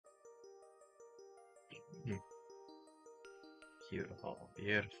Hmm. Beautiful,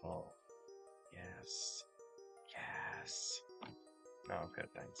 beautiful. Yes, yes. No, I'm good,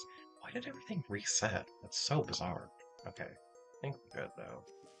 thanks. Why did everything reset? That's so bizarre. Okay, I think we're good though.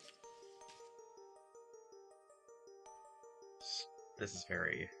 S- This is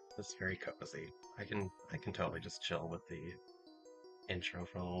very cozy. I can totally just chill with the intro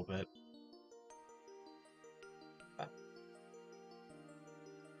for a little bit. Uh,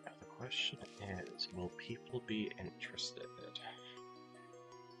 Now the question is, will people be interested?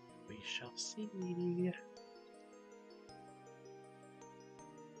 We shall see.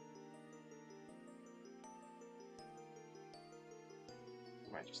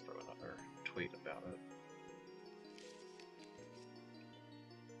 I might just throw another tweet about it.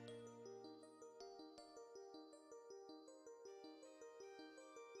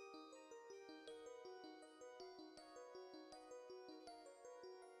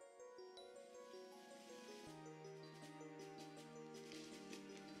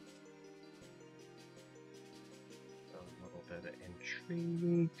 A little bit of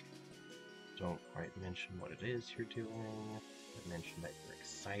intrigue. Don't quite mention what it is you're doing. But mention that you're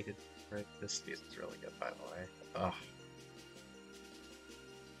excited for it. This season's really good, by the way. Ugh.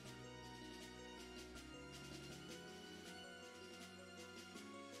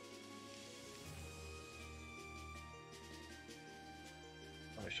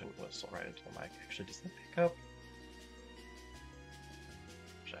 I shouldn't whistle right into the mic. Actually, does that pick up?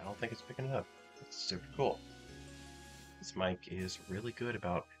 Actually, I don't think it's picking it up. That's super cool. This mic is really good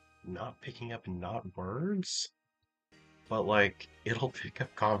about not picking up not words, but like it'll pick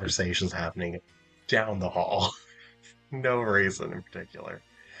up conversations happening down the hall. No reason in particular.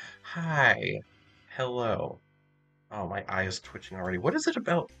 Hi. Hello. Oh, my eye is twitching already. What is it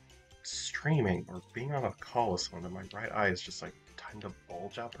about streaming or being on a call with someone that my right eye is just like time to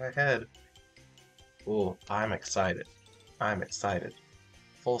bulge out my head? Oh, I'm excited. I'm excited.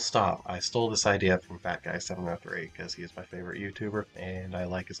 Full stop. I stole this idea from Fat Guy 703 because he is my favorite YouTuber and I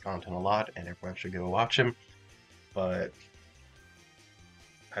like his content a lot and everyone should go watch him. But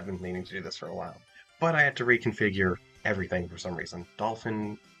I've been meaning to do this for a while. But I had to reconfigure everything for some reason.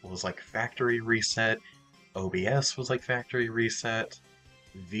 Dolphin was like factory reset, OBS was like factory reset,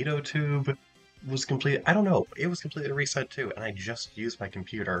 VideoTube was complete. I don't know. It was completely reset too, and I just used my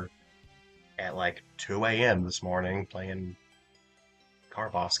computer at like 2 a.m. this morning playing Car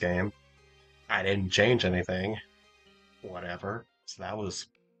Boss game. I didn't change anything. Whatever. So that was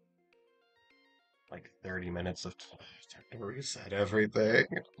like 30 minutes of time to reset everything.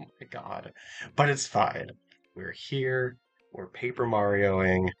 Oh my god. But it's fine. We're here. We're Paper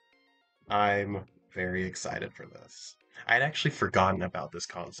Marioing. I'm very excited for this. I'd actually forgotten about this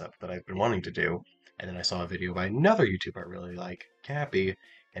concept that I've been wanting to do, and then I saw a video by another YouTuber I really like, Cappy,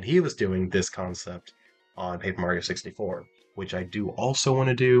 and he was doing this concept on Paper Mario 64, which I do also want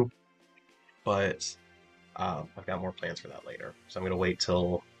to do, but I've got more plans for that later. So I'm going to wait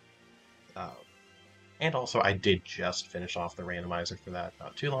till. Uh, and also, I did just finish off the randomizer for that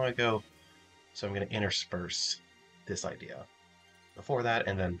not too long ago, so I'm going to intersperse this idea before that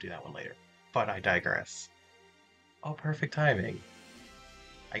and then do that one later. But I digress. Oh, perfect timing.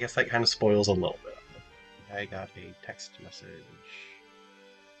 I guess that kind of spoils a little bit. I got a text message.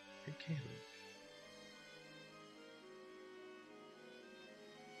 Hey, Caleb.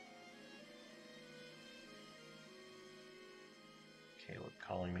 Caleb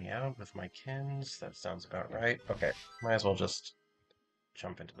calling me out with my kins. That sounds about right. Okay, might as well just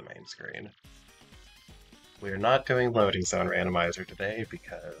jump into the main screen. We are not doing loading zone randomizer today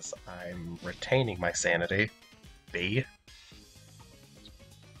because I'm retaining my sanity. B.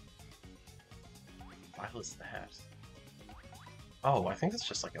 What file is that? Oh, I think it's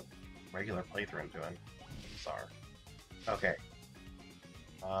just like a regular playthrough I'm doing. Sorry. Okay.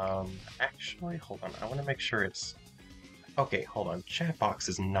 Actually, hold on. I want to make sure it's... Okay, hold on. Chat box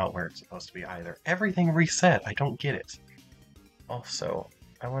is not where it's supposed to be either. Everything reset. I don't get it. Also,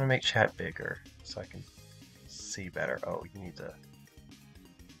 I want to make chat bigger so I can see better. Oh, you need to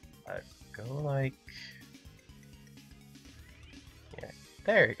go like... Yeah,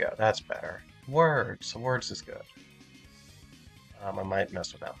 there you go. That's better. Words. Words is good. I might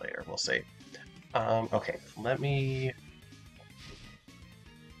mess with that later. We'll see. Okay, let me...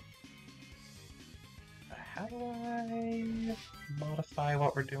 How do I modify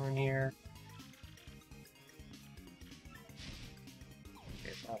what we're doing here? Okay,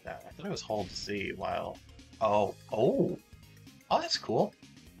 it's not that. I thought it was hold C while... Oh, that's cool.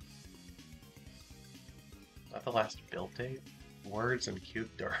 Is that the last build date? Words and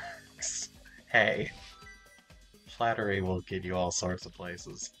cute dorks. Hey, flattery will get you all sorts of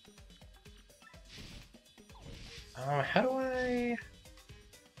places. How do I...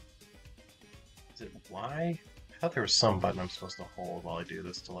 Is it Y? I thought there was some button I'm supposed to hold while I do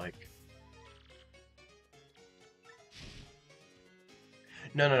this to, like...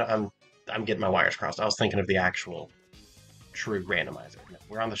 No, I'm getting my wires crossed. I was thinking of the actual true randomizer. No,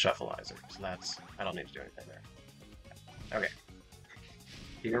 we're on the shufflizer, so that's... I don't need to do anything there. Okay.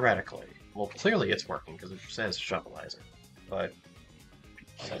 Theoretically. Well, clearly it's working, because it says shufflizer. But...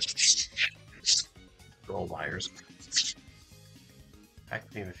 Roll wires. I can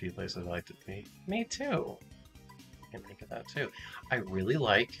name a few places I liked it. Me too. I can think of that too. I really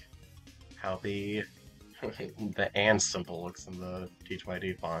like how the and symbol looks in the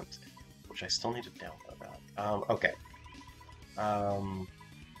TTYD font, which I still need to download that. Okay. I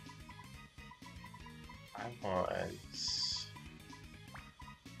want...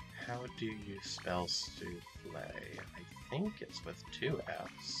 How do you spell souffle? I think it's with 2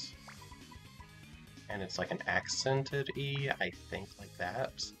 F's. And it's like an accented E, I think, like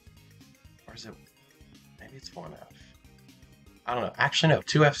that. Or is it... Maybe it's 1 F. I don't know. Actually, no.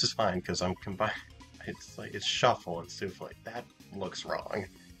 2 F's is fine, because I'm combining... It's like, it's shuffle and souffle. That looks wrong.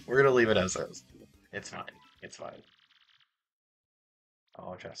 We're gonna leave it as is. It's fine. It's fine.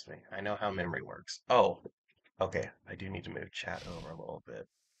 Oh, trust me. I know how memory works. Oh, okay. I do need to move chat over a little bit.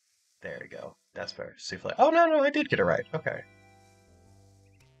 There we go. That's fair. Souffle. Oh, no, I did get it right. Okay.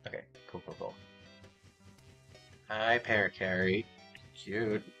 Okay, cool. Hi, Paracarry.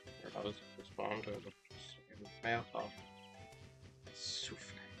 Cute. I was responding to the mail off.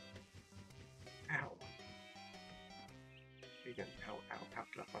 Souffle. Ow. Vegan. Ow.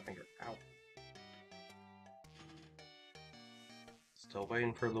 Get off my finger. Ow. Still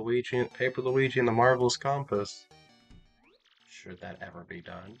waiting for Luigi, Paper Luigi and the Marvelous Compass. Should that ever be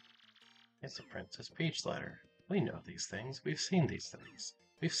done? It's a Princess Peach letter. We know these things. We've seen these things.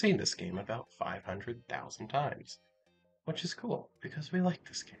 We've seen this game about 500,000 times. Which is cool, because we like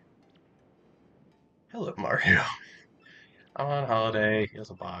this game. Hello, Mario. I'm on holiday. Here's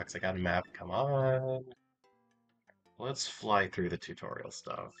a box. I got a map. Come on. Let's fly through the tutorial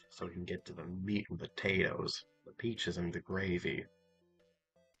stuff so we can get to the meat and potatoes, the peaches and the gravy.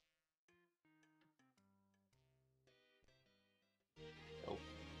 Oh.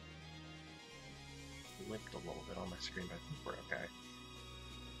 Lipped a little bit on my screen, but I think we're okay.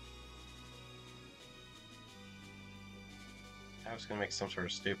 I was gonna make some sort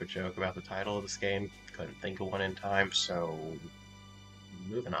of stupid joke about the title of this game. Couldn't think of one in time, so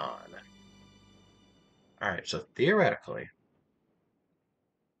moving on. Alright, so theoretically,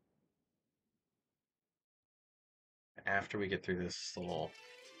 after we get through this little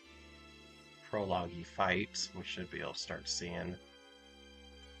prologue-y fight, we should be able to start seeing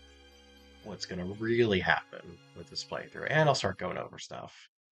what's gonna really happen with this playthrough, and I'll start going over stuff.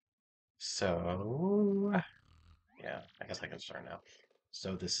 So, yeah, I guess I can start now.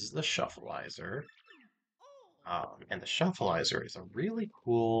 So this is the Shufflizer. And the Shufflizer is a really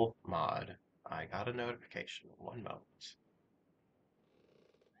cool mod. I got a notification. 1 moment.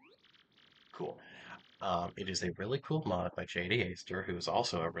 Cool. It is a really cool mod by Jdaster, who is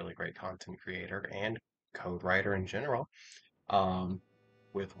also a really great content creator and code writer in general.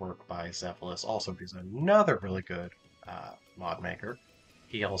 With work by Zephilis, also he's another really good mod maker.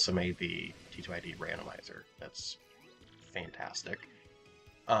 He also made the TTYD randomizer. That's fantastic.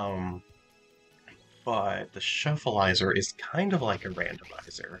 But the Shufflizer is kind of like a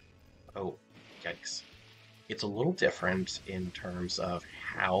randomizer. Oh, yikes. It's a little different in terms of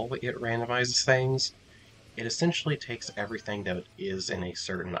how it randomizes things. It essentially takes everything that is in a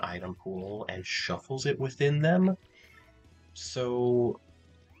certain item pool and shuffles it within them. So,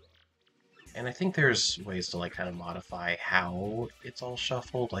 and I think there's ways to like kind of modify how it's all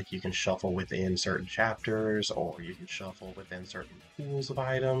shuffled. Like you can shuffle within certain chapters, or you can shuffle within certain pools of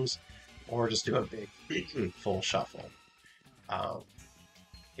items, or just do a big full shuffle.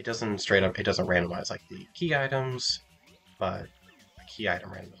 It doesn't randomize like the key items, but a key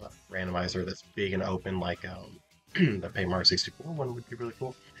item randomizer that's big and open like the Paymar 64 one would be really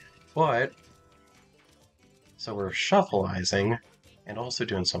cool. But, so we're shuffleizing and also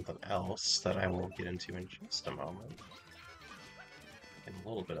doing something else that I will get into in just a moment. And a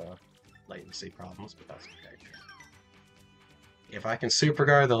little bit of latency problems, but that's okay. If I can super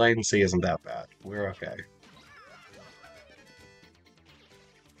guard, the latency isn't that bad. We're okay.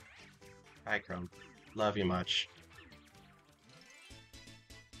 Hi, Chrome. Love you much.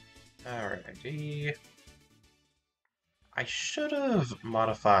 Alrighty. I should have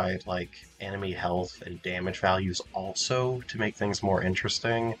modified, like, enemy health and damage values also to make things more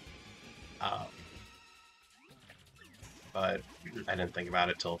interesting. But I didn't think about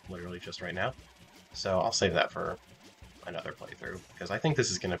it till literally just right now. So I'll save that for another playthrough, because I think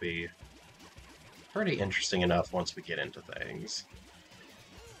this is going to be pretty interesting enough once we get into things.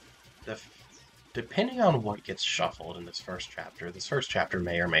 The Depending on what gets shuffled in this first chapter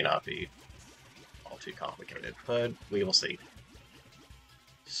may or may not be all too complicated, but we will see.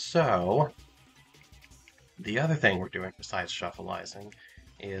 So, the other thing we're doing besides shuffleizing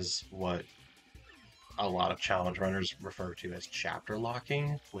is what a lot of challenge runners refer to as chapter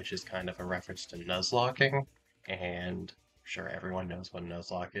locking, which is kind of a reference to nuzlocking, and I'm sure everyone knows what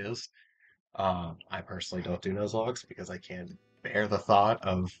nuzlock is. I personally don't do nuzlocks because I can't bear the thought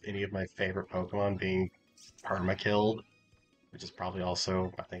of any of my favorite Pokemon being perma-killed, which is probably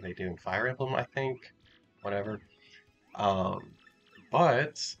also, I think they do in Fire Emblem, I think. Whatever. Um,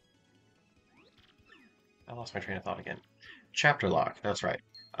 but I lost my train of thought again. Chapter lock, that's right.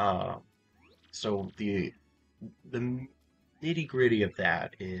 Uh, so the nitty gritty of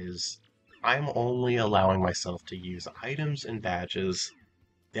that is I'm only allowing myself to use items and badges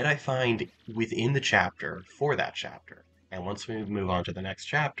that I find within the chapter for that chapter. And once we move on to the next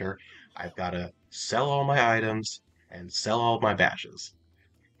chapter, I've got to sell all my items and sell all my badges.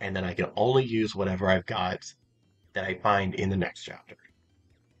 And then I can only use whatever I've got that I find in the next chapter.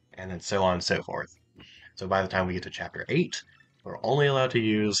 And then so on and so forth. So by the time we get to chapter 8, we're only allowed to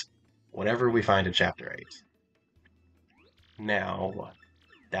use whatever we find in chapter 8. Now,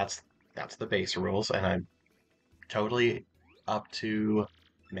 that's that's the base rules, and I'm totally up to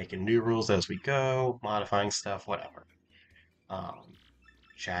making new rules as we go, modifying stuff, whatever. Um,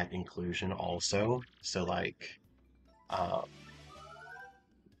 Chat inclusion also. So like, uh,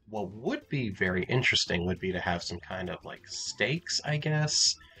 what would be very interesting would be to have some kind of like stakes, I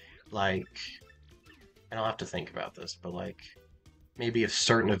guess. Like, and I'll have to think about this, but like maybe if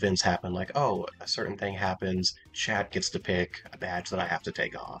certain events happen, like, oh, a certain thing happens, chat gets to pick a badge that I have to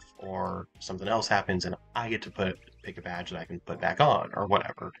take off, or something else happens and I get to pick a badge that I can put back on, or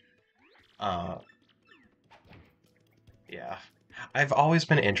whatever. Uh, yeah. I've always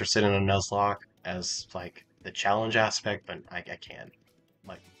been interested in a Nuzlocke as, like, the challenge aspect, but I can't.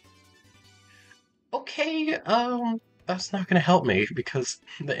 Like, okay, that's not gonna help me, because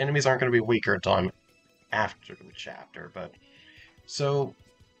the enemies aren't gonna be weaker until I'm after the chapter, but... So,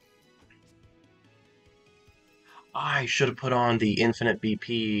 I should have put on the infinite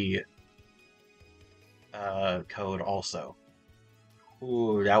BP code also.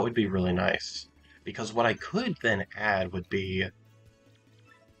 Ooh, that would be really nice. Because what I could then add would be,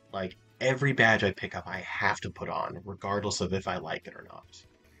 like, every badge I pick up I have to put on, regardless of if I like it or not.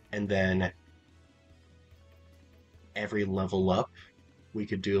 And then every level up, we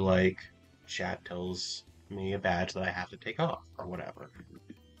could do, like, chat tells me a badge that I have to take off, or whatever.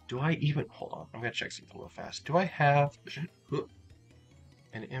 Do I even... Hold on, I'm gonna check something real fast. Do I have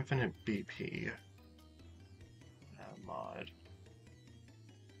an infinite BP mod?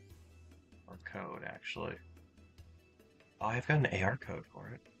 Or code, actually. Oh, I've got an AR code for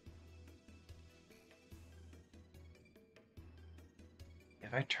it.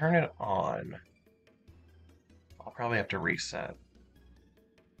 If I turn it on, I'll probably have to reset.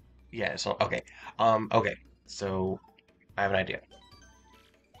 Yeah, so, okay. Okay. So, I have an idea.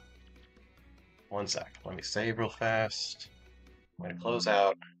 One sec. Let me save real fast. I'm gonna close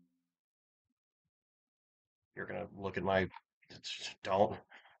out. You're gonna look at my... Don't.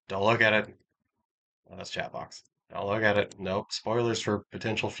 Don't look at it. Oh, that's chat box. Don't look at it. Nope. Spoilers for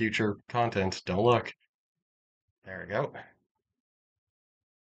potential future content. Don't look. There we go.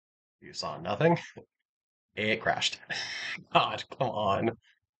 You saw nothing? It crashed. God, come on.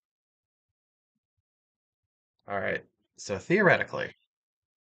 Alright. So theoretically,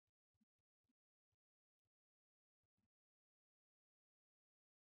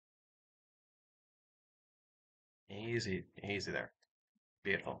 easy, easy there.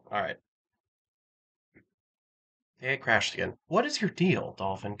 Beautiful. Alright. It crashed again. What is your deal,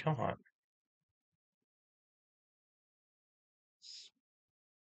 Dolphin? Come on.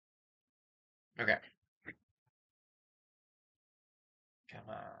 Okay. Come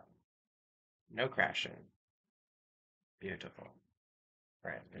on. No crashing. Beautiful.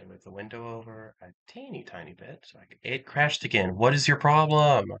 All right, I'm gonna move the window over a teeny tiny bit. It crashed again. What is your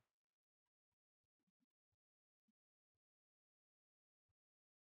problem?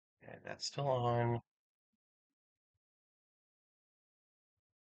 Okay, that's still on.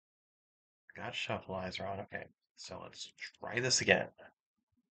 Got Shufflizer on. Okay, so let's try this again.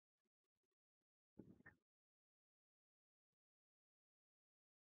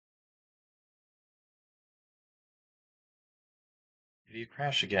 If you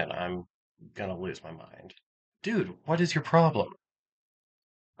crash again, I'm gonna lose my mind. Dude, what is your problem?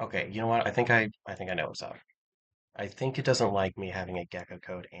 Okay, you know what? I think I know what's up. I think it doesn't like me having a gecko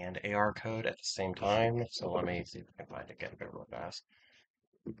code and AR code at the same time, so let me see if I can find a gecko real fast.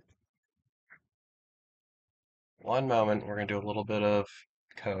 One moment, we're gonna do a little bit of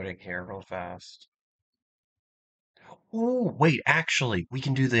coding here real fast. Oh, wait, actually, we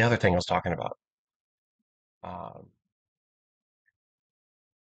can do the other thing I was talking about. Um,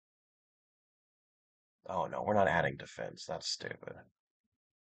 oh no, we're not adding defense. That's stupid.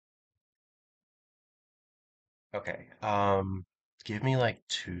 Okay, give me like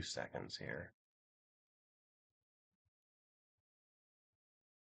 2 seconds here.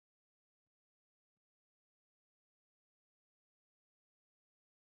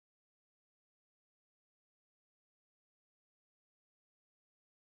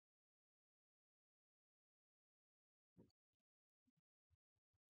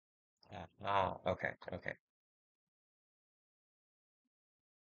 Okay, okay.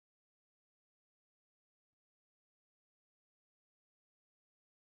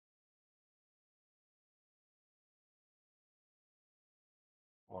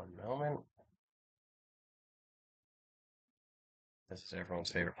 One moment. This is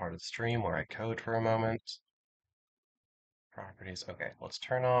everyone's favorite part of the stream where I code for a moment. Properties. Okay, let's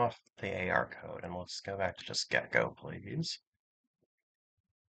turn off the AR code and let's go back to just gecko, please.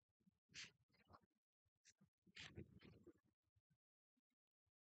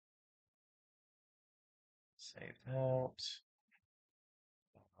 Save that.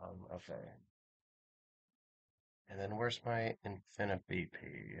 Okay. And then where's my infinite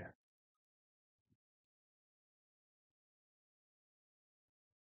BP?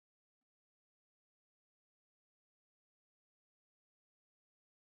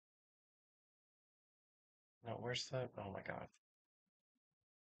 No, where's that? Oh my God.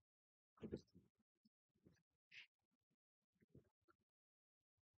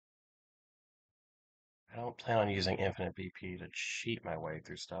 I don't plan on using infinite BP to cheat my way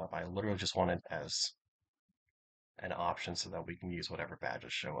through stuff. I literally just want it as an option so that we can use whatever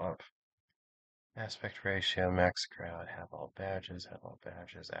badges show up. Aspect ratio, max crowd, have all badges, act,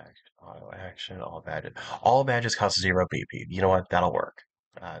 auto action, all badges. All badges cost 0 BP. You know what? That'll work.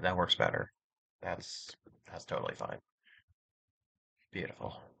 That works better. That's that's totally fine.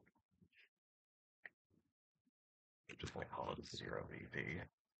 Beautiful. Just gonna call it 0 BP.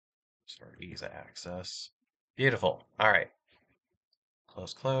 Start ease access. Beautiful. All right.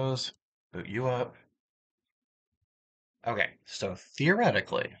 Close, close. Boot you up. Okay, so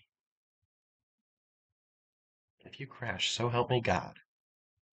theoretically, if you crash, so help me God,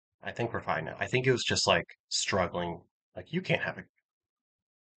 I think we're fine now. I think it was just like struggling. Like, you can't have it.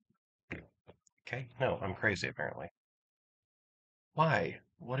 Okay, no, I'm crazy apparently. Why?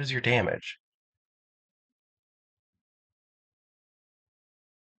 What is your damage?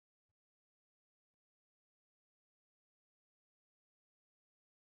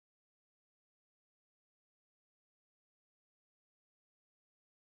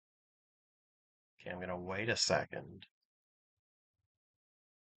 Okay, I'm gonna wait a second.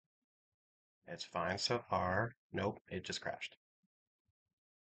 It's fine so far. Nope, it just crashed.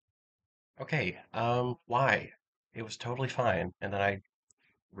 Okay, why? It was totally fine, and then I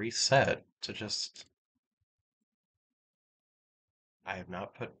reset to just. I have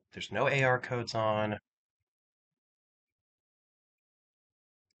not put. There's no AR codes on. Is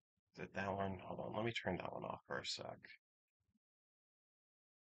it that one? Hold on, let me turn that one off for a sec.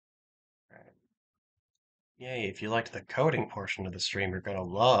 All right. Yay, if you liked the coding portion of the stream, you're gonna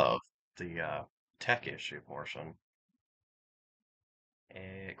love the tech issue portion.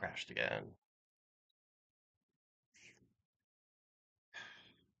 It crashed again.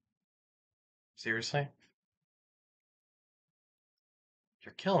 Seriously?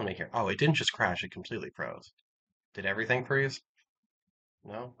 You're killing me here. Oh, it didn't just crash, it completely froze. Did everything freeze?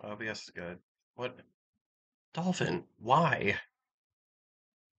 No? OBS is good. What? Dolphin, why?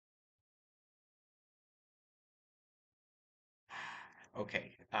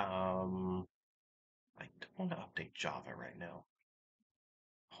 Okay, I don't want to update Java right now.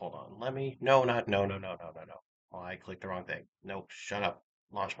 Hold on, let me. No, not. No, no, no, no, no, no. Oh, I clicked the wrong thing. Nope, shut up.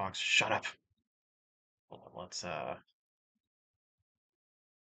 Launchbox, shut up. Hold on, let's, oh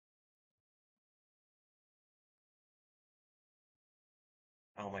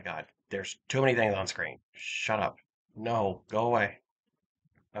my God, there's too many things on screen. Shut up. No, go away.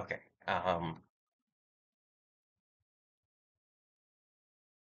 Okay.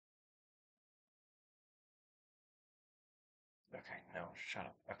 Okay, no, shut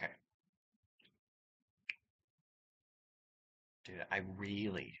up. Okay. Dude, I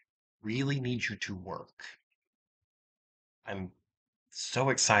really, really need you to work. I'm so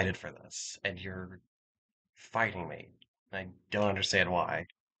excited for this, and you're fighting me. I don't understand why.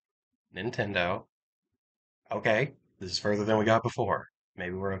 Nintendo. Okay, this is further than we got before.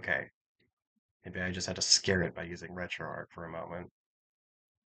 Maybe we're okay. Maybe I just had to scare it by using RetroArch for a moment.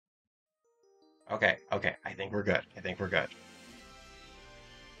 Okay, okay, I think we're good. I think we're good.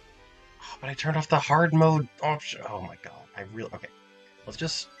 Oh, but I turned off the hard mode option. Oh my god, I really... Okay, let's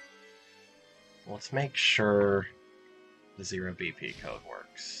just... Let's make sure the 0BP code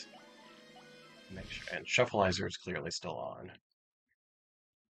works. Make sure, and Shufflizer is clearly still on.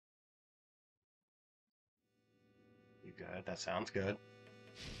 You good? That sounds good.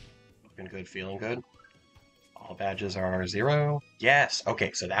 Looking good, feeling good. All badges are 0. Yes!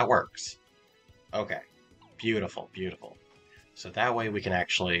 Okay, so that works. Okay. Beautiful, beautiful. So that way we can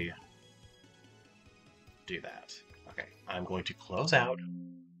actually do that. Okay, I'm going to close out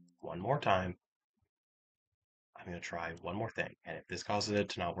one more time. I'm going to try one more thing. And if this causes it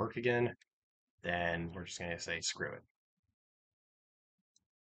to not work again, then we're just going to say screw it.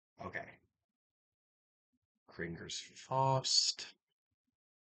 Okay. Kringer's Faust.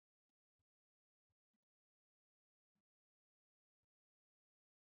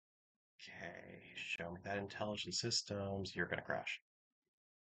 Okay, show me that intelligent systems. You're going to crash.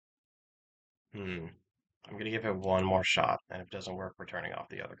 I'm going to give it one more shot, and if it doesn't work, we're turning off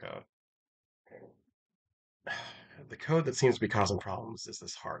the other code. The code that seems to be causing problems is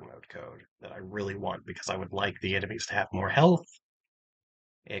this hard mode code that I really want because I would like the enemies to have more health.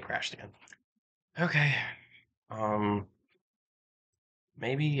 It crashed again. Okay. Um,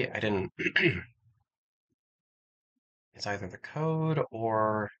 maybe I didn't. It's either the code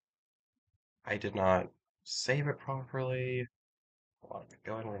or I did not save it properly. Hold on,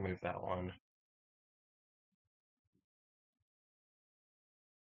 go ahead and remove that one.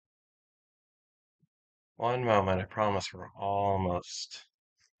 One moment, I promise we're almost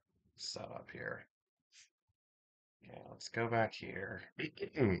set up here. Okay, let's go back here.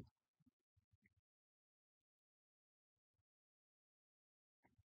 Dude,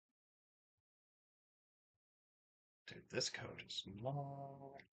 this code is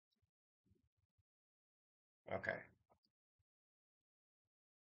long. Okay.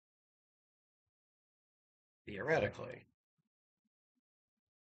 Theoretically,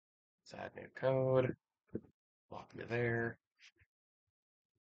 let's add new code. Lock me there.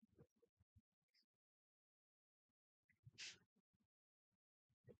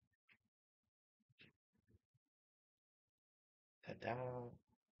 Head down.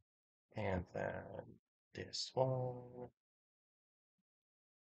 And then this one.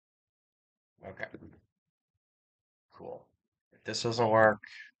 Okay. Cool. If this doesn't work,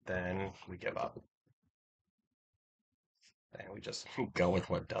 then we give up. And we just go with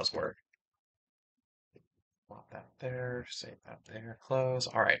what does work. Plop that there, save that there, close.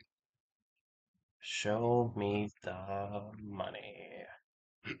 All right. Show me the money.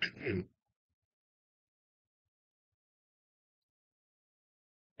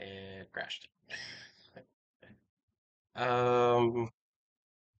 It crashed. Um,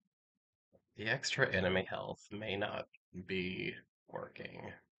 the extra enemy health may not be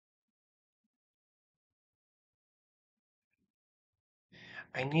working.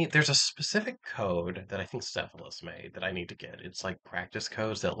 There's a specific code that I think Zephilis made that I need to get. It's like practice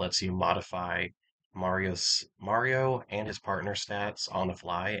codes that lets you modify Mario and his partner stats on the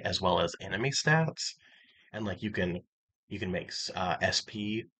fly as well as enemy stats. And like you can make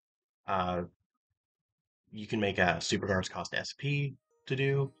SP uh you can make super guards cost SP to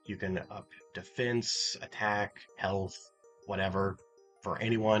do. You can up defense, attack, health, whatever for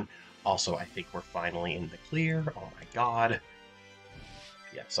anyone. Also, I think we're finally in the clear. Oh my god.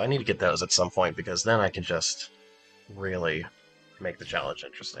 Yeah, so I need to get those at some point because then I can just really make the challenge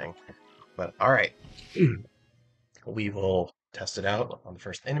interesting. But all right, we will test it out on the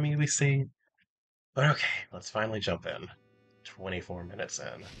first enemy we see. But okay, let's finally jump in. 24 minutes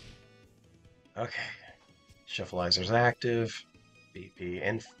in. Okay, Shufflizer's active, BP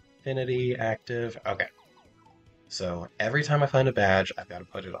Infinity active. Okay, so every time I find a badge, I've got to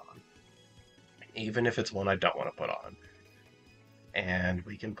put it on, even if it's one I don't want to put on. And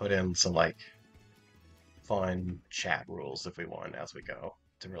we can put in some like fun chat rules if we want as we go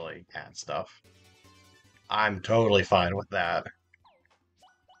to really add stuff. I'm totally fine with that.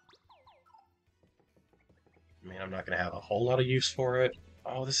 I mean, I'm not going to have a whole lot of use for it.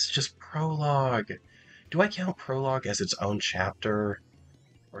 Oh, this is just prologue. Do I count prologue as its own chapter?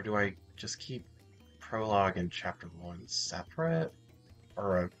 Or do I just keep prologue and chapter 1 separate?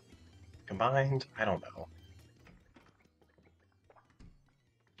 Or combined? I don't know.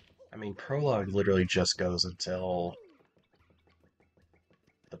 I mean, prologue literally just goes until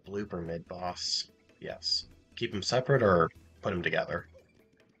the blooper mid-boss. Yes. keep them separate or put them together?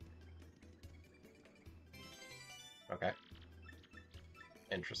 Okay,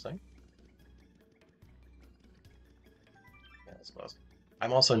 interesting. Yeah, I suppose.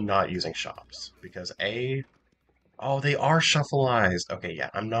 I'm also not using shops because A, oh, they are shuffleized. Okay, yeah,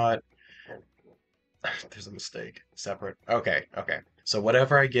 I'm not. There's a mistake. Separate. Okay, okay. So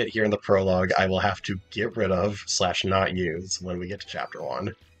whatever I get here in the prologue, I will have to get rid of slash not use when we get to chapter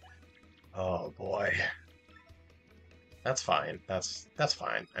one. Oh boy. That's fine. That's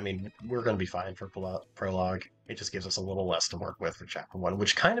fine. I mean, we're gonna be fine for prologue. It just gives us a little less to work with for chapter one,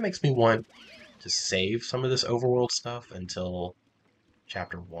 which kind of makes me want to save some of this overworld stuff until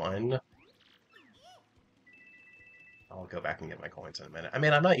chapter one. I'll go back and get my coins in a minute. I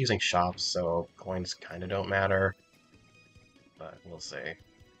mean, I'm not using shops, so coins kind of don't matter, but we'll see.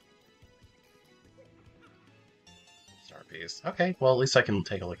 Star piece. Okay, well, at least I can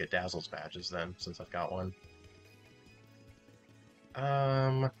take a look at Dazzle's badges then, since I've got one.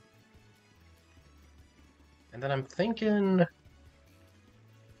 And then I'm thinking...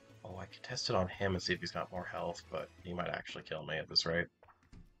 Oh, I could test it on him and see if he's got more health, but he might actually kill me at this rate.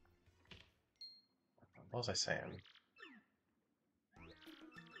 What was I saying?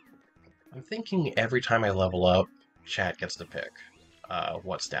 I'm thinking every time I level up, chat gets to pick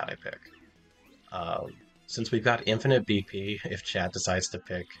what stat I pick. Since we've got infinite BP, if chat decides to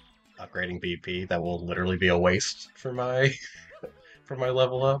pick upgrading BP, that will literally be a waste for my for my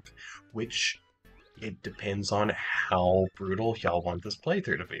level up, which it depends on how brutal y'all want this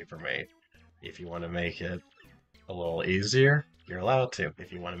playthrough to be for me. If you want to make it a little easier, you're allowed to.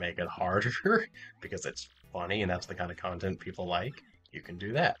 If you want to make it harder, because it's funny and that's the kind of content people like, you can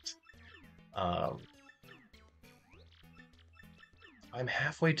do that. I'm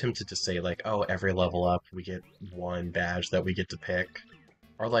halfway tempted to say, like, oh, every level up, we get one badge that we get to pick.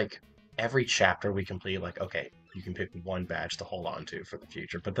 Or, like, every chapter we complete, like, okay, you can pick one badge to hold on to for the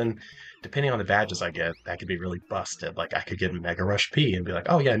future. But then, depending on the badges I get, that could be really busted. Like, I could get Mega Rush P and be like,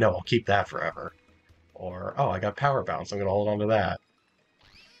 oh, yeah, no, I'll keep that forever. Or, oh, I got Power Bounce, I'm going to hold on to that.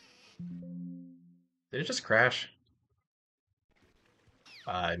 Did it just crash?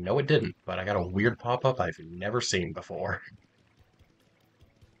 No, it didn't, but I got a weird pop-up I've never seen before.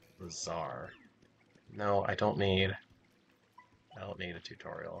 Bizarre. No, I don't need a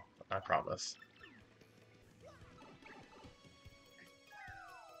tutorial. I promise.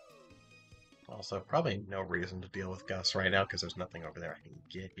 Also, probably no reason to deal with Gus right now because there's nothing over there I can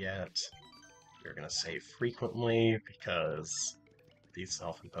get yet. We're going to save frequently because these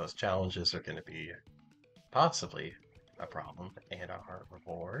self-imposed challenges are going to be possibly a problem. And our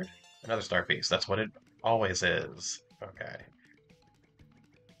reward? Another star piece. That's what it always is. Okay.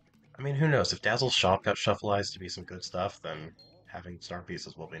 I mean, who knows? If Dazzle's shop got shuffleized to be some good stuff, then having star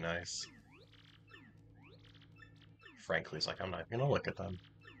pieces will be nice. Frankly, it's like, I'm not gonna look at them.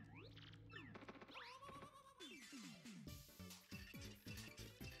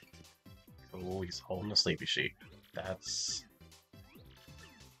 Oh, he's holding a sleepy sheep. That's...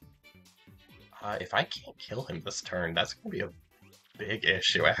 if I can't kill him this turn, that's gonna be a big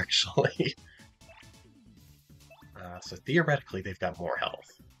issue, actually. So theoretically, they've got more health.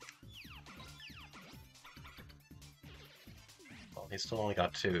 Well, he's still only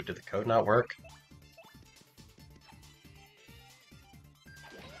got 2. Did the code not work?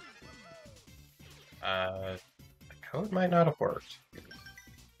 The code might not have worked.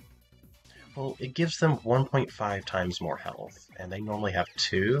 Well, it gives them 1.5 times more health, and they normally have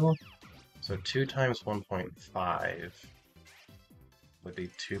 2. So 2 times 1.5 would be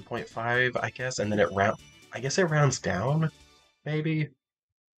 2.5, I guess, and then I guess it rounds down, maybe?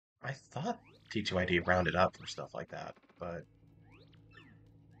 I thought TTYD rounded up for stuff like that, but...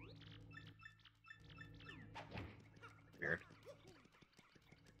 Weird.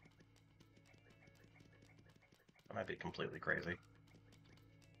 I might be completely crazy.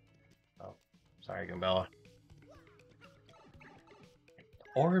 Oh, sorry, Goombella.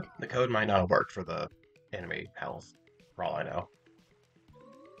 Or the code might not have worked for the enemy health, for all I know.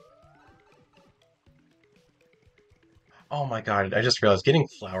 Oh my god, I just realized getting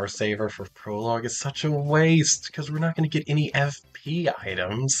Flower Saver for Prologue is such a waste, because we're not going to get any FP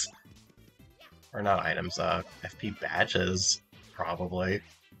items. Or not items, FP badges, probably.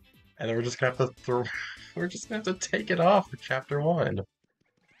 And then we're just going to have to throw... We're just going to have to take it off for Chapter 1.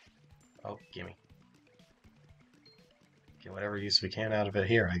 Oh, gimme. Get whatever use we can out of it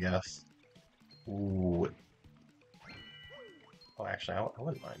here, I guess. Ooh. Oh, actually, I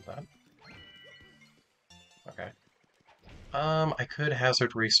wouldn't mind that. Okay. I could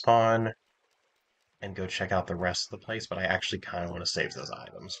hazard respawn and go check out the rest of the place, but I actually kind of want to save those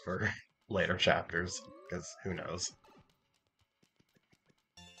items for later chapters, because who knows.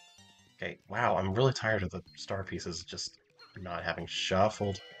 Okay, wow, I'm really tired of the star pieces just not having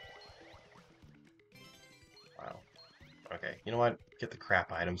shuffled. Wow. Okay, you know what? Get the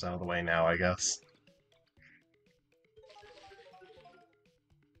crap items out of the way now, I guess.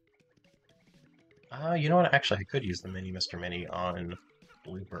 You know what? Actually, I could use the mini Mr. Mini on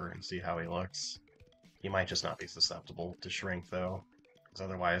Blooper and see how he looks. He might just not be susceptible to shrink, though, because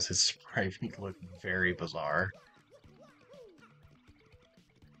otherwise his sprite would look very bizarre.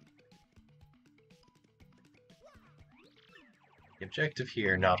 The objective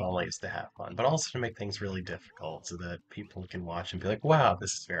here not only is to have fun, but also to make things really difficult so that people can watch and be like, wow,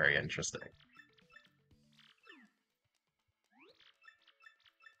 this is very interesting.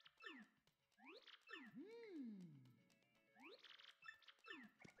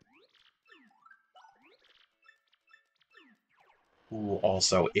 Ooh,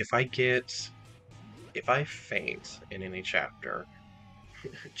 also, if I faint in any chapter,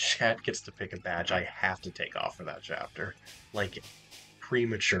 chat gets to pick a badge I have to take off for that chapter. Like,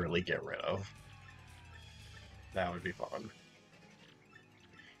 prematurely get rid of. That would be fun.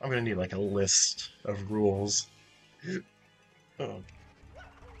 I'm gonna need like a list of rules. Oh,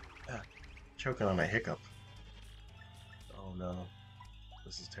 ah, choking on a hiccup. Oh no,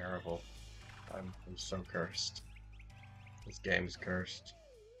 this is terrible. I'm so cursed. This game's cursed.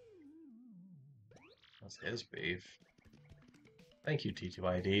 That's his beef. Thank you,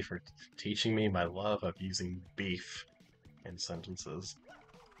 TTYD, for teaching me my love of using beef in sentences.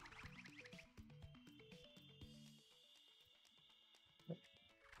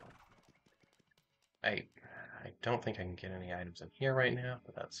 I I don't think I can get any items in here right now,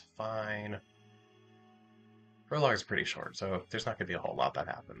 but that's fine. Prologue's pretty short, so there's not going to be a whole lot that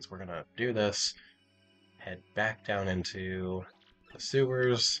happens. We're going to do this, head back down into the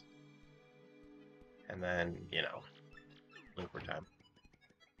sewers, and then, you know, looper time.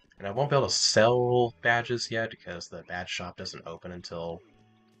 And I won't be able to sell badges yet because the badge shop doesn't open until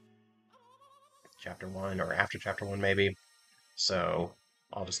Chapter 1 or after Chapter 1 maybe. So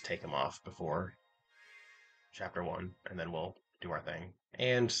I'll just take them off before Chapter 1 and then we'll do our thing.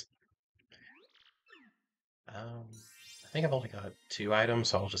 And I think I've only got 2 items,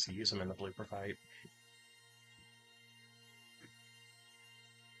 so I'll just use them in the blooper fight.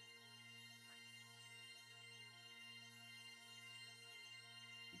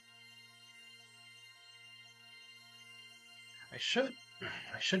 I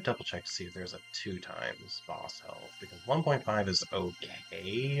should double check to see if there's a 2 times boss health, because 1.5 is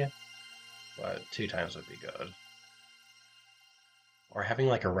okay, but 2 times would be good. Or having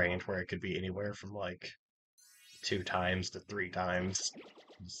like a range where it could be anywhere from like 2 times to 3 times.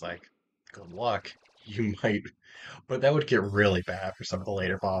 It's like, good luck. You might, but that would get really bad for some of the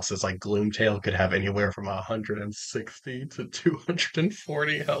later bosses. Like Gloomtail could have anywhere from 160 to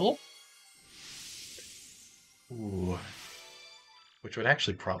 240 health. Ooh. Which would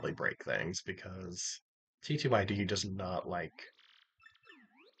actually probably break things because TTYD does not like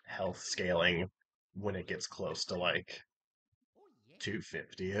health scaling when it gets close to like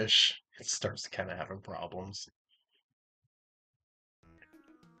 250-ish. It starts kind of having problems.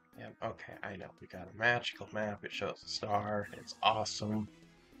 Yeah, okay, I know. We got a magical map. It shows a star. It's awesome.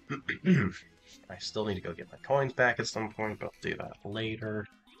 I still need to go get my coins back at some point, but I'll do that later.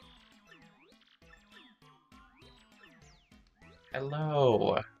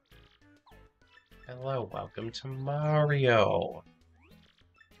 Hello. Hello, welcome to Mario,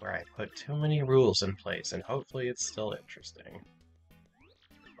 where I put too many rules in place, and hopefully it's still interesting.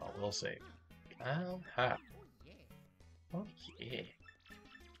 Well, we'll see. Aha. Oh, yeah.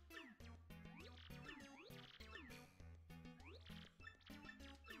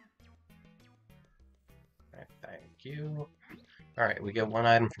 Alright, thank you. Alright, we get 1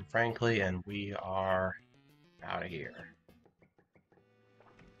 item from Frankly, and we are out of here.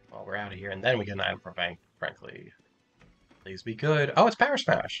 Well, we're out of here, and then we get an item from Frankly. Please be good. Oh, it's Power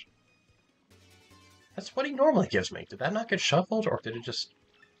Smash! That's what he normally gives me. Did that not get shuffled, or did it just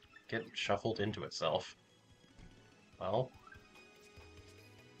get shuffled into itself? Well,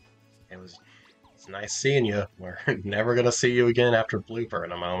 it's nice seeing you. We're never gonna see you again after Blooper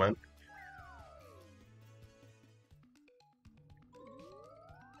in a moment.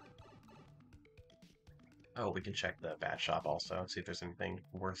 Oh, we can check the bat shop also and see if there's anything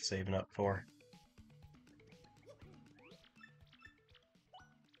worth saving up for.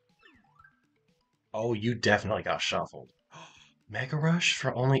 Oh, you definitely got shuffled. Mega Rush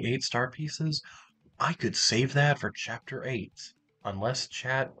for only 8 star pieces? I could save that for Chapter 8. Unless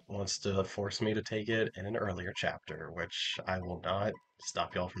chat wants to force me to take it in an earlier chapter, which I will not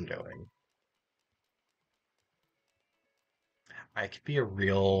stop y'all from doing. I could be a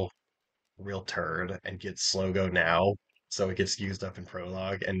real turd and get slow go now, so it gets used up in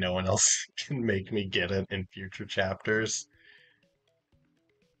prologue, and no one else can make me get it in future chapters.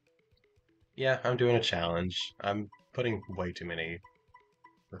 Yeah, I'm doing a challenge. I'm putting way too many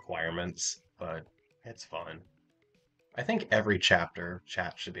requirements, but it's fun. I think every chapter,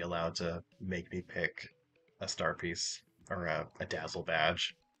 chat should be allowed to make me pick a star piece or a Dazzle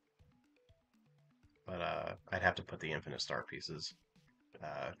badge, but I'd have to put the infinite star pieces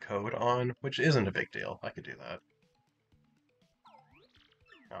code on, which isn't a big deal. I could do that.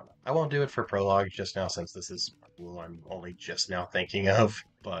 I won't do it for prologue just now since this is who I'm only just now thinking of,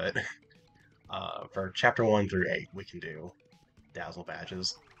 but for chapter 1 through 8, we can do Dazzle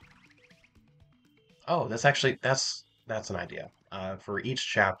badges. Oh, that's an idea. For each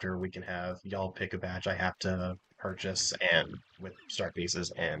chapter, we can have y'all pick a badge I have to purchase and with start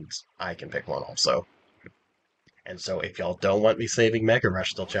pieces, and I can pick one also. And so if y'all don't want me saving Mega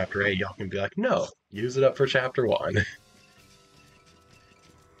Rush till chapter 8, y'all can be like, no, use it up for chapter 1,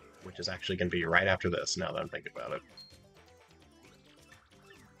 which is actually going to be right after this, now that I'm thinking about it.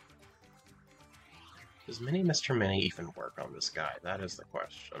 Does Mini Mr. Mini even work on this guy? That is the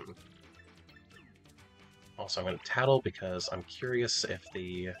question. Also, I'm going to tattle because I'm curious if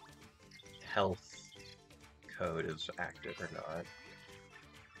the health code is active or not.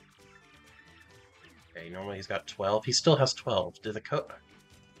 Okay, normally he's got 12. He still has 12. Did the code...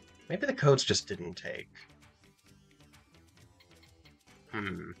 Maybe the codes just didn't take.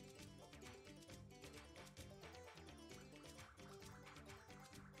 Hmm.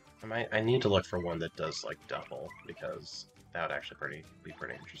 I need to look for one that does, like, double, because that would actually be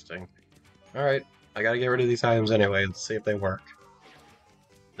pretty interesting. Alright, I gotta get rid of these items anyway. Let's see if they work.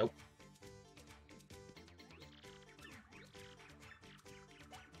 Nope.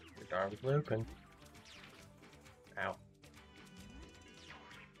 Your darn's open. Ow.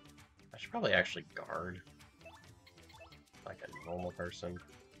 I should probably actually guard. Like a normal person.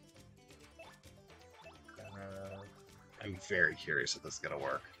 I'm very curious if this is gonna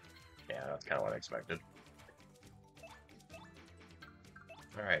work. Yeah, that's kind of what I expected.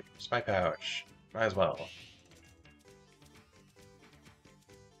 Alright, spy pouch. Might as well.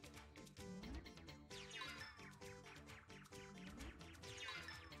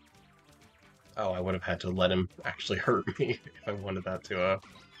 Oh, I would have had to let him actually hurt me if I wanted that to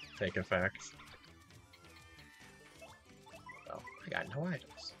take effect. Oh, I got no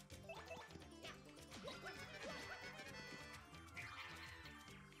items.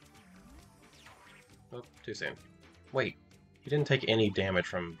 Oh, too soon. Wait, he didn't take any damage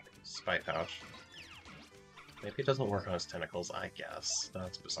from Spy Pouch. Maybe it doesn't work on his tentacles, I guess.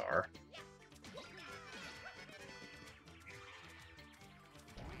 That's bizarre.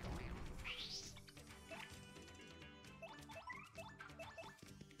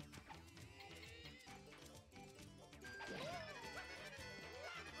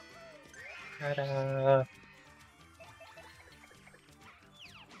 Ta-da!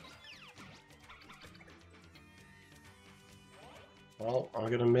 Well, I'm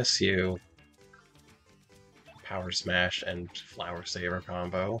gonna miss you. Power Smash and Flower Saver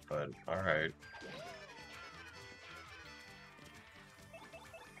combo, but alright.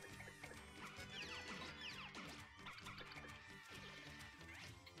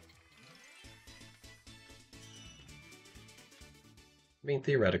 I mean,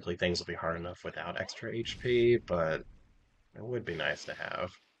 theoretically, things will be hard enough without extra HP, but it would be nice to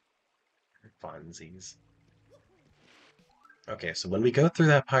have funsies. Okay, so when we go through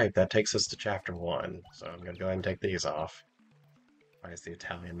that pipe, that takes us to chapter 1. So I'm gonna go ahead and take these off. Why is the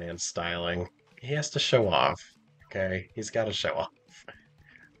Italian man styling? He has to show off. Okay, he's got to show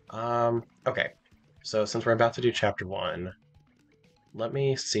off. Okay. So since we're about to do chapter 1, let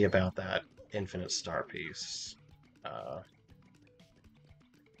me see about that infinite star piece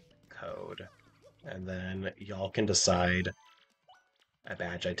code. And then y'all can decide a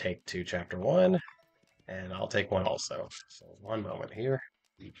badge I take to chapter 1, and I'll take one also. So one moment here.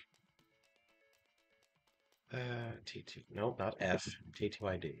 Nope, not F.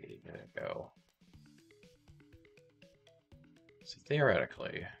 TTYD. There we go. So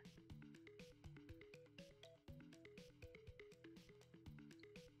theoretically,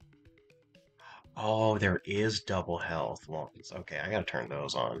 oh, there is double health ones. Okay, I gotta turn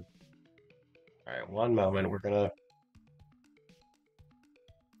those on. All right, one moment. We're gonna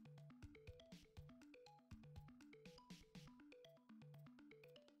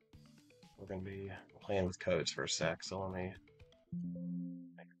be playing with codes for a sec. So let me.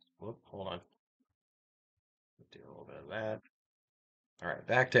 Whoop, hold on. Do a little bit of that. All right,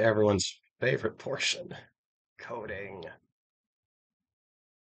 back to everyone's favorite portion, coding.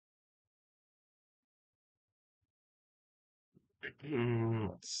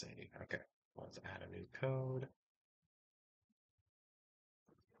 Let's see. Okay, let's add a new code.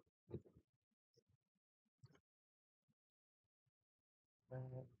 That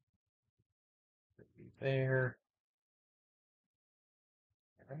would be there.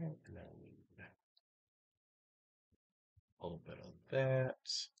 All right, and then we need a little bit of that.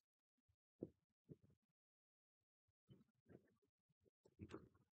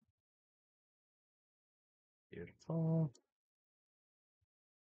 Beautiful.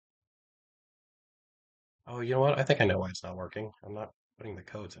 Oh, you know what? I think I know why it's not working. I'm not putting the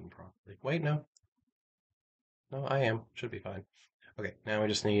codes in properly. Wait, no. No, I am. Should be fine. Okay, now we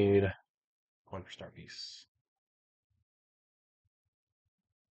just need one for start piece.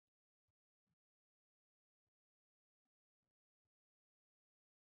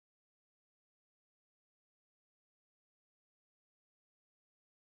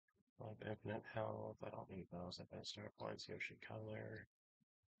 Like infinite health. I don't need those. Advanced start points, Yoshi color.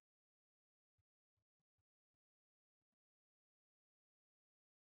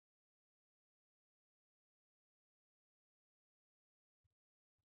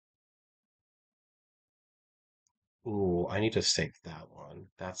 Ooh, I need to save that one.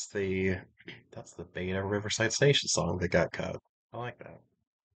 That's the beta Riverside Station song that got cut. I like that.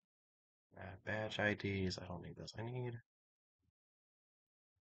 Badge IDs. I don't need this. I need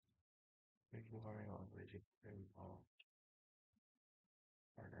Mario, Luigi,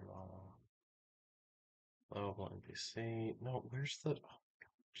 partner model, global NPC. No, where's the? Oh,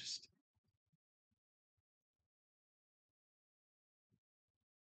 just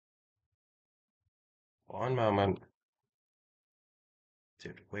one moment,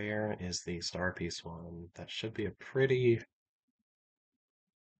 dude. Where is the star piece one? That should be a pretty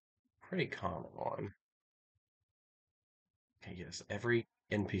common one. Okay, yes, every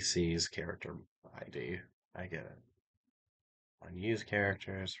NPC's character ID. I get it. Unused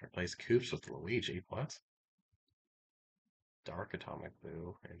characters. Replace Koops with Luigi. What? Dark Atomic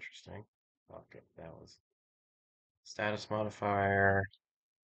Blue. Interesting. Okay, that was status modifier.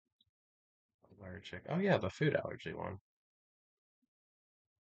 Allergic. Oh yeah, the food allergy one.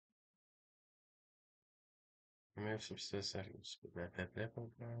 Remove subsistence.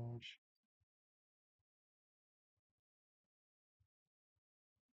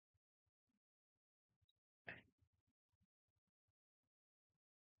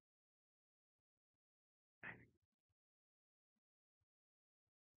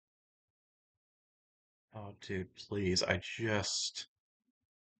 Oh, dude, please. I just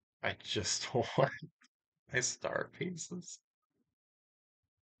want my star pieces.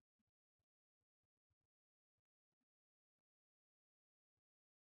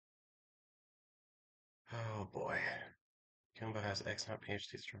 Oh boy. Kimba has X not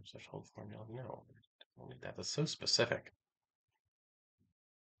PhD term such hold formula. No, I don't need that. That's so specific.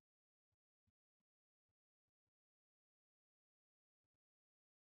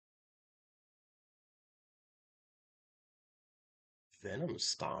 Venom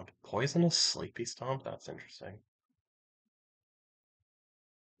Stomp. Poisonous Sleepy Stomp? That's interesting.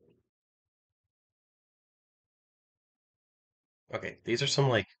 Okay, these are some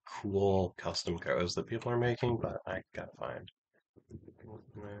like cool custom codes that people are making, but I gotta find.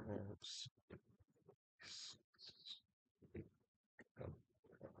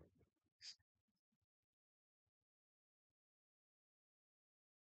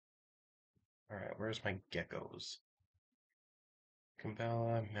 Alright, where's my geckos?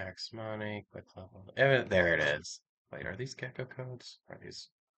 Kumbella, Max Money, Quick Level. There it is. Wait, are these gecko codes? Are these?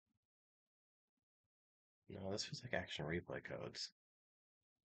 No, this feels like action replay codes.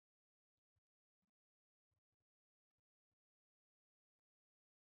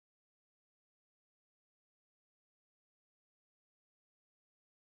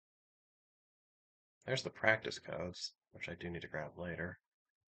 There's the practice codes, which I do need to grab later.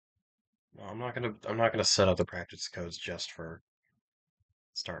 No, I'm not gonna set up the practice codes just for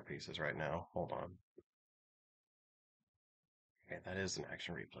start pieces right now. Hold on. Okay, that is an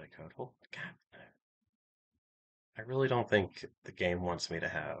action replay code. Oh, God. I really don't think the game wants me to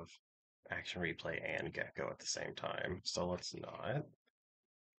have action replay and gecko at the same time, so let's not.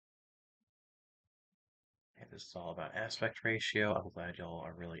 Okay, this is all about aspect ratio. I'm glad y'all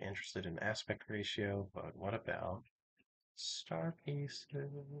are really interested in aspect ratio, but what about star pieces?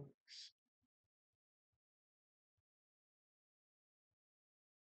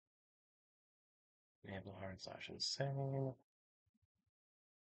 Enable hard slash insane.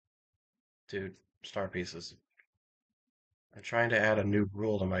 Dude, star pieces. I'm trying to add a new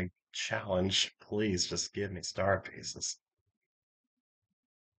rule to my challenge. Please just give me star pieces.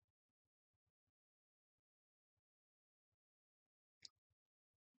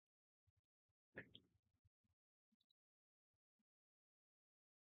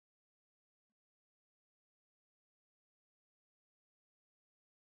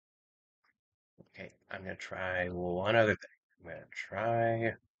 Okay, I'm gonna try one other thing. I'm gonna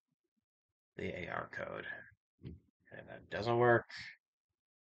try the AR code. And that doesn't work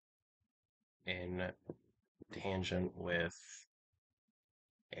in tangent with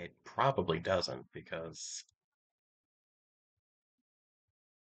it probably doesn't because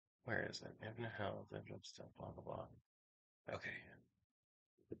where is it? Infinite health, infinite stuff, blah blah blah. Okay.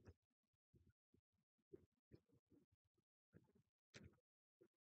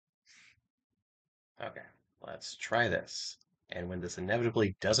 Okay. Let's try this. And when this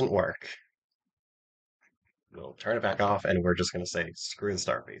inevitably doesn't work, we'll turn it back off and we're just gonna say screw the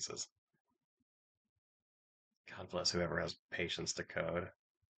star pieces. God bless whoever has patience to code.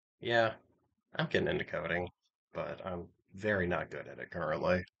 Yeah, I'm getting into coding, but I'm very not good at it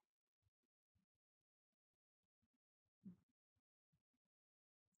currently.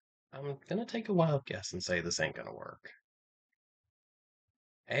 I'm gonna take a wild guess and say this ain't gonna work.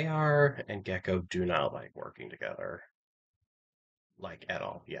 AR and Gecko do not like working together, like at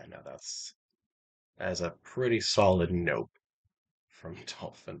all. Yeah, no, that's a pretty solid nope from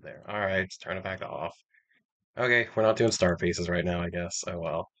Dolphin there. All right, let's turn it back off. Okay, we're not doing star pieces right now, I guess. Oh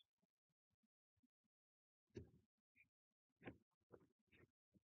well.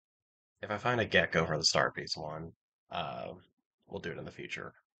 If I find a Gecko for the star piece one, uh, we'll do it in the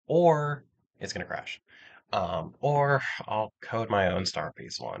future. Or it's gonna crash. Or I'll code my own star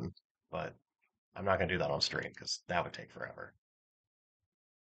piece one, but I'm not gonna do that on stream because that would take forever.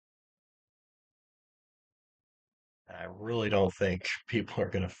 And I really don't think people are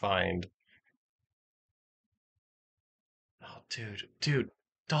gonna find. Oh, dude,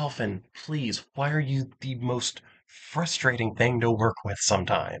 Dolphin, please, why are you the most frustrating thing to work with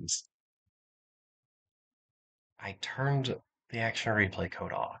sometimes? I turned the action replay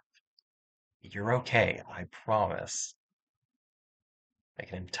code off. You're okay, I promise.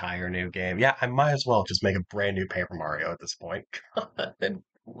 Make an entire new game. Yeah, I might as well just make a brand new Paper Mario at this point. God,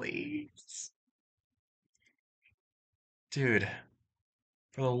 please. Dude,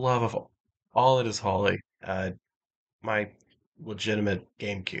 for the love of all that is holy, my legitimate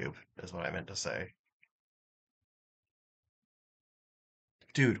GameCube is what I meant to say.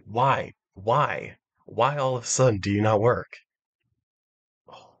 Dude, why? Why? Why all of a sudden do you not work?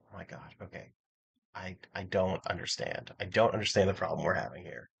 Oh my God. Okay. I don't understand. I don't understand the problem we're having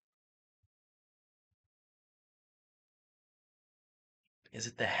here. Is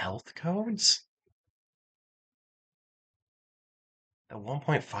it the health codes? The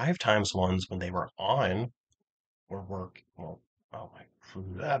 1.5 times ones when they were on were work. Well, oh my.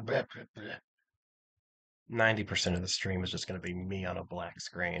 90% of the stream is just going to be me on a black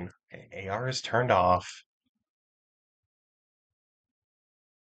screen. Okay, AR is turned off.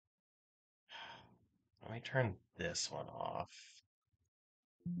 Let me turn this one off.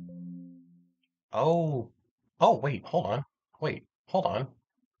 Oh, oh, wait, hold on. Wait, hold on.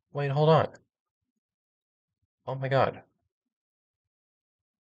 Wait, hold on. Oh my God.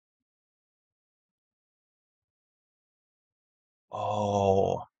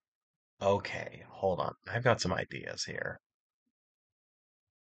 Oh, okay. Hold on. I've got some ideas here.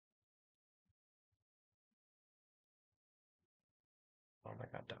 Oh my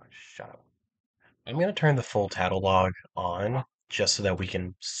God, dog, shut up. I'm gonna turn the full tattle log on just so that we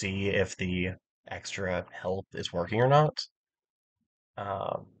can see if the extra health is working or not.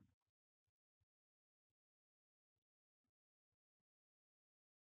 Um,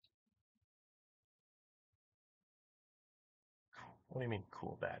 what do you mean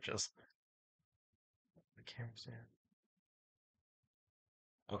cool badges? The camera's there.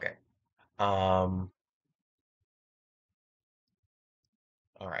 Okay. Um,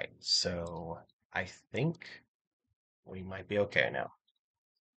 all right. So I think we might be okay now.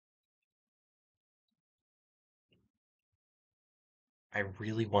 I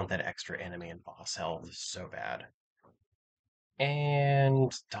really want that extra enemy and boss health so bad.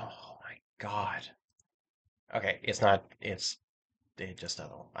 And oh my God. Okay, it's not. It just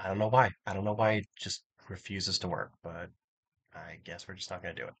doesn't. I don't know why. I don't know why it just refuses to work, but I guess we're just not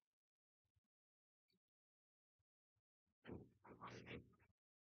gonna do it.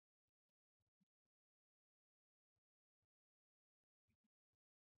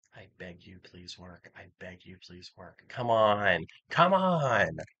 I beg you, please work. I beg you, please work. Come on. Come on.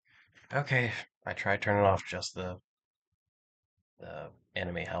 Okay. I tried turning off just the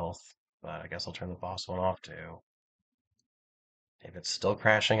enemy health, but I guess I'll turn the boss one off too. If it's still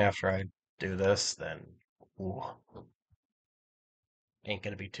crashing after I do this, then ooh, ain't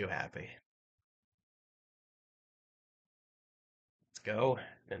gonna be too happy. Let's go.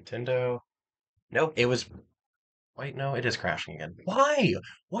 Nintendo. Nope, it was. Wait, no, it is crashing again. Why?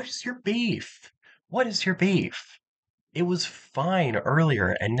 What is your beef? What is your beef? It was fine earlier,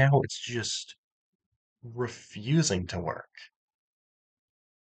 and now it's just refusing to work.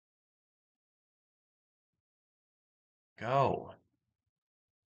 Go.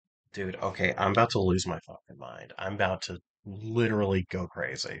 Dude, okay, I'm about to lose my fucking mind. I'm about to literally go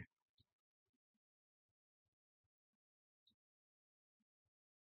crazy.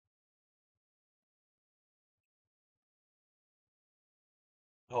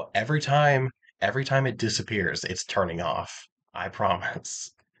 Oh, every time it disappears, it's turning off. I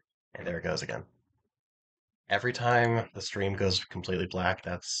promise. And there it goes again. Every time the stream goes completely black,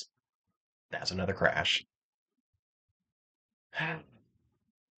 that's another crash. Let's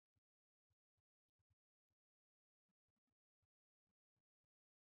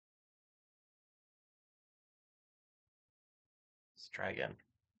try again.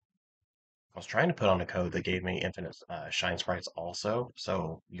 I was trying to put on a code that gave me infinite shine sprites also,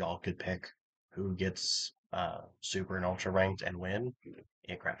 so y'all could pick who gets super and ultra ranked and win.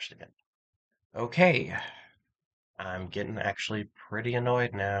 It crashed again. Okay, I'm getting actually pretty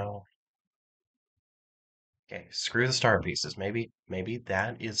annoyed now. Okay, screw the star pieces. Maybe maybe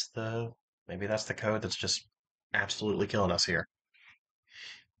that's the code that's just absolutely killing us here.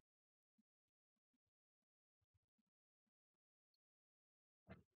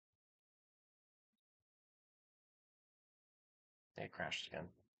 It crashed again.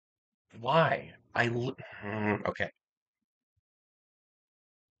 Why? Okay.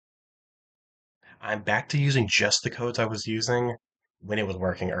 I'm back to using just the codes I was using when it was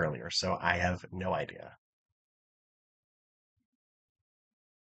working earlier, so I have no idea.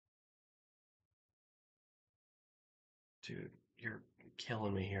 Dude, you're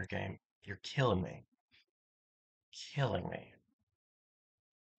killing me here, game. You're killing me. Killing me.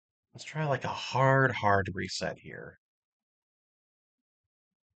 Let's try like a hard reset here.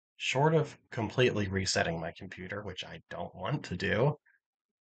 Short of completely resetting my computer, which I don't want to do,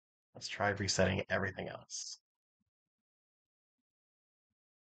 let's try resetting everything else.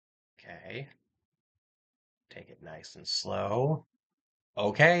 Okay. Take it nice and slow.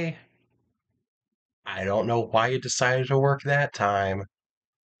 Okay. I don't know why it decided to work that time,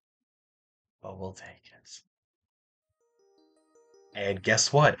 but we'll take it. And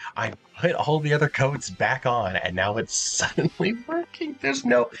guess what? I put all the other codes back on, and now it's suddenly working. There's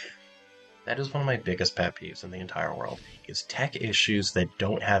no. That is one of my biggest pet peeves in the entire world, is tech issues that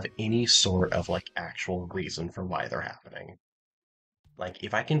don't have any sort of like actual reason for why they're happening. Like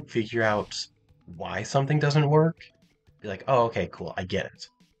if I can figure out why something doesn't work, be like, oh, okay, cool, I get it.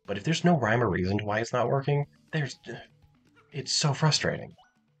 But if there's no rhyme or reason to why it's not working, it's so frustrating.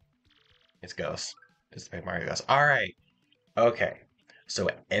 It's Ghost. It's the Paper Mario Ghost. All right. Okay. So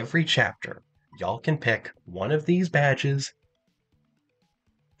every chapter, y'all can pick one of these badges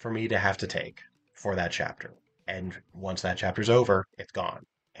for me to have to take for that chapter. And once that chapter's over, it's gone.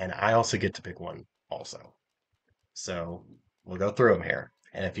 And I also get to pick one also. So we'll go through them here.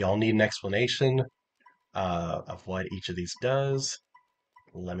 And if y'all need an explanation of what each of these does,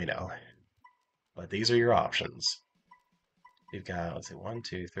 let me know. But these are your options. We've got, let's see, 1,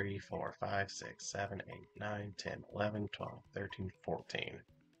 2, 3, 4, 5, 6, 7, 8, 9, 10, 11, 12, 13, 14.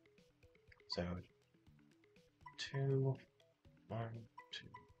 So 2, 1,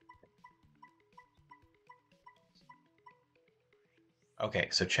 2. Okay,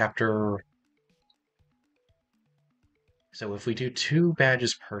 so chapter. So if we do 2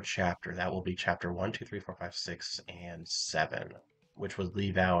 badges per chapter, that will be chapter 1, 2, 3, 4, 5, 6, and 7, which would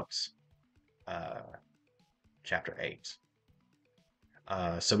leave out uh, chapter 8.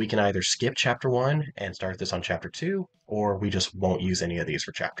 So we can either skip chapter 1 and start this on chapter 2, or we just won't use any of these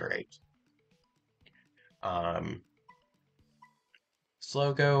for chapter 8. Um,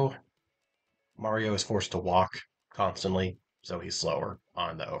 Slow go, Mario is forced to walk constantly, so he's slower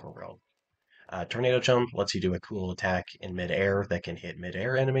on the overworld. Tornado Jump lets you do a cool attack in midair that can hit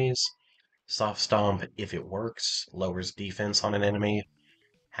midair enemies. Soft Stomp, if it works, lowers defense on an enemy.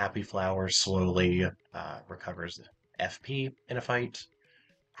 Happy Flower slowly recovers FP in a fight.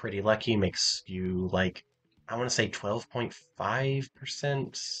 Pretty Lucky makes you like, I want to say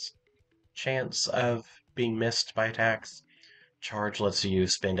 12.5% chance of being missed by attacks. Charge lets you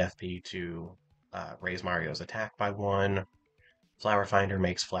spend FP to raise Mario's attack by 1. Flower Finder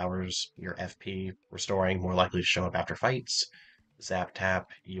makes flowers your FP, restoring, more likely to show up after fights. Zap Tap,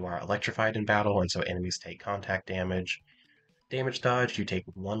 you are electrified in battle, and so enemies take contact damage. Damage Dodge, you take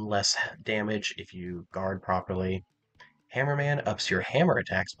 1 less damage if you guard properly. Hammerman ups your hammer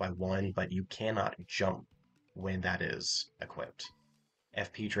attacks by 1, but you cannot jump when that is equipped.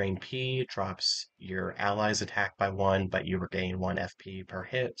 FP Drain P drops your allies' attack by 1, but you regain 1 FP per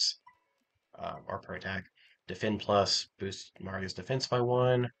hit. or per attack. Defend Plus boosts Mario's defense by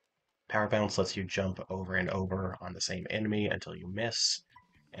 1. Power Bounce lets you jump over and over on the same enemy until you miss.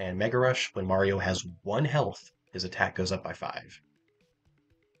 And Mega Rush, when Mario has 1 health, his attack goes up by 5.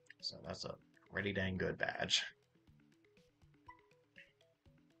 So that's a pretty dang good badge.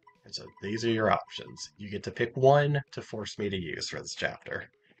 And so these are your options. You get to pick one to force me to use for this chapter.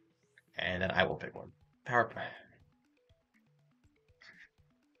 And then I will pick one. Power.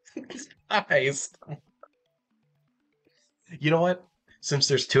 Nice. You know what? Since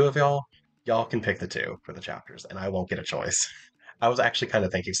there's 2 of y'all can pick the 2 for the chapters, and I won't get a choice. I was actually kind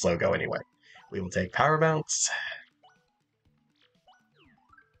of thinking slow go anyway. We will take Power Bounce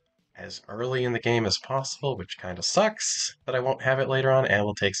as early in the game as possible, which kind of sucks that I won't have it later on, and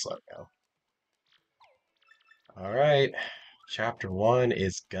we'll take slow go. Alright, chapter 1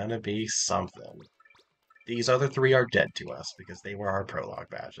 is gonna be something. These other 3 are dead to us because they were our prologue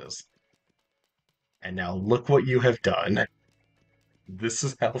badges. And now look what you have done. This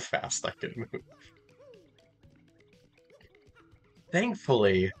is how fast I can move.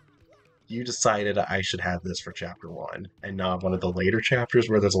 Thankfully, you decided I should have this for chapter 1 and not one of the later chapters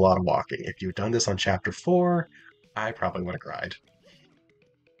where there's a lot of walking. If you had done this on chapter 4, I probably would have cried.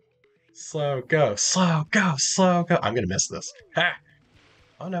 Slow go, slow go, slow go. I'm gonna miss this. Ha!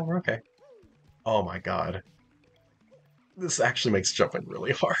 Oh no, we're okay. Oh my god. This actually makes jumping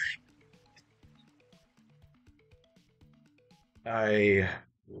really hard. Boy,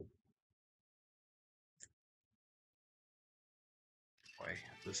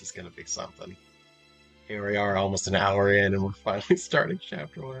 this is gonna be something. Here we are, almost an hour in, and we're finally starting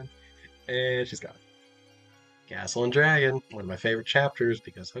chapter 1. And she's gone. Castle and Dragon, one of my favorite chapters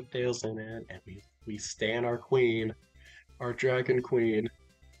because Hooktail's in it, and we stan our queen, our dragon queen.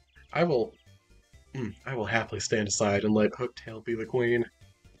 I will happily stand aside and let Hooktail be the queen.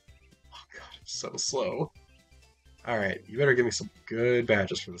 Oh god, it's so slow. Alright, you better give me some good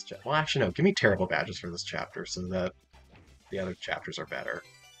badges for this chapter. Well, actually, no, give me terrible badges for this chapter so that the other chapters are better.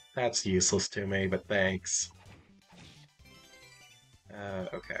 That's useless to me, but thanks.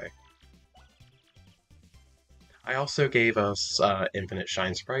 Okay. I also gave us infinite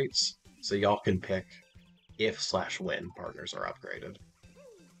shine sprites, so y'all can pick if/when partners are upgraded.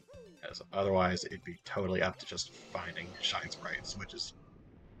 As otherwise, it'd be totally up to just finding shine sprites, which is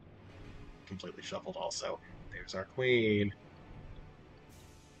completely shuffled also. There's our queen.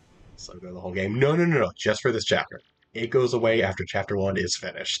 So go the whole game. No, just for this chapter. It goes away after chapter 1 is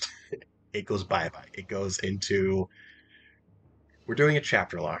finished. It goes bye-bye. It goes into... We're doing a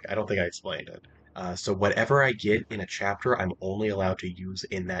chapter lock. I don't think I explained it. So whatever I get in a chapter, I'm only allowed to use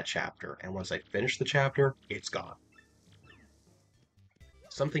in that chapter. And once I finish the chapter, it's gone.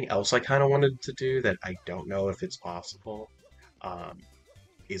 Something else I kind of wanted to do that I don't know if it's possible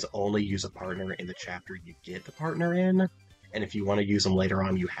is only use a partner in the chapter you get the partner in. And if you want to use them later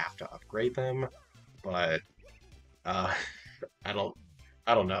on, you have to upgrade them. But I don't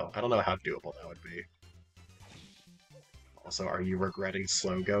know. I don't know how doable that would be. Also, are you regretting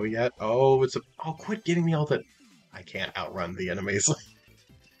slow go yet? Oh, quit giving me all the... I can't outrun the enemies.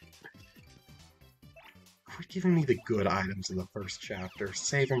 Quit giving me the good items in the first chapter.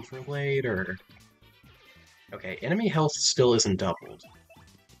 Save them for later. Okay, enemy health still isn't doubled.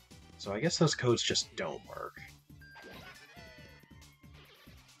 So I guess those codes just don't work.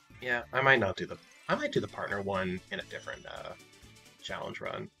 Yeah, I might do the partner one in a different challenge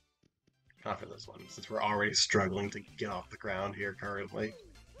run. Not for this one, since we're already struggling to get off the ground here currently.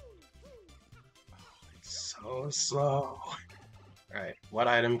 Oh, it's so slow. Alright, what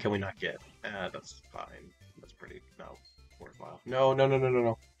item can we not get? That's fine. That's pretty, worthwhile. No.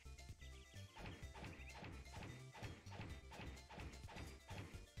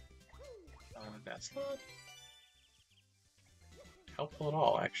 That's not helpful at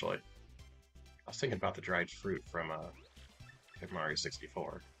all, actually. I was thinking about the dried fruit from Super Mario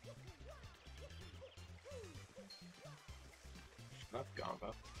 64. Shut up, Gomba.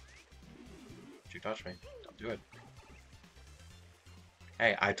 Don't you touch me. Don't do it.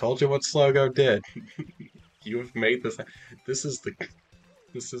 Hey, I told you what Slogo did. You have made this. This is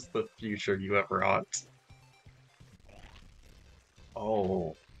the future you have wrought.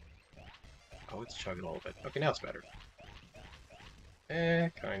 Oh. Oh, it's chugging a little bit. Okay, now it's better.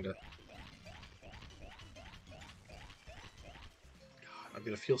 Kinda. God, I'm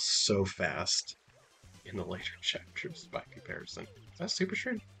gonna feel so fast in the later chapters by comparison. Is that Super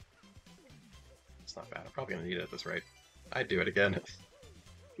Shred? It's not bad. I'm probably gonna need it at this rate. I'd do it again.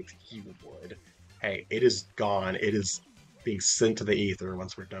 You would. Hey, it is gone. It is being sent to the ether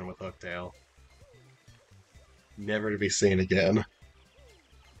once we're done with Hooktail. Never to be seen again.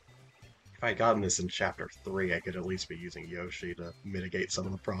 If I had gotten this in Chapter 3, I could at least be using Yoshi to mitigate some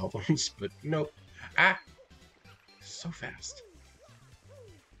of the problems, but nope. Ah! So fast.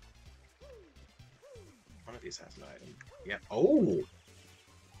 One of these has an item. Yeah. Oh!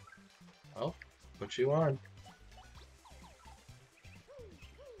 Well, put you on.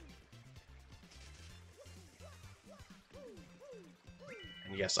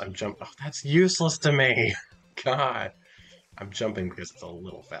 And yes, I'm jumping. Oh, that's useless to me! God. I'm jumping because it's a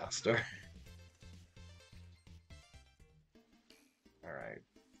little faster. Alright.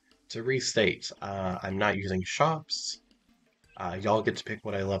 To restate, I'm not using shops. Y'all get to pick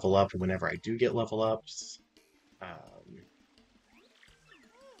what I level up whenever I do get level ups. Um,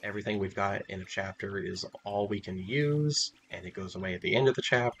 Everything we've got in a chapter is all we can use, and it goes away at the end of the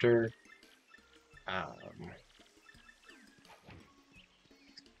chapter.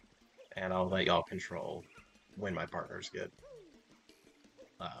 And I'll let y'all control when my partners get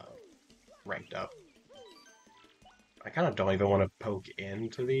ranked up. I kind of don't even want to poke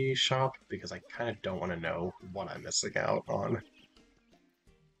into the shop because I kind of don't want to know what I'm missing out on.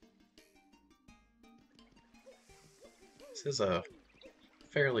 This is a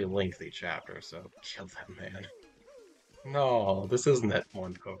fairly lengthy chapter, so kill that man. No, this isn't that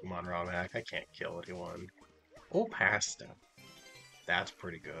one Pokemon ROM hack. I can't kill anyone. Oh, pasta. That's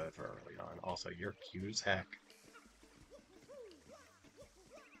pretty good for early on. Also, you're cute as heck.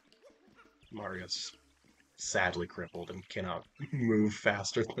 Mario's sadly crippled and cannot move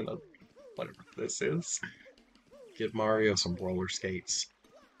faster than whatever this is. Give Mario some roller skates,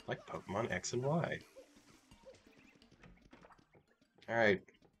 like Pokemon X and Y. Alright,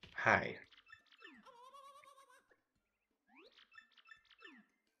 hi.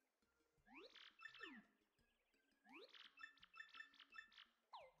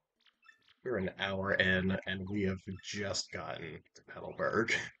 We're an hour in, and we have just gotten to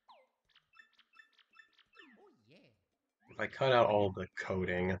Petalburg. If I cut out all the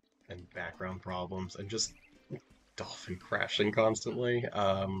coding and background problems and just dolphin crashing constantly,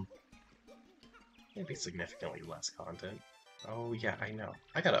 maybe significantly less content. Oh yeah, I know.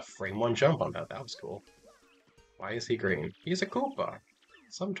 I got a frame one jump on that. That was cool. Why is he green? He's a Koopa.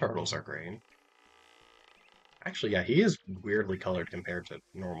 Some turtles are green. Actually, yeah, he is weirdly colored compared to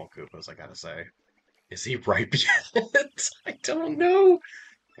normal Koopas, I gotta say. Is he ripe yet? I don't know.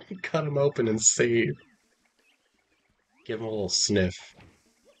 Cut him open and see. Give him a little sniff.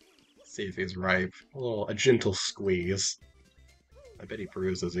 See if he's ripe. A gentle squeeze. I bet he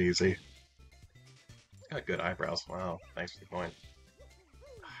bruises easy. He's got good eyebrows. Wow, thanks for the point.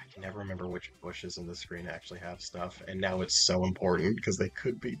 I can never remember which bushes in the screen actually have stuff, and now it's so important because they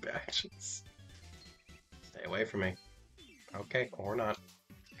could be badges. Stay away from me. Okay, or not.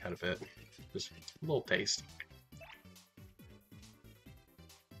 Kind of it. Just a little taste.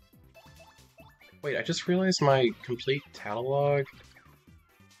 Wait, I just realized my complete catalog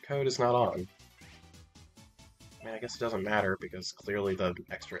code is not on. I mean, I guess it doesn't matter because clearly the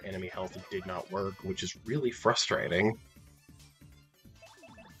extra enemy health did not work, which is really frustrating.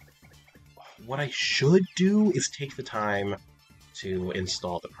 What I should do is take the time to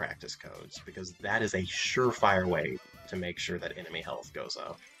install the practice codes, because that is a surefire way to make sure that enemy health goes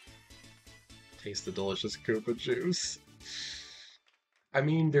up. Taste the delicious Koopa juice. I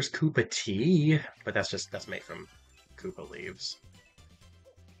mean, there's Koopa tea, but that's made from Koopa leaves.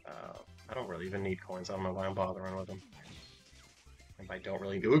 I don't really even need coins. I don't know why I'm bothering with them. If I don't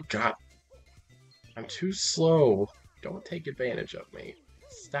really do... Oh, God! I'm too slow. Don't take advantage of me.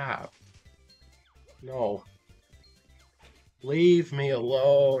 Stop. No. Leave me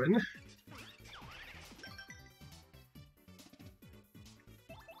alone.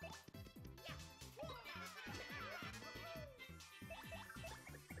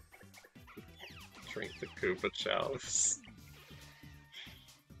 Drink the Koopa chalice.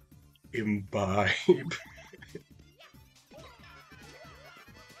 Imbibe. Imbibe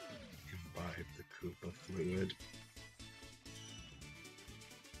the Koopa fluid.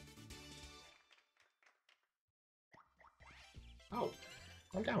 Oh,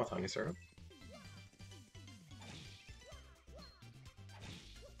 I'm down with honey syrup.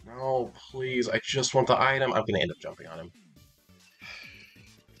 No, please, I just want the item. I'm gonna end up jumping on him.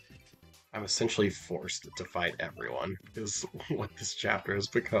 I'm essentially forced to fight everyone, is what this chapter has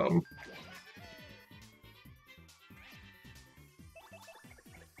become.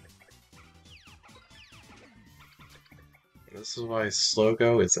 This is why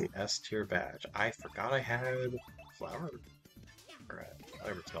Slogo is an S tier badge. I forgot I had flower. Or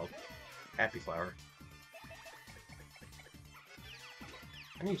whatever it's called. Happy flower.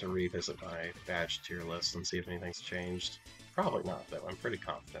 I need to revisit my badge tier list and see if anything's changed. Probably not, though. I'm pretty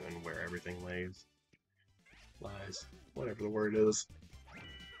confident in where everything lies, whatever the word is.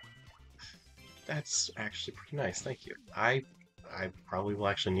 That's actually pretty nice, thank you. I probably will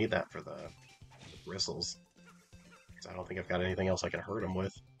actually need that for the bristles. 'Cause I don't think I've got anything else I can hurt him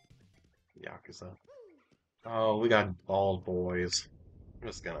with. Yakuza. Oh, we got bald boys. I'm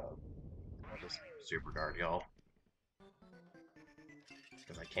just gonna I'll just super guard y'all.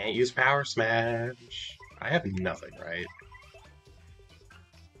 Because I can't use power smash. I have nothing, right?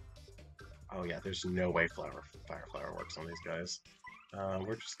 Oh yeah, there's no way fire flower works on these guys.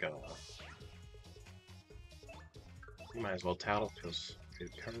 We're just gonna you might as well tattle because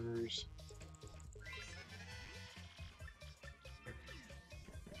it covers.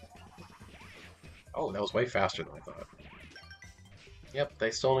 Oh, that was way faster than I thought. Yep,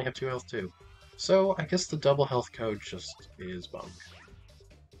 they still only have 2 health too. So I guess the double health code just is bunk.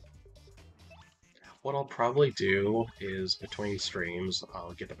 What I'll probably do is between streams,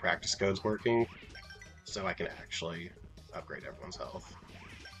 I'll get the practice codes working so I can actually upgrade everyone's health.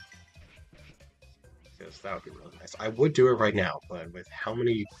 Because that would be really nice. I would do it right now, but with how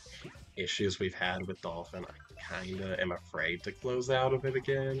many issues we've had with Dolphin, I kinda am afraid to close out of it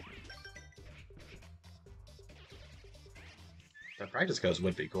again. The practice codes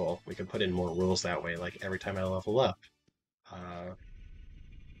would be cool. We could put in more rules that way, like every time I level up, uh,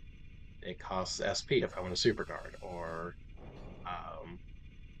 it costs SP if I want a super guard, or um,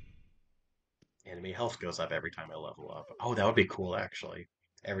 enemy health goes up every time I level up. Oh, that would be cool, actually.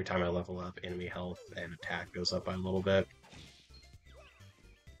 Every time I level up, enemy health and attack goes up by a little bit.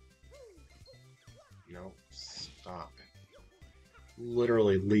 No, stop.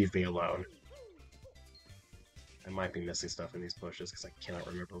 Literally leave me alone. I might be missing stuff in these bushes because I cannot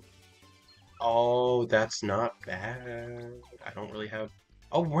remember. Oh, that's not bad. I don't really have...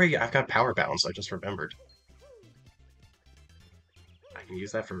 Oh, wait, I've got power bounce. I just remembered. I can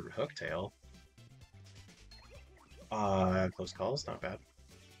use that for Hooktail. Close calls, not bad.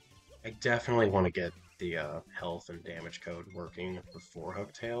 I definitely want to get the health and damage code working before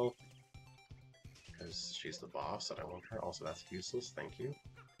Hooktail, because she's the boss and I want her. Also, that's useless, thank you.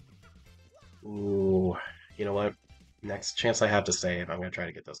 Ooh, you know what? Next chance I have to save, I'm going to try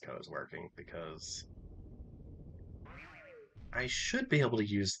to get those codes working, because I should be able to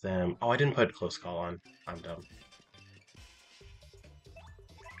use them. Oh, I didn't put close call on. I'm dumb.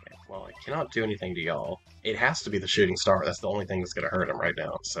 Okay, well, I cannot do anything to y'all. It has to be the shooting star. That's the only thing that's going to hurt him right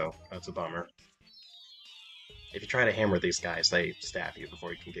now, so that's a bummer. If you try to hammer these guys, they stab you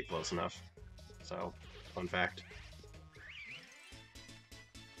before you can get close enough. So, fun fact.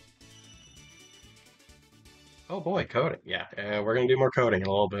 Oh boy, coding. Yeah, we're gonna do more coding in a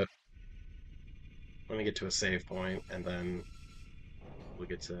little bit. Let me get to a save point, and then we'll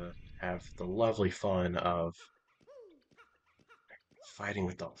get to have the lovely fun of fighting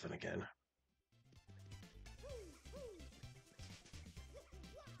with Dolphin again.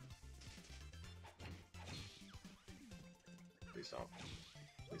 Please don't.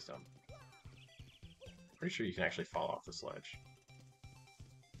 Please don't. Pretty sure you can actually fall off this ledge.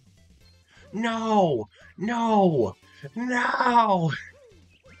 No! No! No!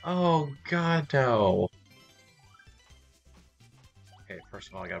 Oh god, no. Okay, first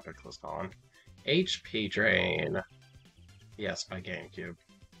of all, I gotta put close call on. HP drain. Yes, my GameCube.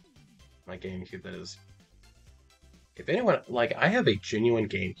 My GameCube that is. If anyone, like, I have a genuine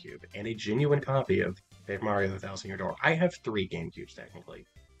GameCube and a genuine copy of Paper Mario the Thousand Year Door. I have 3 GameCubes, technically.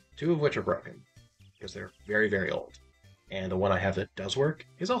 2 of which are broken, because they're very, very old. And the one I have that does work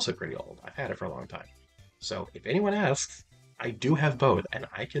is also pretty old. I've had it for a long time. So, if anyone asks, I do have both, and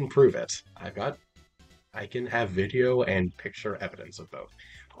I can prove it. I can have video and picture evidence of both.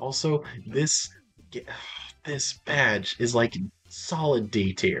 Also, this badge is like solid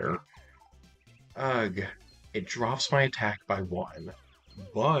D tier. Ugh. It drops my attack by 1,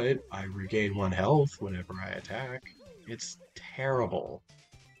 but I regain 1 health whenever I attack. It's terrible.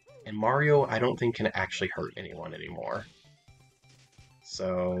 And Mario, I don't think can actually hurt anyone anymore.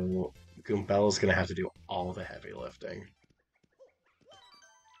 So Goombella's gonna have to do all the heavy lifting.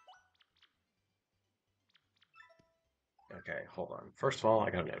 Okay, hold on. First of all, I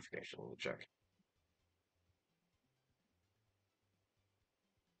got a notification. Let me check.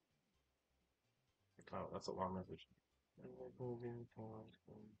 Oh, that's a long message.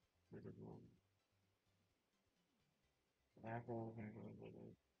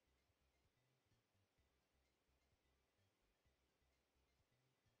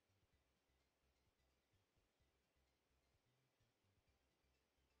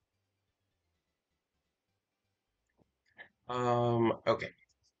 Okay.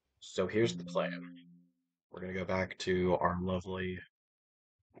 So here's the plan. We're gonna go back to our lovely,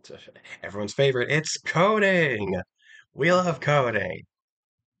 to everyone's favorite. It's coding. We love coding.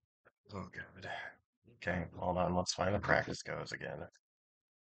 Oh god. Okay, hold on. Let's find the practice goes again.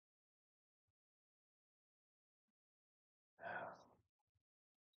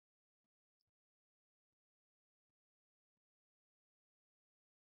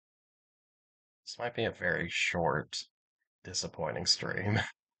 This might be a very short, disappointing stream.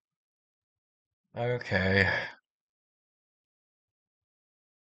 Okay.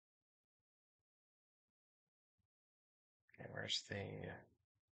 Okay, where's the?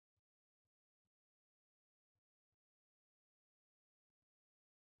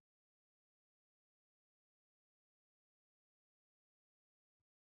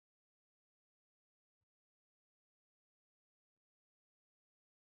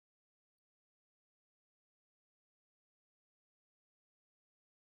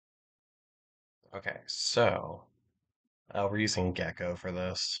 Okay, so we're using Gecko for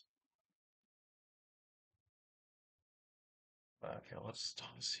this. Okay, let's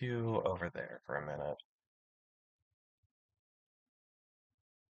toss you over there for a minute.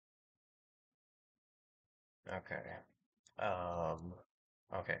 Okay. Um,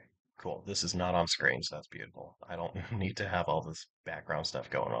 okay, cool. This is not on screen, so that's beautiful. I don't need to have all this background stuff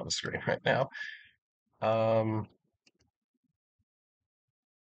going on the screen right now. Um,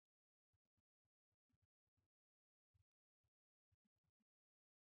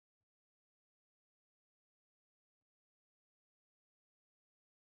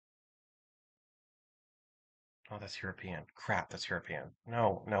 oh, that's European. Crap, that's European.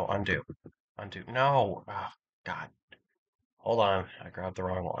 No, no, undo. Undo. No! Ah, God. Hold on. I grabbed the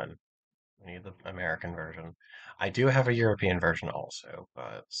wrong one. We need the American version. I do have a European version also,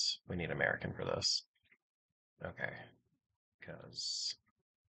 but we need American for this. Okay, because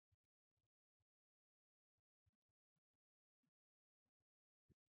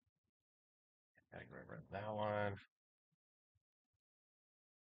gotta get rid of that one.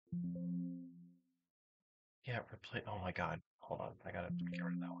 Yeah, replace. Oh my God. Hold on. I gotta get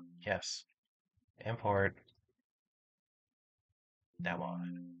rid of that one. Yes. Import that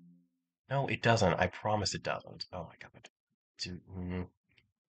one. No, it doesn't. I promise it doesn't. Oh my God.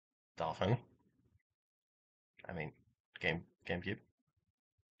 Dolphin. I mean, GameCube.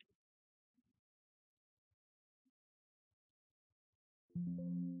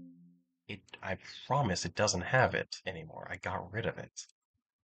 I promise it doesn't have it anymore. I got rid of it.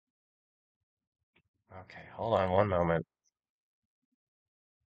 Okay, hold on one moment.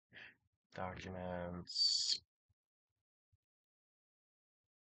 Documents.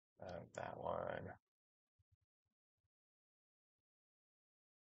 That one.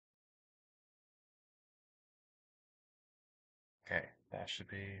 Okay, that should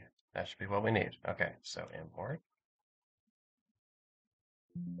be what we need. Okay, so import.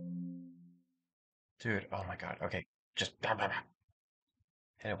 Dude, oh my God. Okay, just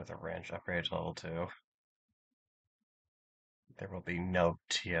hit it with a wrench. Upgrade to level 2. There will be no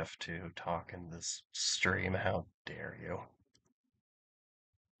TF2 talk in this stream. How dare you?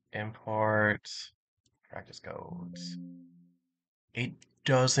 Import. Practice codes. It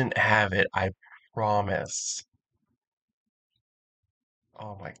doesn't have it, I promise.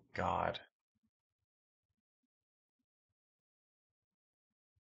 Oh my God.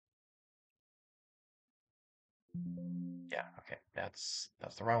 Yeah, okay. That's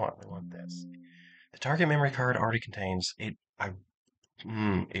the wrong one. We want this. The target memory card already contains it.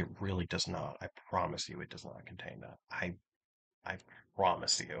 It really does not. I promise you, it does not contain that. I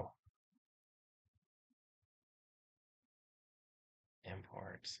promise you.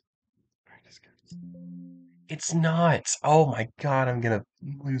 Import. Practice codes. It's not. Oh my God, I'm gonna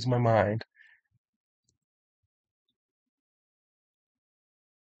lose my mind.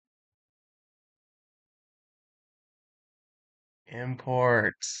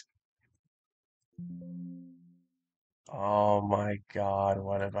 Import. Oh my God,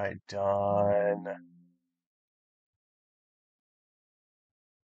 what have I done?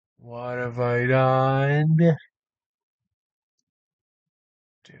 What have I done?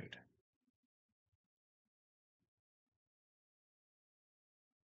 Dude.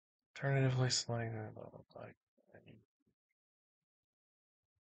 Alternatively, sliding like.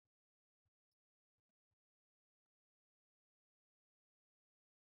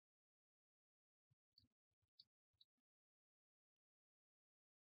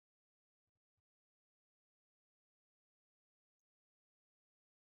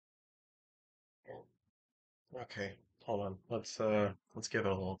 Okay, hold on. Let's give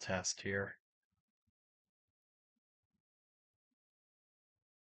it a little test here.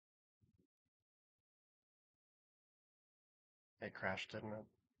 It crashed, didn't it?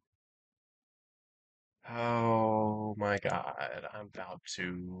 Oh my god, I'm about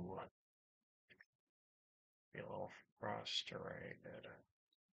to be a little frustrated.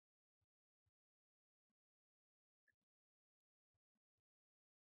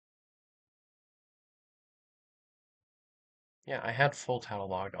 Yeah, I had full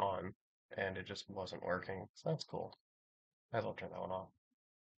catalog on, and it just wasn't working, so that's cool. Might as well turn that one off.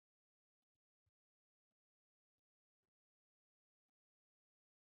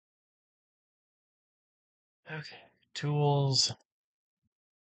 Okay, tools,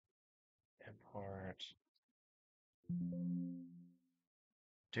 import.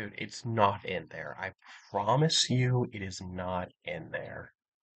 Dude, it's not in there. I promise you it is not in there.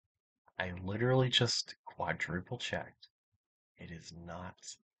 I literally just quadruple checked. It is not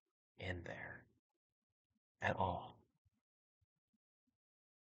in there at all.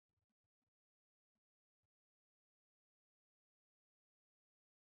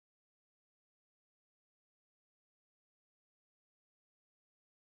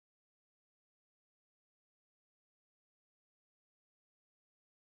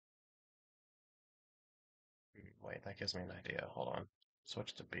 Wait, that gives me an idea. Hold on.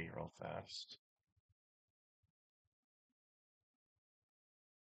 Switch to B real fast.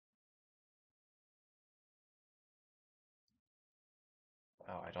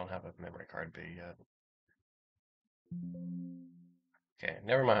 Oh, I don't have a memory card B yet. Okay,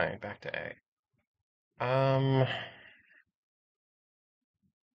 never mind. Back to A. Um,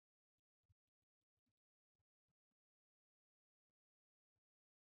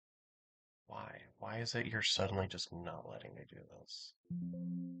 why? Why is it you're suddenly just not letting me do this?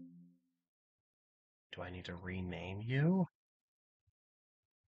 Do I need to rename you?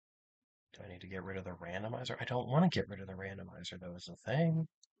 Do I need to get rid of the randomizer? I don't want to get rid of the randomizer, though, is the thing.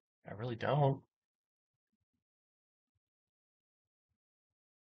 I really don't.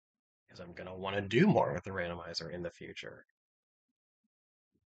 Because I'm going to want to do more with the randomizer in the future.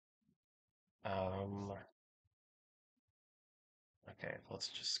 Um, okay, let's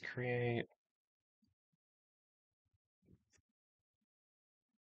just create.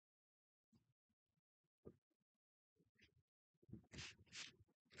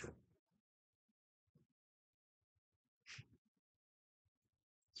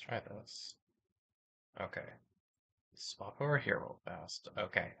 Let's try this. Okay. Swap over here real fast.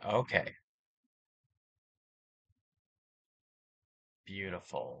 Okay, okay.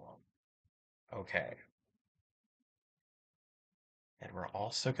 Beautiful. Okay. And we're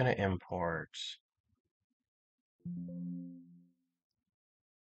also going to import.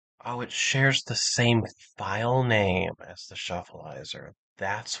 Oh, it shares the same file name as the shufflizer.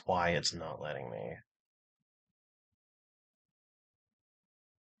 That's why it's not letting me.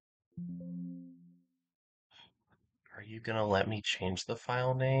 Are you gonna let me change the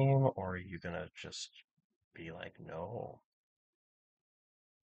file name, or are you gonna just be like, no?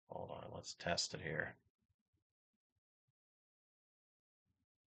 Hold on, let's test it here.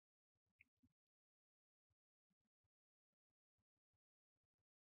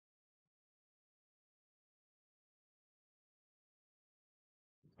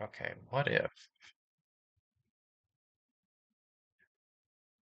 Okay, what if?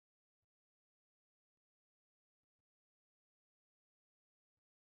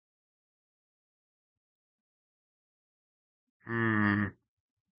 Hmm,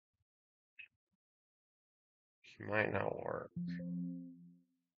 might not work.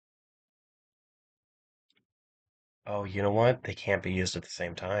 Oh, you know what? They can't be used at the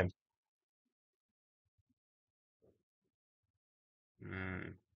same time. Hmm,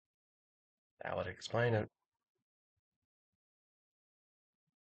 that would explain it.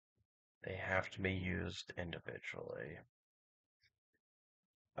 They have to be used individually.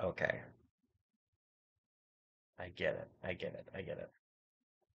 Okay, I get it. I get it. I get it.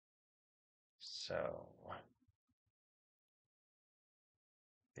 So,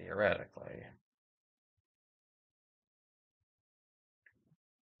 theoretically,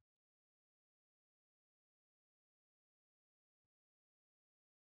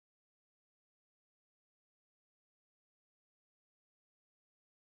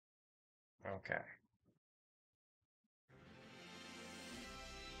 okay.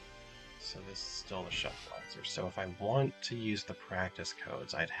 So this is still the shufflizer. So if I want to use the practice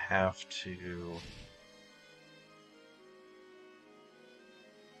codes, I'd have to.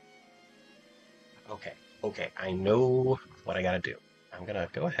 Okay, okay, I know what I gotta do. I'm gonna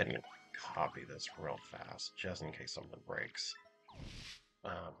go ahead and copy this real fast, just in case something breaks.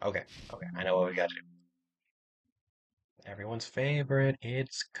 Okay, okay, I know what we gotta do. Everyone's favorite,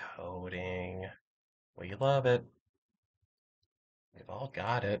 it's coding. We love it. We've all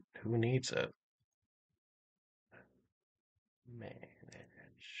got it. Who needs it? Manage.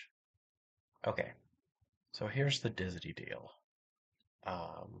 Okay, so here's the Disney deal.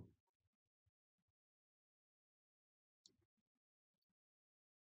 Um,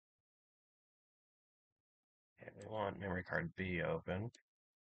 okay, we want memory card B open.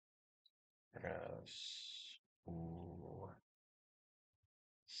 We're gonna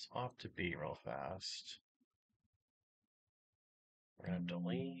swap to B real fast. We're gonna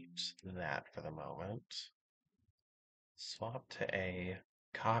delete that for the moment. Swap to A,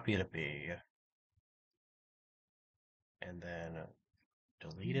 copy to B, and then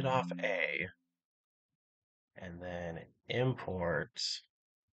delete it off A, and then import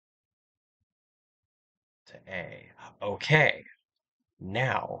to A. Okay,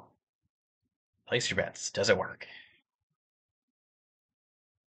 now place your bets. Does it work?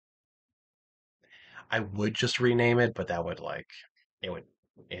 I would just rename it, but that would it would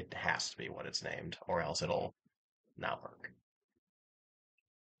it has to be what it's named, or else it'll not work.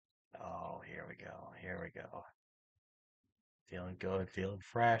 Oh, here we go. Here we go. Feeling good, feeling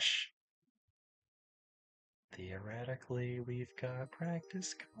fresh. Theoretically, we've got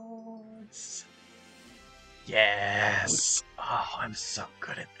practice cards. Yes! Oh, I'm so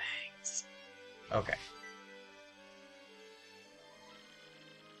good at things. Okay.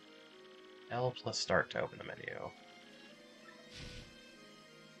 L plus start to open the menu.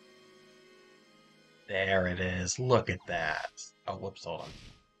 There it is. Look at that. Oh, whoops, hold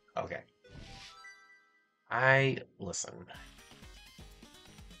on. Okay. Listen.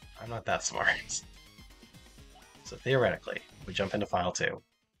 I'm not that smart. So theoretically, we jump into file 2.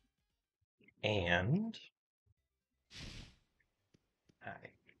 And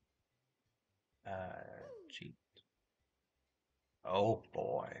hi. Cheat. Oh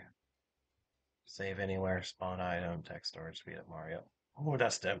boy. Save anywhere, spawn item, text storage, speed up Mario. Oh,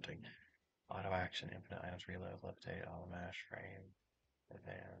 that's tempting. Auto action, infinite items, reload, levitate, auto mash, frame,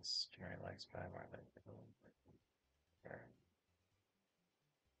 advance, generate legs, by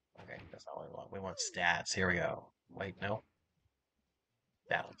okay, that's not what we want. We want stats. Here we go. Wait, no.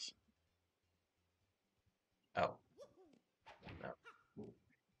 Battles. Oh, no.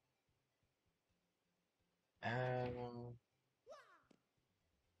 Um,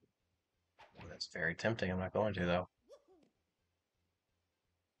 that's very tempting. I'm not going to, though.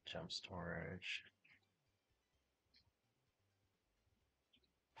 Jump storage.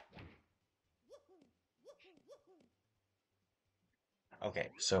 Okay,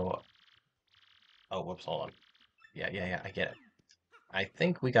 so. Oh, whoops, hold on. Yeah, I get it. I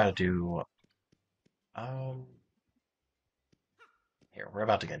think we gotta do. Um. Here, we're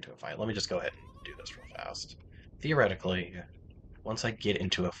about to get into a fight. Let me just go ahead and do this real fast. Theoretically, once I get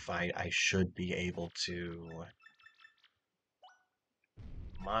into a fight, I should be able to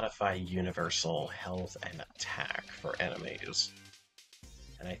modify universal health and attack for enemies.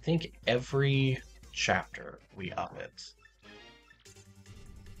 And I think every chapter we up it.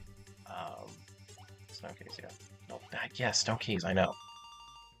 Stone keys, yeah. No, yeah, stone keys, I know.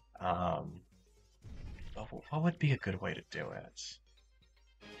 What would be a good way to do it?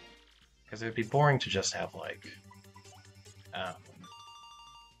 Because it would be boring to just have, like, um,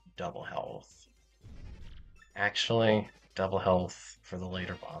 double health. Actually, double health for the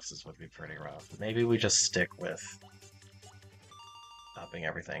later bosses would be pretty rough. Maybe we just stick with upping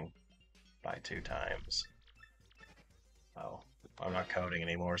everything by 2 times. Oh, I'm not coding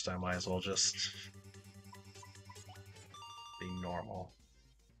anymore, so I might as well just be normal.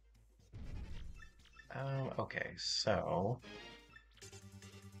 Okay, so...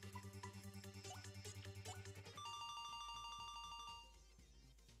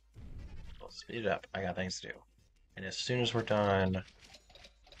 Let's speed it up. I got things to do. And as soon as we're done...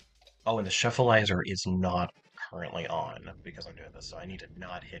 Oh, and the Shufflizer is not currently on because I'm doing this, so I need to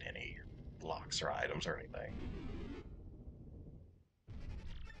not hit any blocks or items or anything.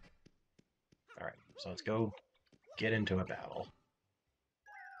 Alright, so let's go get into a battle.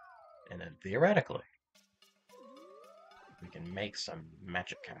 And then theoretically, we can make some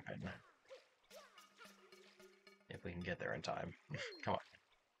magic happen. If we can get there in time. Come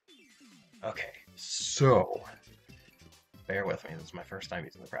on. Okay, so... Bear with me, this is my first time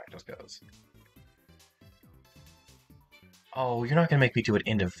using the practice codes. Oh, you're not gonna make me do it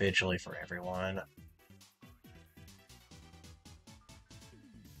individually for everyone.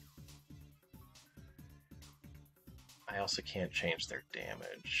 I also can't change their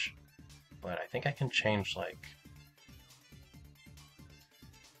damage. But I think I can change, like...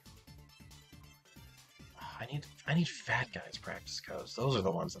 I need fat guys practice codes. Those are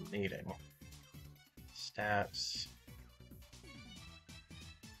the ones I'm needing. Stats.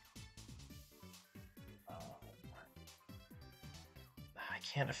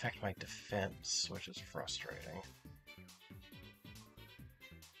 can't affect my defense, which is frustrating.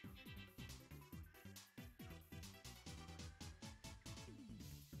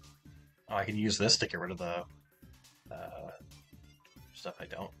 Oh, I can use this to get rid of the stuff I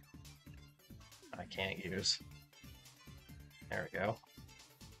can't use. There we go.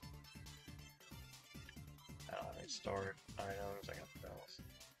 I stored items, I got the bells.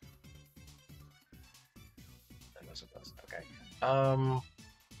 And this does. Okay.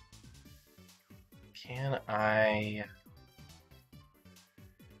 Can I...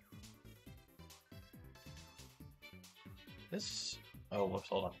 This... Oh, whoops,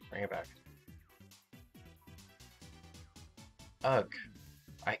 hold on. Bring it back. Ugh.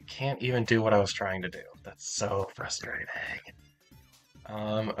 I can't even do what I was trying to do. That's so frustrating.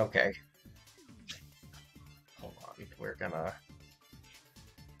 Okay. Hold on. We're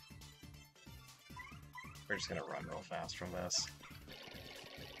just gonna run real fast from this.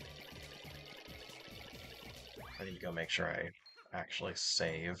 I need to go make sure I actually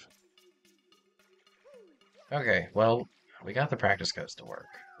save. Okay, well, we got the practice codes to work,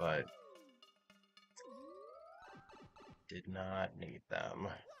 but did not need them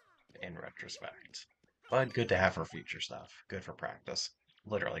in retrospect. But good to have for future stuff. Good for practice.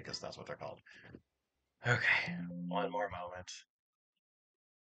 Literally, because that's what they're called. Okay, one more moment.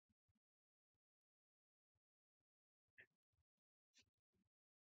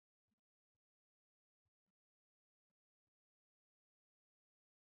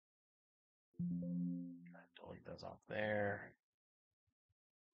 Delete those off there.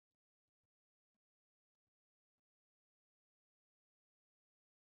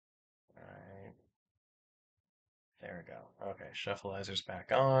 Alright. There we go. Okay, Shufflizer's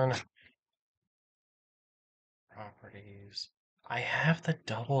back on. Properties. I have the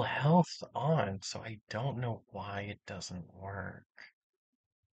double health on, so I don't know why it doesn't work.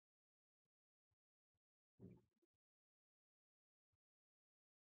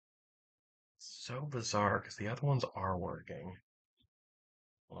 So bizarre, because the other ones are working.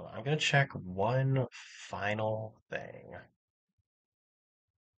 Well, I'm gonna check one final thing.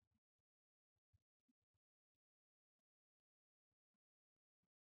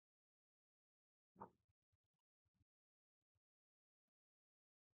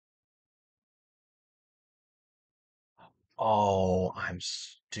 Oh, I'm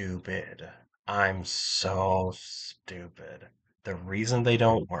stupid. I'm so stupid. The reason they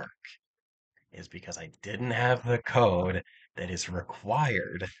don't work is because I didn't have the code that is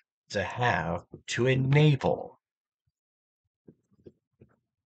required to have to enable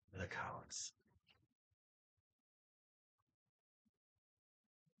the codes.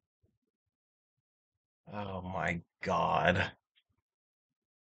 Oh my God.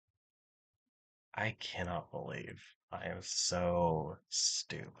 I cannot believe I am so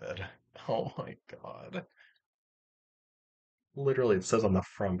stupid. Oh my God. Literally, it says on the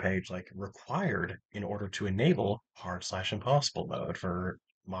front page, like, required in order to enable hard/impossible mode for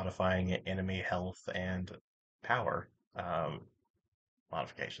modifying enemy health and power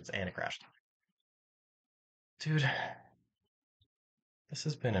modifications, and it crashed. Dude, this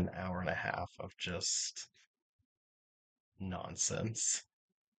has been an hour and a half of just nonsense.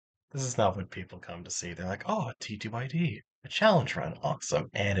 This is not what people come to see. They're like, oh, TTYD, a challenge run, awesome.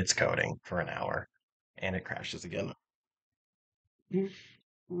 And it's coding for an hour. And it crashes again.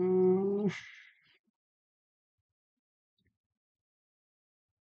 Mm.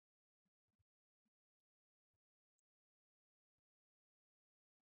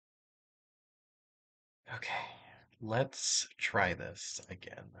 Okay, let's try this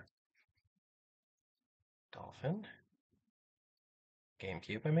again. Dolphin?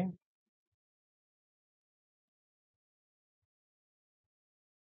 GameCube, I mean?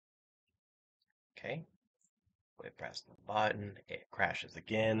 Okay, we press the button, it crashes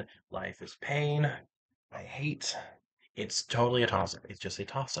again. Life is pain. I hate. It's totally a toss-up. It's just a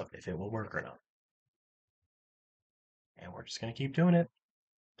toss-up if it will work or not. And we're just gonna keep doing it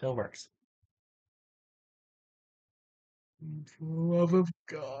till it works. For the love of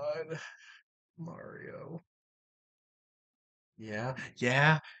God, Mario. Yeah,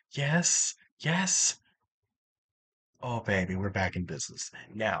 yeah, yes, yes. Oh, baby, we're back in business.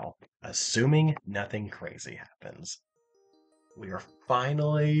 Now, assuming nothing crazy happens, we are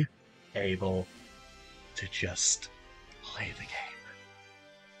finally able to just play the game.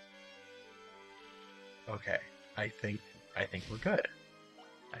 Okay, I think I think we're good.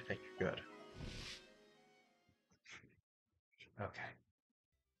 I think you're good. Okay,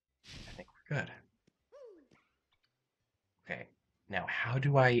 I think we're good. Okay, now how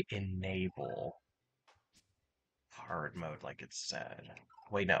do I enable hard mode like it said?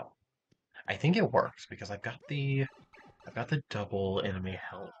 Wait, no. I think it works because I've got the double enemy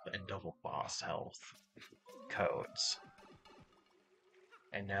health and double boss health codes.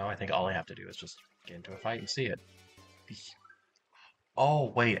 And now I think all I have to do is just get into a fight and see it.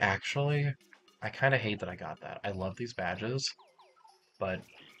 Oh, wait, actually, I kind of hate that I got that. I love these badges, but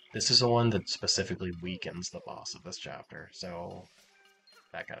this is the one that specifically weakens the boss of this chapter, so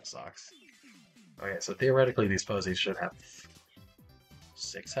that kind of sucks. Okay, so theoretically these posies should have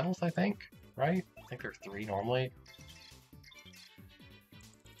 6 health, I think, right? I think they're 3 normally.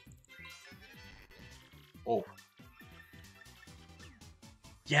 Oh.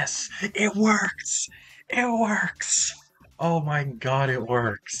 Yes! It works! It works! Oh my god, it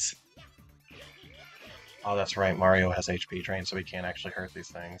works! Oh, that's right, Mario has HP drain, so he can't actually hurt these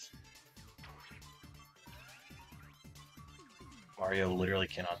things. Mario literally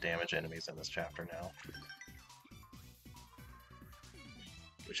cannot damage enemies in this chapter now.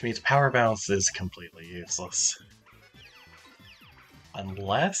 Which means Power Bounce is completely useless.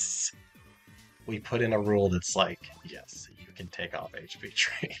 Unless we put in a rule that's like, yes, you can take off HP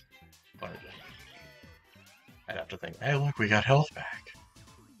drain. But I'd have to think, hey look, we got health back.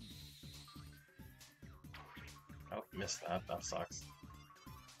 Oh, missed that. That sucks.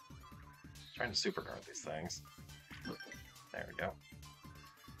 Trying to super guard these things. There we go.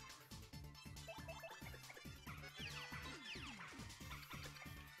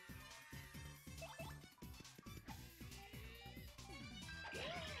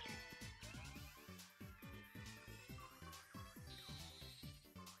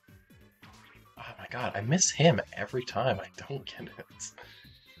 Oh my god, I miss him every time. I don't get it.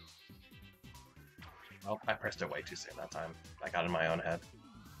 Oh, I pressed it way too soon that time. I got in my own head.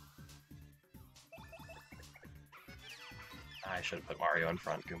 I should have put Mario in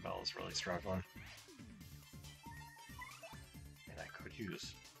front. Goombell is really struggling. And I could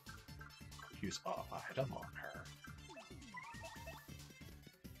use a item on her.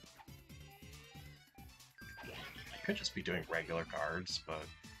 I could just be doing regular guards, but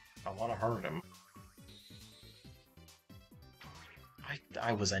I want to hurt him.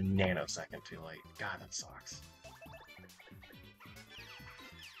 I was a nanosecond too late. God, that sucks.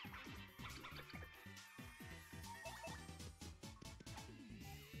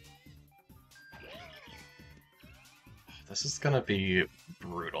 This is gonna be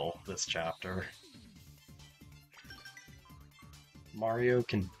brutal, this chapter. Mario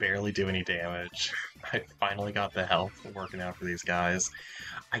can barely do any damage. I finally got the health working out for these guys.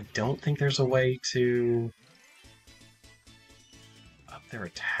 I don't think there's a way to... Up their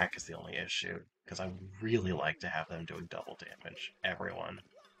attack is the only issue, because I really like to have them doing double damage. Everyone.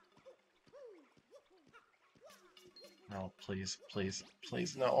 No, please, please,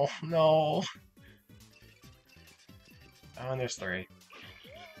 please, no, no! Oh, and there's 3.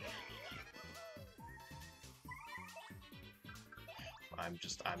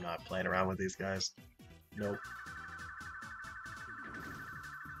 I'm not playing around with these guys. Nope.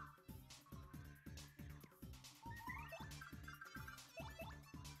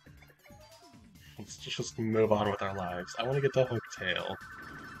 Let's just move on with our lives. I want to get to Hooktail.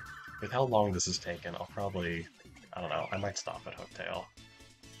 With how long this has taken, I'll probably... I don't know, I might stop at Hooktail.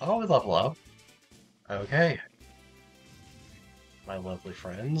 Oh, we level up. Okay. My lovely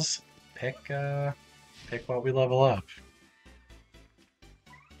friends, pick what we level up.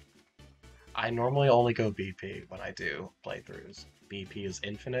 I normally only go BP when I do playthroughs. BP is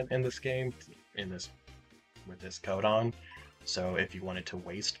infinite in this game, with this code on. So if you wanted to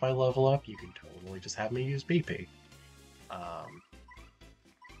waste my level up, you can totally just have me use BP.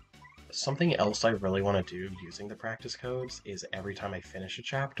 Something else I really want to do using the practice codes is every time I finish a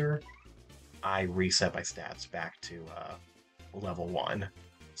chapter, I reset my stats back to level 1.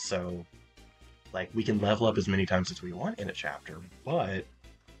 So, like, we can level up as many times as we want in a chapter, but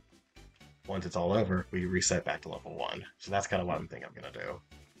once it's all over, we reset back to level 1. So that's kind of what I'm thinking I'm going to do.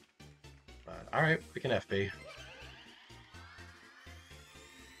 But, alright, we can FB.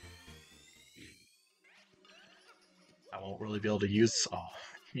 I won't really be able to use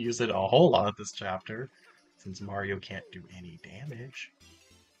it a whole lot this chapter, since Mario can't do any damage.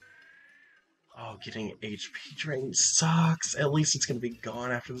 Oh, getting HP drain sucks! At least it's gonna be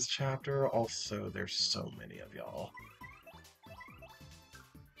gone after this chapter. Also, there's so many of y'all.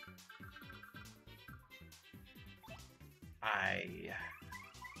 I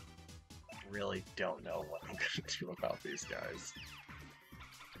really don't know what I'm gonna do about these guys.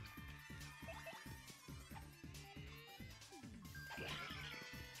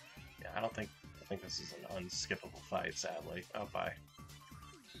 Yeah, I think this is an unskippable fight, sadly. Oh, bye.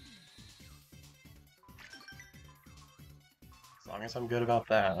 long as I'm good about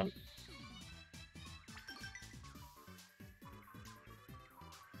that.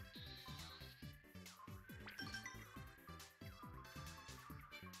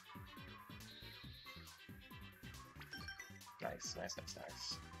 Nice, nice, nice,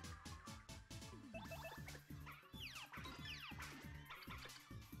 nice.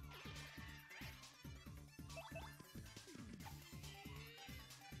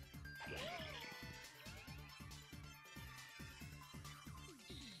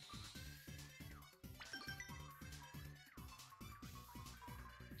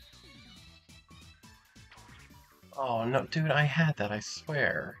 Oh no, dude, I had that, I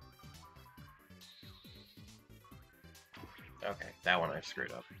swear. Okay, that one I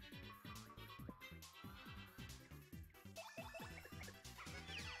screwed up.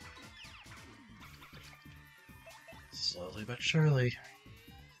 Slowly but surely.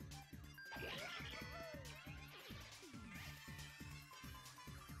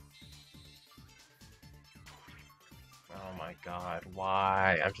 Oh my god,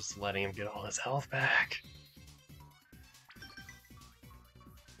 why? I'm just letting him get all his health back.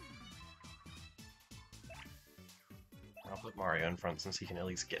 I'll put Mario in front since he can at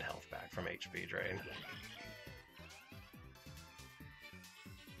least get health back from HP drain.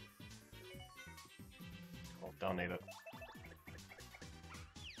 Oh, don't need it.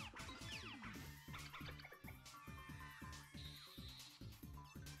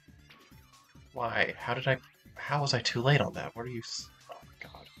 Why? How was I too late on that? What are you... Oh my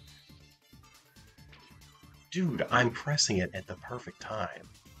god. Dude, I'm pressing it at the perfect time.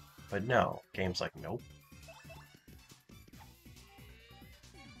 But no, game's like, nope.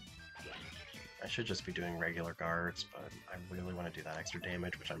 I should just be doing regular guards, but I really want to do that extra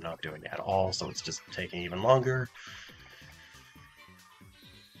damage, which I'm not doing at all, so it's just taking even longer.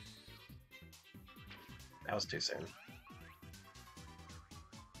 That was too soon.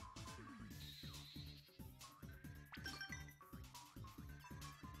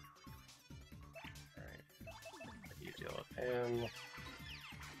 Alright. You deal with him.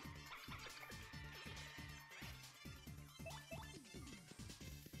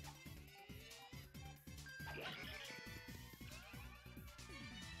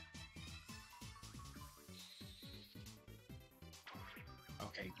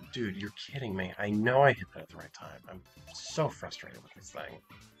 Okay, dude, you're kidding me. I know I hit that at the right time. I'm so frustrated with this thing.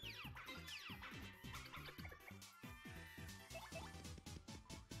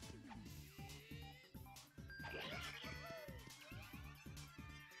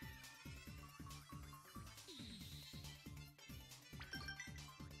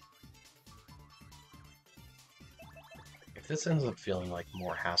 If this ends up feeling like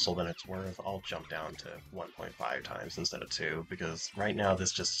more hassle than it's worth, I'll jump down to 1.5 times instead of 2, because right now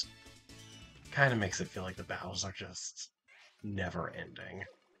this just kind of makes it feel like the battles are just never ending.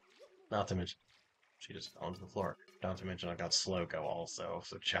 Not to mention, she just fell onto the floor. Not to mention I got slow go also,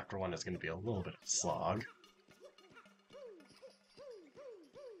 so chapter 1 is going to be a little bit of a slog.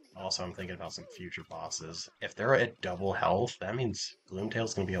 Also, I'm thinking about some future bosses. If they're at double health, that means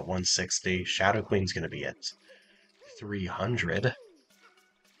Gloomtail's going to be at 160, Shadow Queen's going to be at 300,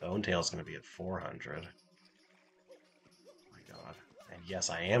 Bone Tail's going to be at 400. Oh my god. And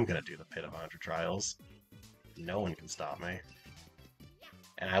yes, I am going to do the Pit of 100 Trials. No one can stop me.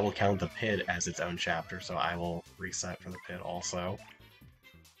 And I will count the pit as its own chapter, so I will reset for the pit also.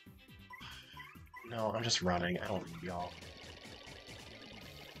 No, I'm just running. I don't need y'all.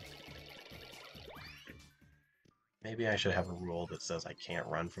 Maybe I should have a rule that says I can't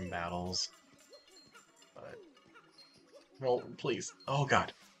run from battles. But... no, please. Oh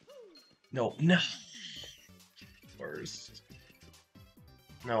god. No, no! Worst.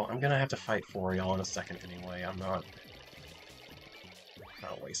 No, I'm gonna have to fight for y'all in a second anyway. I'm not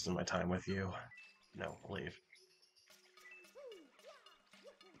wasting my time with you. No, leave.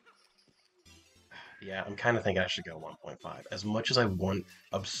 Yeah, I'm kind of thinking I should go 1.5. As much as I want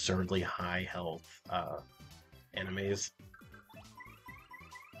absurdly high health enemies,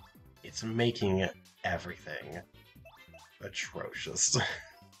 it's making everything atrocious.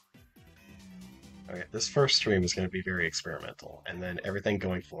 Okay, this first stream is going to be very experimental, and then everything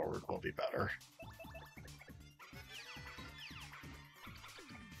going forward will be better.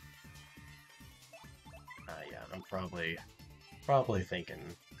 Yeah, I'm probably thinking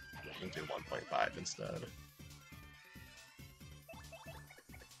we'll do 1.5 instead.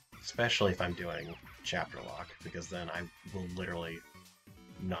 Especially if I'm doing Chapterlock, because then I will literally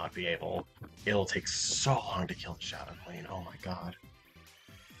not be able... It'll take so long to kill the Shadow Queen, oh my god.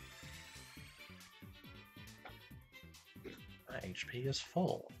 My HP is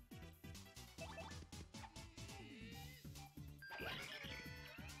full.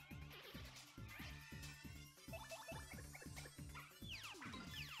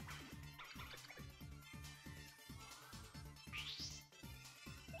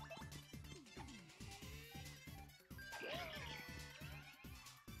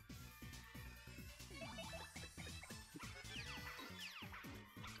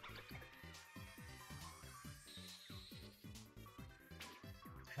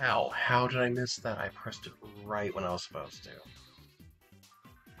 How? How did I miss that? I pressed it right when I was supposed to.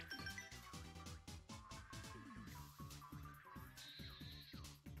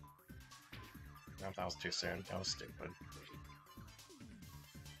 No, that was too soon. That was stupid.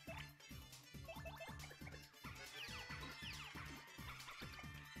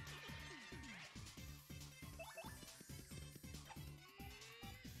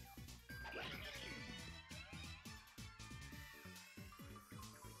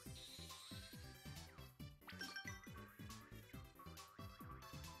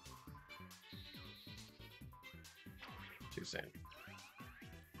 Too soon.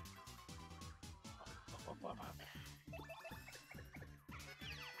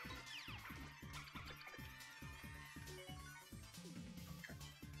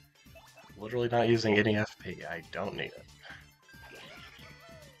 Literally not using any FP. I don't need it.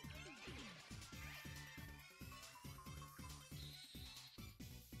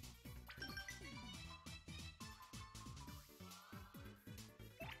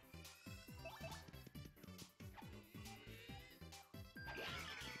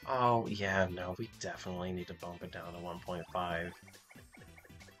 Oh, yeah, no, we definitely need to bump it down to 1.5.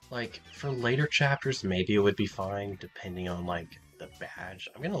 Like, for later chapters, maybe it would be fine, depending on, like, the badge.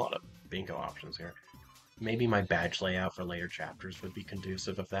 I'm getting a lot of bingo options here. Maybe my badge layout for later chapters would be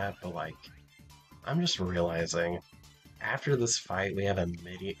conducive of that, but, like, I'm just realizing, after this fight, we have a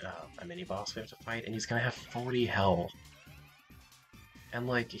mini-boss we have to fight, and he's gonna have 40 health. And,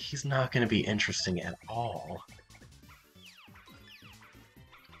 like, he's not gonna be interesting at all.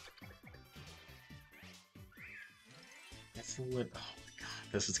 It's oh my god,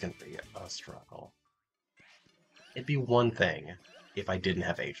 this is gonna be a struggle. It'd be one thing if I didn't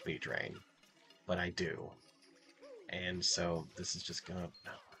have HP drain, but I do. And so this is just gonna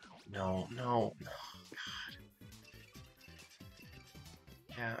no, god.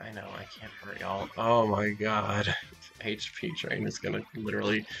 Yeah, I know, I can't hurt y'all. Oh my god. HP drain is gonna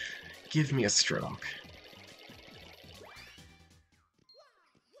literally give me a stroke.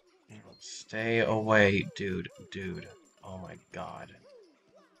 Stay away, dude. Oh my god.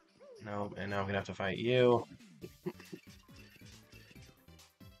 No, and now I'm gonna have to fight you.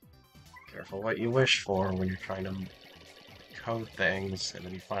 Careful what you wish for when you're trying to code things, and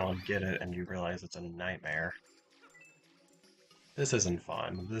then you finally get it and you realize it's a nightmare. This isn't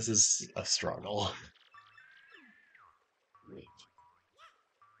fun. This is a struggle.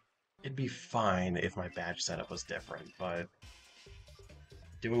 It'd be fine if my badge setup was different, but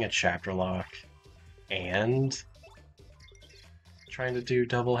doing a chapter lock and trying to do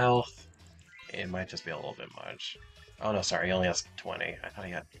double health, it might just be a little bit much. Oh no, sorry, he only has 20. I thought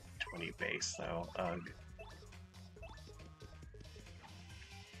he had 20 base, though. Ugh.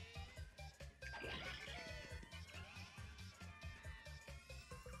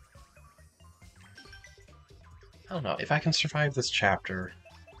 I don't know, if I can survive this chapter,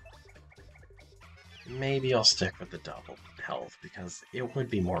 maybe I'll stick with the double health, because it would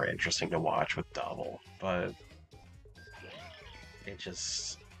be more interesting to watch with double, but it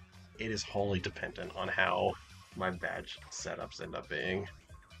is wholly dependent on how my badge setups end up being.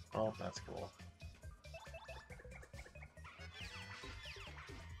 Oh, that's cool.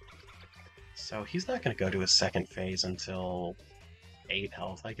 So he's not going to go to his second phase until 8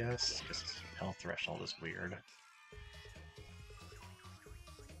 health, I guess, because his health threshold is weird.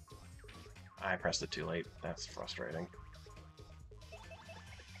 I pressed it too late. That's frustrating.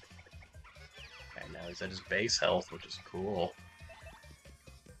 And now he's at his base health, which is cool.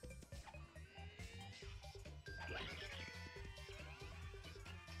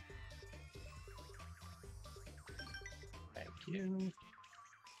 Thank you.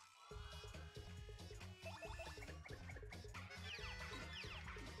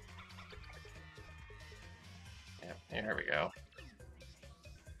 Yep, there we go.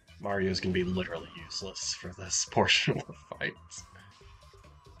 Mario's gonna be literally useless for this portion of the fight.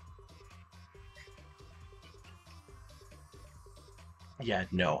 Yeah,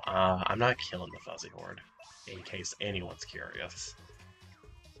 no, I'm not killing the Fuzzy Horde, in case anyone's curious.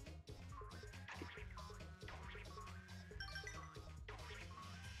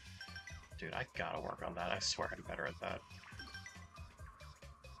 Dude, I gotta work on that. I swear I'm better at that.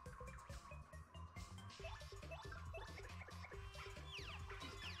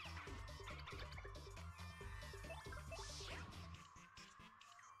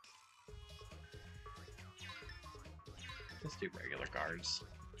 Let's do regular guards.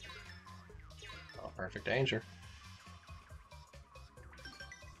 Oh, perfect danger.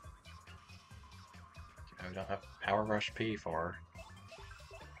 We don't have Power Rush P for.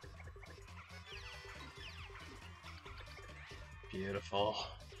 Beautiful.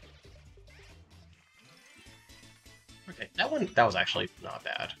 Okay, that was actually not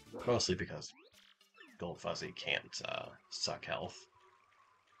bad. Mostly because Gold Fuzzy can't suck health.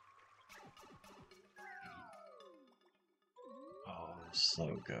 Oh,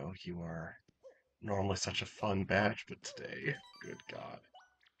 Slogo, you are normally such a fun batch, but today, good God.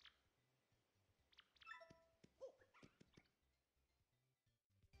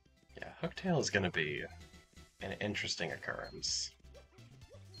 Yeah, Hooktail is going to be an interesting occurrence.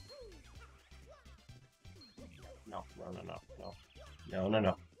 No, no, no, no, no. No, no,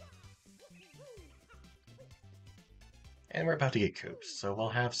 no. And we're about to get Coops, so we'll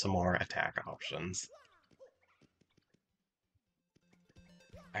have some more attack options.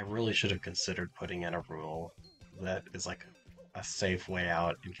 I really should have considered putting in a rule that is like a safe way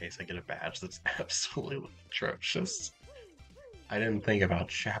out in case I get a badge that's absolutely atrocious. I didn't think about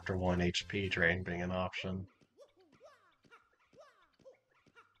Chapter 1 HP drain being an option.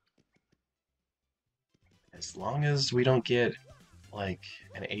 As long as we don't get, like,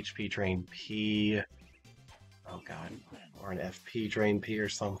 an HP drain P, oh god, or an FP drain P or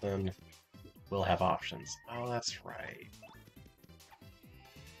something, we'll have options. Oh, that's right.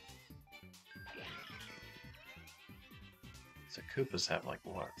 So Koopas have, like,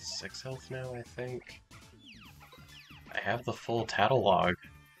 what, 6 health now, I think? I have the full Tattlelog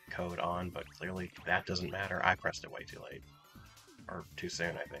code on, but clearly that doesn't matter. I pressed it way too late. Or too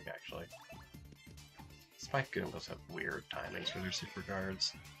soon, I think, actually. Spike Goombas have weird timings for their super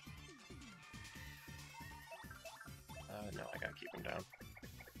guards. No, I gotta keep them down.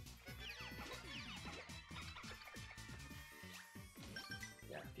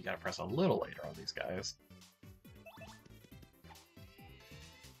 Yeah, you gotta press a little later on these guys.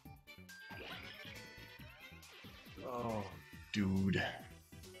 Oh, dude.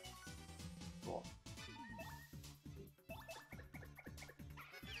 Cool.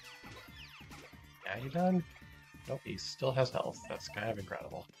 Yeah, you done? Nope, he still has health. That's kind of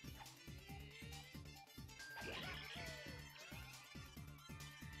incredible.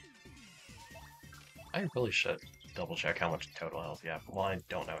 I really should double check how much total health you have. Well, I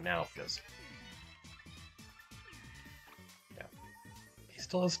don't know now because... Yeah. He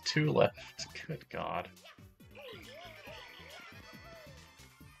still has 2 left. Good God.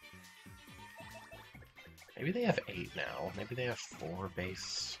 Maybe they have 8 now. Maybe they have 4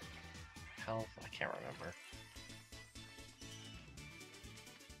 base health. I can't remember.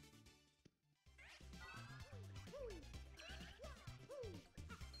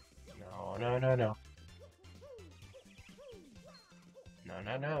 No, no, no, no. No,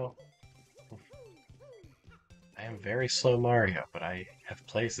 no, no. I am very slow Mario, but I have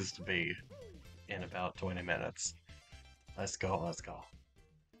places to be in about 20 minutes. Let's go, let's go.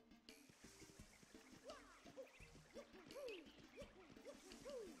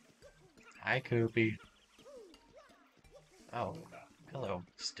 Hi, Koopy. Oh, hello,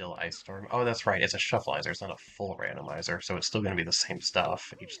 still Ice Storm. Oh, that's right, it's a Shufflizer, it's not a full randomizer, so it's still going to be the same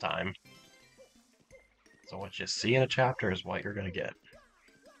stuff each time. So what you see in a chapter is what you're going to get.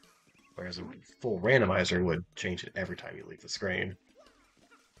 Whereas a full randomizer would change it every time you leave the screen.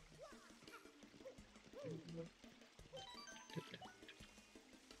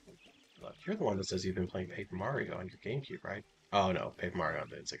 Look, you're the one that says you've been playing Paper Mario on your GameCube, right? Oh no, Paper Mario on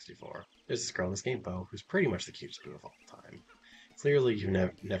the N64. There's this girl in this game, Bo, who's pretty much the cutest boo of all time. Clearly, you've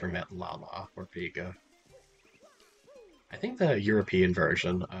never met Lala or Pika. I think the European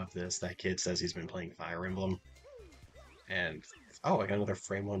version of this, that kid says he's been playing Fire Emblem. And, oh, I got another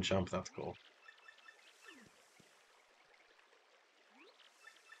frame 1 jump, that's cool.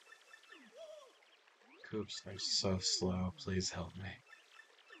 Coops, I'm so slow, please help me.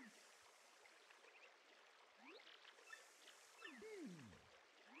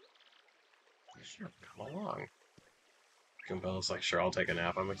 Sure, come along. Goomba's like, sure, I'll take a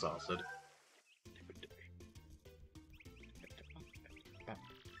nap, I'm exhausted.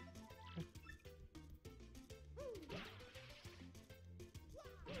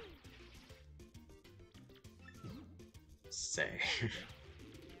 Say.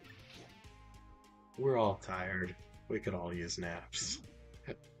 We're all tired. We could all use naps.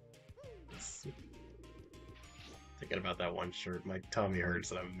 Thinking about that one shirt, my tummy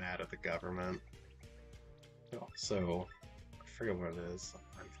hurts and I'm mad at the government. Oh, so, I forget what it is.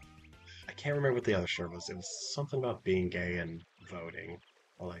 I can't remember what the other shirt was. It was something about being gay and voting.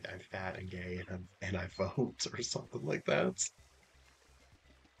 Or like, I'm fat and gay and I vote, or something like that.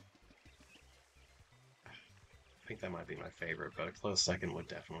 I think that might be my favorite, but a close second would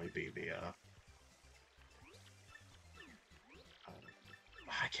definitely be the,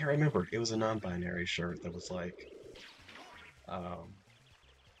 I can't remember. It was a non-binary shirt that was like, um,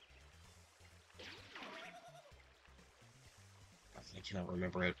 cannot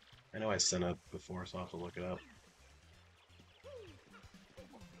remember it. I know I sent it before, so I'll have to look it up.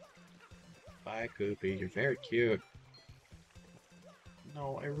 Bye, Koopy. You're very cute.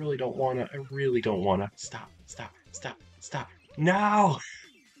 No, I really don't wanna. I really don't wanna. Stop, stop, stop, stop. No!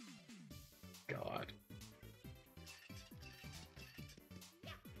 God.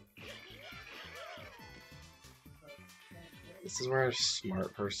 This is where a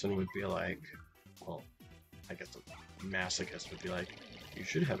smart person would be like, well, I guess a masochist would be like, you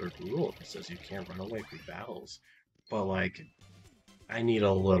should have a rule that says you can't run away from battles. But like, I need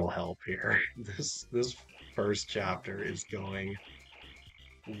a little help here. This first chapter is going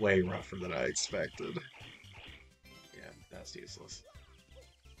way rougher than I expected. Yeah, that's useless.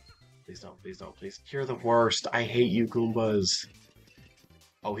 Please don't, please don't, please. You're the worst. I hate you, Goombas.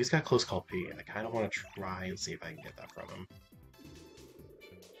 Oh, he's got close call P. I kind of want to try and see if I can get that from him.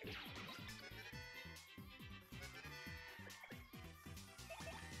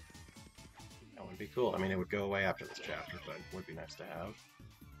 That would be cool. I mean, it would go away after this chapter, but it would be nice to have.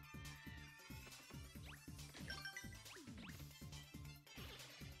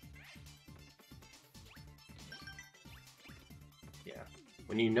 Yeah.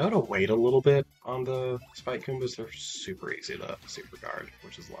 When you know to wait a little bit on the Spike Goombas, they're super easy to super guard,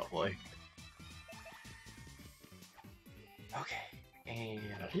 which is lovely. Okay,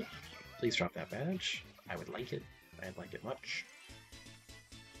 and please drop that badge. I would like it. I'd like it much.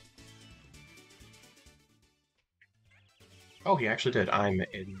 Oh, he actually did. I'm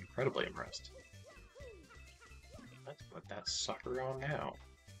incredibly impressed. Let's put that sucker on now.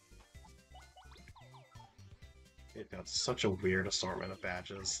 It got such a weird assortment of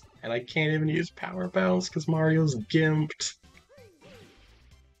badges. And I can't even use Power Bounce because Mario's gimped.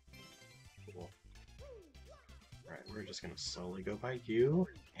 Cool. Alright, we're just gonna slowly go by you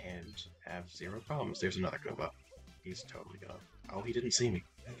and have zero problems. There's another Goomba. He's totally gonna... Oh, he didn't see me.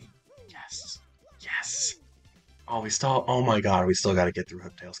 Yes. Yes! Oh, we still... Oh my god, we still gotta get through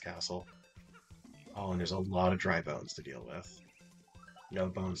Hooktail's castle. Oh, and there's a lot of dry bones to deal with. No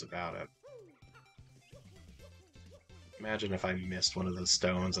bones about it. Imagine if I missed one of those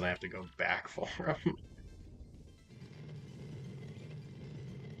stones and I have to go back for them.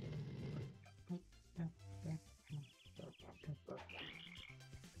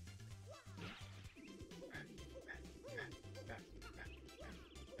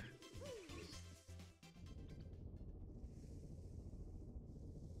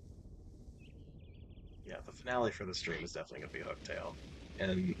 Yeah, the finale for the stream is definitely going to be Hooktail.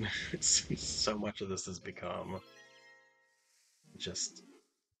 And so much of this has become just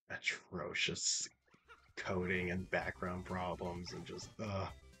atrocious coding and background problems and just,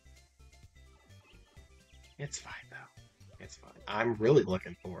 It's fine, though. It's fine. I'm really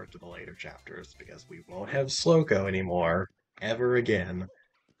looking forward to the later chapters because we won't have Slowco anymore, ever again.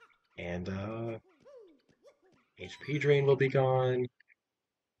 And, HP drain will be gone.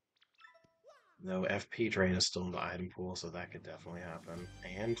 Though FP drain is still in the item pool, so that could definitely happen.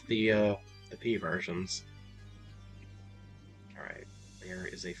 And the P versions. Alright, there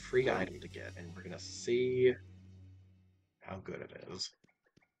is a free item to get, and we're gonna see how good it is.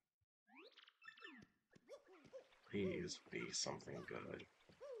 Please be something good.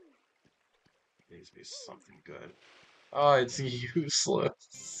 Please be something good. Oh, it's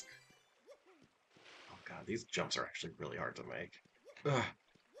useless. Oh god, these jumps are actually really hard to make. Ugh.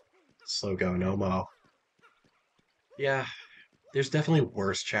 Slow go, no mo. Yeah, there's definitely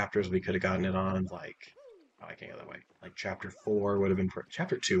worse chapters we could have gotten it on, like... Oh, I can't go that way. Like, Chapter 4 would have been...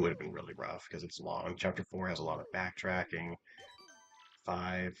 Chapter 2 would have been really rough, because it's long. Chapter 4 has a lot of backtracking.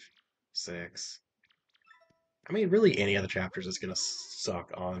 5, 6... I mean, really any of the chapters is gonna suck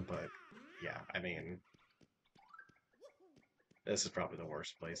on, but... Yeah, I mean... This is probably the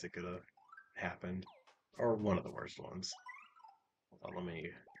worst place it could have happened. Or one of the worst ones. Hold on, let me...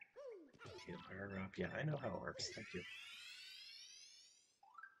 Heal her up. Yeah, I know how it works. Thank you.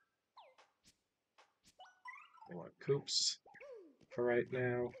 I want Coops for right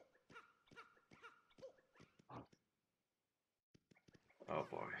now. Oh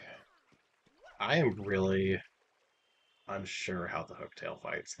boy. I am really unsure how the Hooktail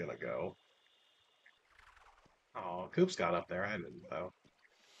fight's gonna go. Oh, Coops got up there. I didn't, though.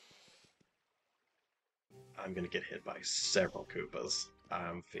 I'm gonna get hit by several Koopas.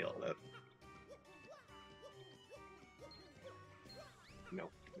 I'm feeling it.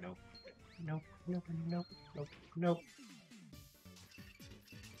 Nope, nope, nope, nope, nope, nope, nope.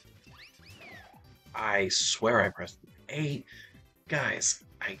 I swear I pressed A. Guys,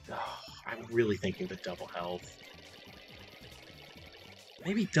 I'm really thinking the double health.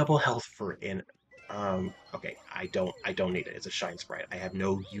 Maybe double health for in... Okay, I don't need it. It's a shine sprite. I have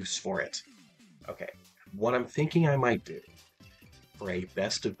no use for it. Okay, what I'm thinking I might do for a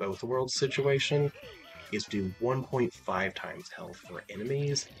best of both worlds situation is do 1.5 times health for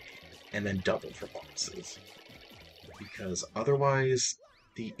enemies and then double for bosses. Because otherwise,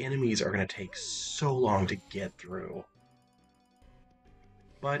 the enemies are going to take so long to get through.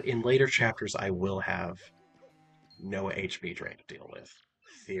 But in later chapters, I will have no HP drain to deal with,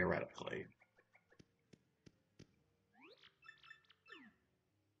 theoretically.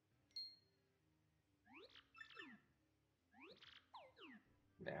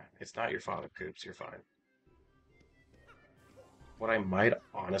 Nah, it's not your father, Coops. You're fine. What I might,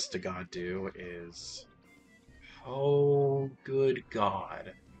 honest to God, do is... Oh, good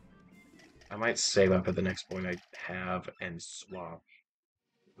God. I might save up at the next point I have and swap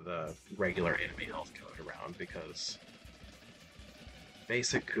the regular enemy health code around, because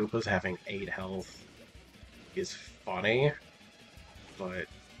basic Koopas having 8 health is funny, but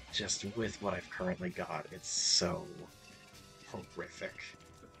just with what I've currently got, it's so horrific.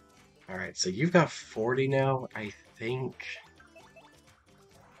 Alright, so you've got 40 now, I think.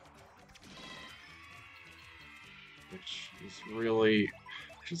 Which is really...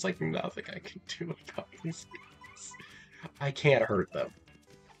 There's like nothing I can do about these guys. I can't hurt them.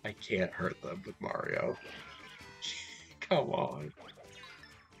 I can't hurt them with Mario. Come on.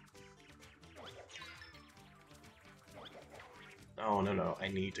 Oh, no, I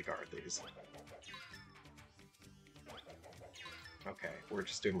need to guard these. Okay, we're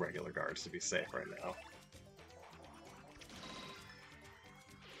just doing regular guards to be safe right now.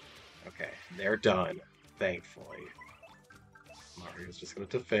 Okay, they're done, thankfully. Mario's just gonna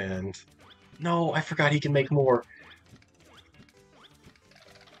defend. No, I forgot he can make more.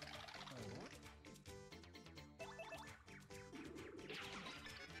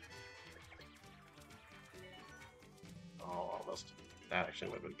 Oh, almost. That actually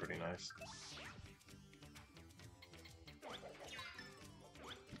would have been pretty nice.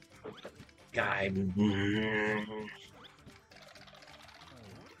 Guy.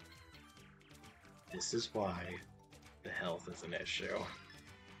 This is why the health is an issue.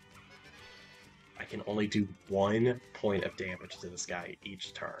 I can only do 1 point of damage to this guy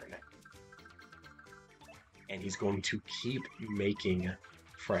each turn. And he's going to keep making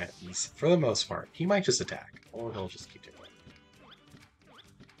friends, for the most part. He might just attack, or he'll just keep doing it.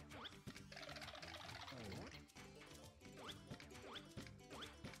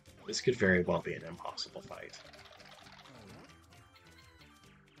 This could very well be an impossible fight.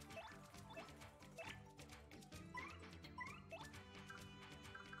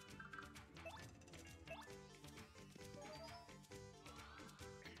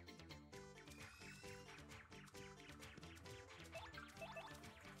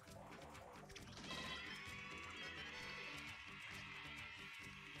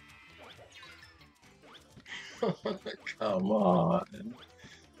 Come on.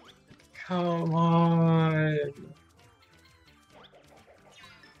 Come on.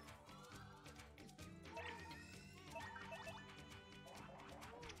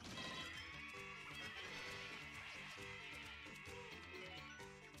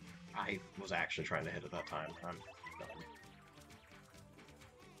 I was actually trying to hit it that time. I'm done.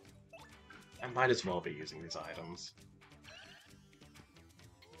 I might as well be using these items.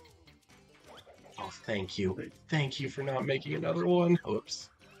 Oh, thank you. Thank you for not making another one. Oops.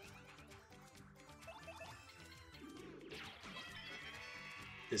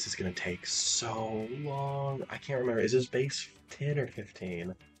 This is gonna take so long. I can't remember. Is his base 10 or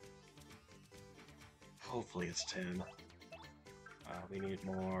 15? Hopefully it's 10. We need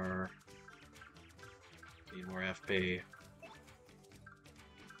more... Need more FP.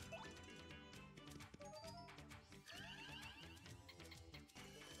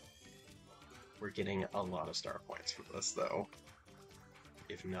 We're getting a lot of star points for this, though.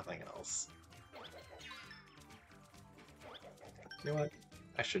 If nothing else. You know what?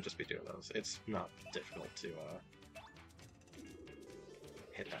 I should just be doing those. It's not difficult to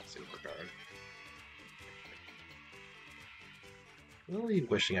hit that super guard. Really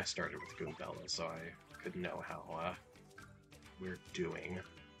wishing I started with Goombella so I could know how we're doing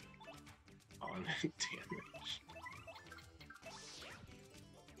on damage.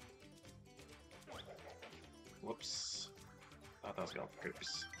 Whoops. Thought that was going for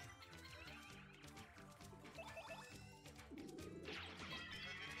Goops.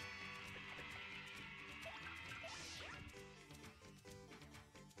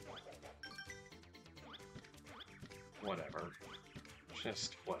 Whatever.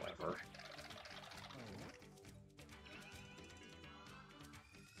 Just whatever.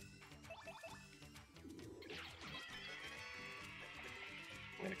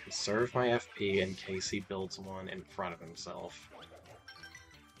 Conserve my FP in case he builds one in front of himself.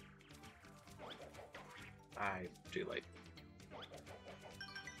 Too late.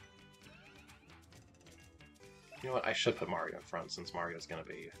 You know what? I should put Mario in front since Mario's gonna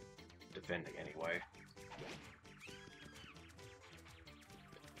be defending anyway.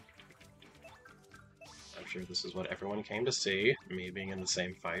 I'm sure this is what everyone came to see, me being in the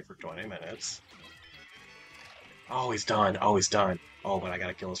same fight for 20 minutes. Oh, he's done! Oh, he's done! Oh, but I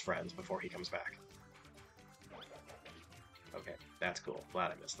gotta kill his friends before he comes back. Okay, that's cool.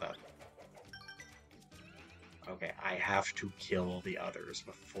 Glad I missed that. Okay, I have to kill the others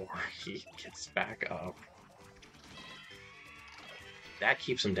before he gets back up. That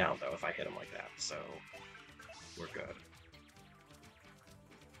keeps him down, though, if I hit him like that, so we're good.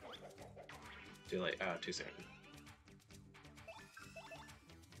 Too late. Too soon.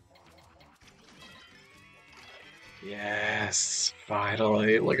 Yes!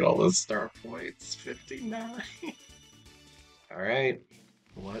 Finally! Look at all those star points. 59! Alright.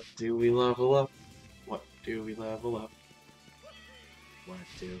 What do we level up? What do we level up? What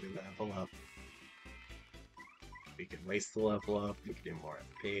do we level up? We can waste the level up, we can do more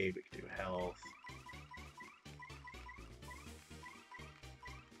FP, we can do health.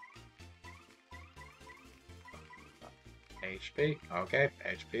 HP? Okay,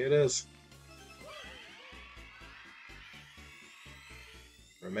 HP it is.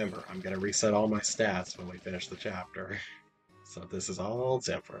 Remember, I'm gonna reset all my stats when we finish the chapter. So this is all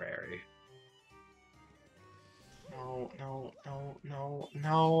temporary. No, no, no, no,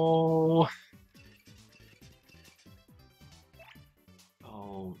 no!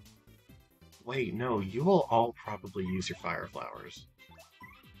 Oh. Wait, no, you will all probably use your fire flowers.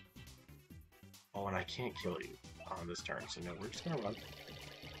 Oh, and I can't kill you on this turn, so no, we're just gonna run.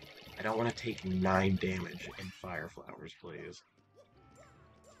 I don't want to take 9 damage in fire flowers, please.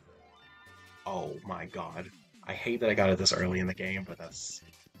 Oh my god. I hate that I got it this early in the game, but that's...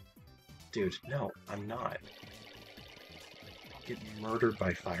 Dude, no, I'm not. I'll get murdered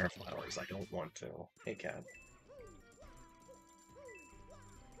by fire flowers. I don't want to. Hey, cat.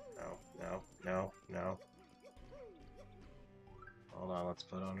 No, no, no, no. Hold on, let's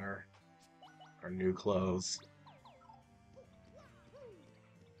put on our new clothes.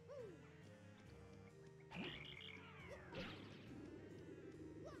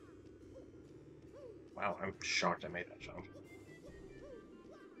 Wow, I'm shocked I made that jump.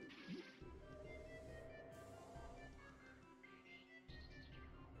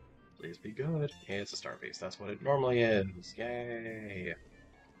 Please be good. Yeah, it's a star piece. That's what it normally is. Yay!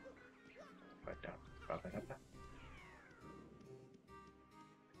 Put down.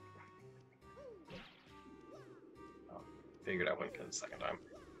 Oh, figured I wouldn't get it the second time.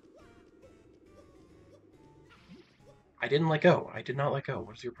 I didn't let go. I did not let go.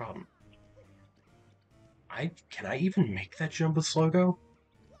 What's your problem? Can I even make that jump with slow go?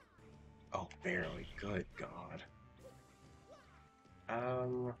 Oh, barely. Good God.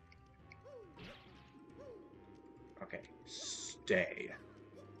 Okay. Stay.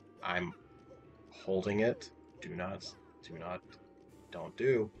 I'm holding it. Do not, don't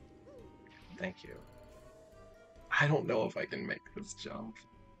do. Thank you. I don't know if I can make this jump.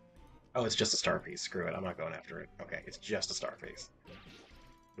 Oh, it's just a star piece. Screw it. I'm not going after it. Okay, it's just a star piece.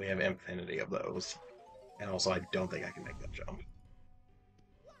 We have infinity of those. And also, I don't think I can make that jump.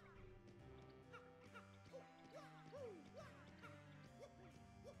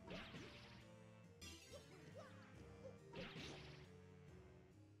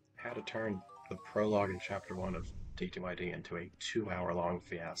 How to turn the prologue in Chapter 1 of TTYD into a 2-hour-long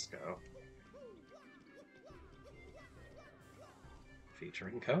fiasco.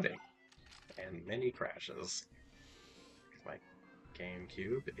 Featuring coding. And many crashes. My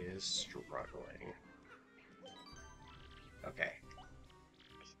GameCube is struggling. Okay.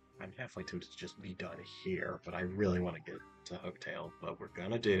 I'm halfway tempted to just be done here, but I really want to get to Hooktail. But we're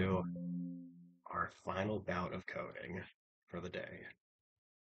gonna do our final bout of coding for the day.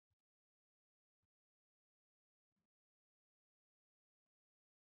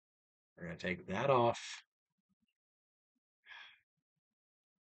 We're gonna take that off.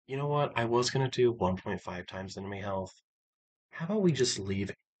 You know what? I was gonna do 1.5 times enemy health. How about we just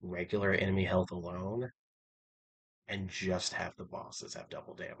leave regular enemy health alone and just have the bosses have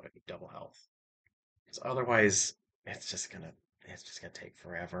double damage, double health? Because otherwise, it's just gonna take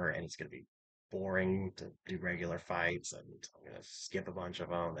forever, and it's gonna be boring to do regular fights, and I'm gonna skip a bunch of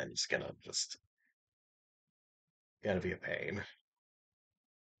them, and it's gonna be a pain.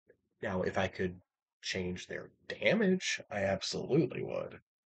 Now, if I could change their damage, I absolutely would.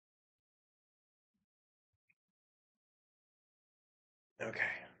 Okay.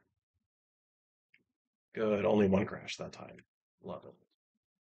 Good, only one crash that time. Love it.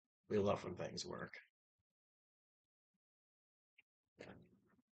 We love when things work.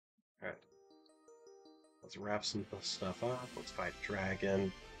 Alright, let's wrap some stuff up. Let's fight a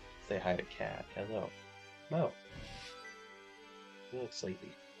dragon. Say hi to Cat. Hello. Mo. You look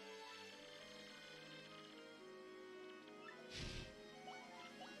sleepy.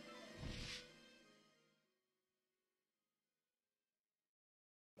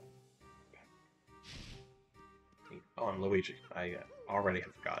 Oh, I'm Luigi. I already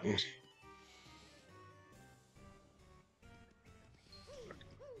have forgotten.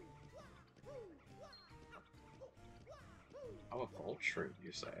 Oh, a gold shroom,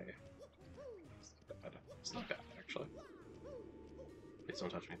 you say? It's not bad, actually. Please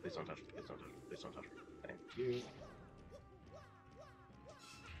don't touch me, please don't touch me, please don't touch me, please don't touch me. Thank you.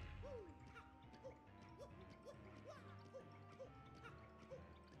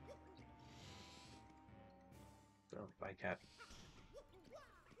 Oh, bye, cat.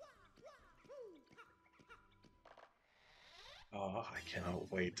 Oh, I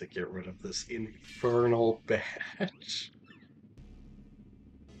cannot wait to get rid of this infernal badge.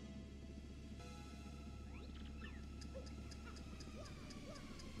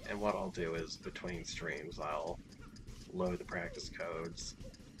 And what I'll do is, between streams, I'll load the practice codes,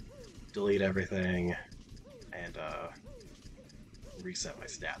 delete everything, and reset my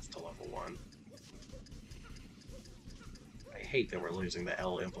stats to level 1. I hate that we're losing the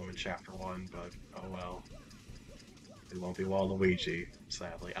L implement chapter 1, but oh well. It won't be Waluigi,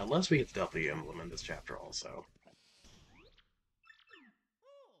 sadly. Unless we get the W implement this chapter also.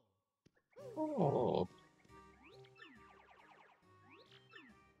 Oh.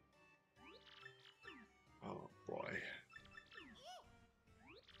 Oh boy.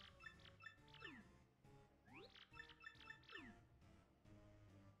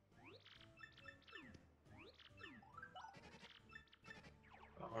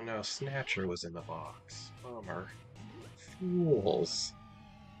 Oh no, Snatcher was in the box. Bummer. Fools.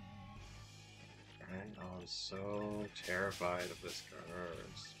 Right? Oh, I'm so terrified of this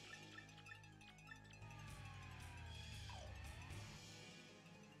curse.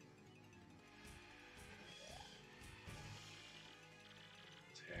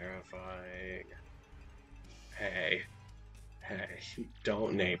 Terrifying. Hey. Hey,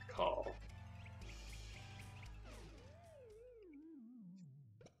 don't name call.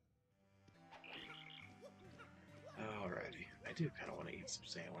 Alrighty. I do kind of want to eat some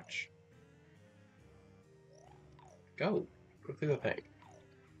sandwich. Go. Go through the thing.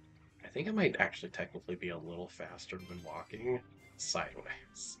 I think I might actually technically be a little faster when walking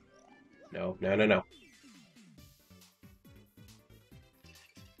sideways. No, no, no, no.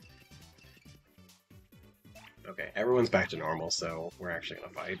 Okay, everyone's back to normal, so we're actually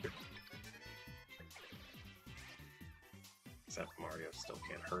gonna fight. Except Mario still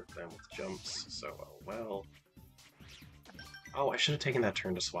can't hurt them with jumps, so well. Oh, I should have taken that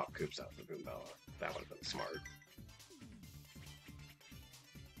turn to swap Koops out for Goombella. That would have been smart.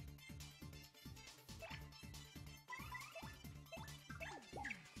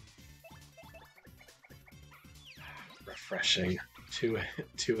 Refreshing. 2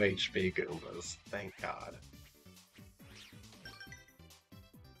 HP Goombas. Thank God.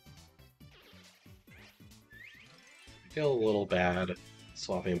 I feel a little bad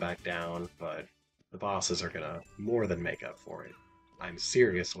swapping back down, but the bosses are gonna more than make up for it. I'm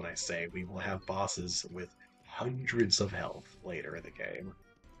serious when I say we will have bosses with hundreds of health later in the game.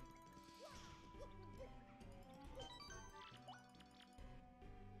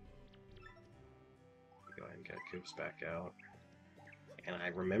 Go ahead and get Koops back out. And I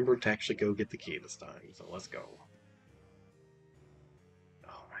remembered to actually go get the key this time, so let's go.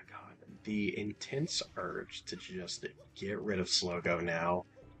 Oh my god. The intense urge to just get rid of Slogo now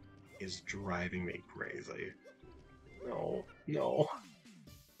is driving me crazy. No, no.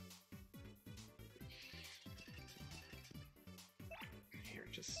 Here,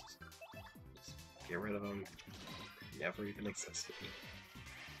 just get rid of him. Never even existed.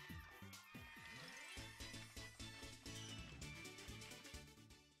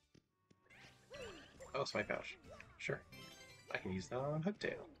 Oh, Spike Pouch. Sure. I can use that on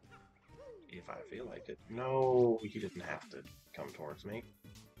Hooktail. If I feel like it. No, you didn't have to come towards me.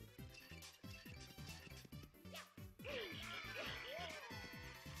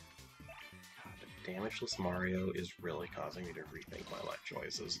 God, the damageless Mario is really causing me to rethink my life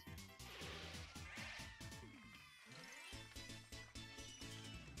choices.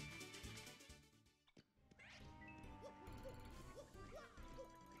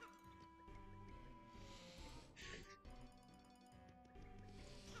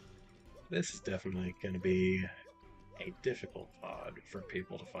 This is definitely going to be a difficult VOD for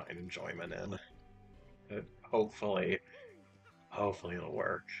people to find enjoyment in. But hopefully it'll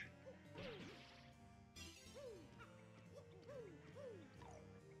work.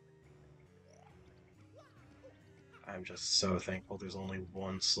 I'm just so thankful there's only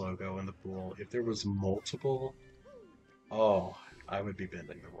one Slogo in the pool. If there was multiple, oh, I would be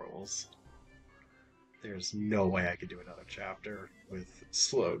bending the rules. There's no way I could do another chapter with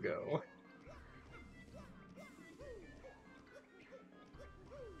Slogo.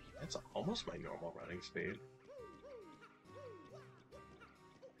 That's almost my normal running speed.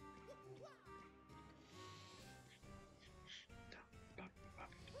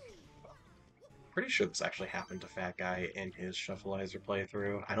 Pretty sure this actually happened to Fat Guy in his Shufflizer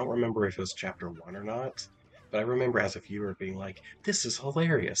playthrough. I don't remember if it was chapter 1 or not, but I remember as a viewer being like, this is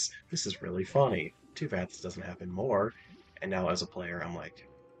hilarious, this is really funny. Too bad this doesn't happen more. And now as a player, I'm like,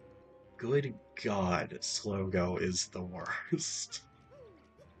 good God, Slogo is the worst.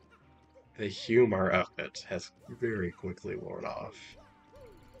 The humor of it has very quickly worn off.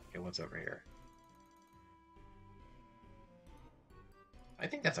 Okay, what's over here? I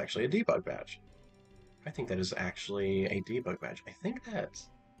think that's actually a debug badge. I think that is actually a debug badge. I think that...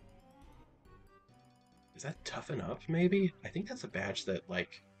 Is that toughen up, maybe? I think that's a badge that,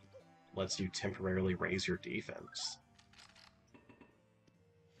 like, lets you temporarily raise your defense.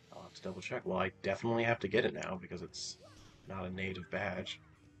 I'll have to double check. Well, I definitely have to get it now because it's not a native badge.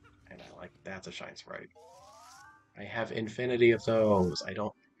 And that's a Shine Sprite. I have infinity of those. I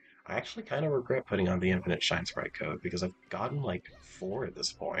actually kind of regret putting on the infinite Shine Sprite code because I've gotten like 4 at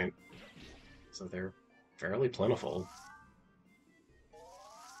this point. So they're fairly plentiful.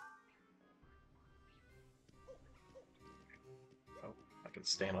 Oh, I can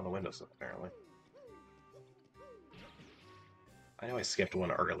stand on the windowsill apparently. I know I skipped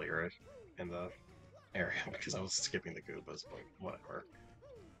one earlier in the area because I was skipping the Goombas, but whatever.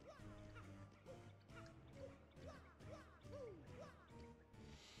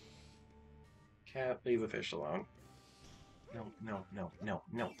 Can't leave the fish alone. No.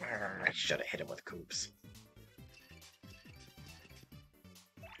 I should have hit him with coops.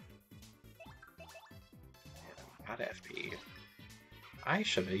 Out of FP. I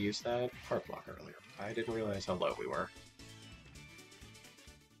should have used that heart block earlier. I didn't realize how low we were.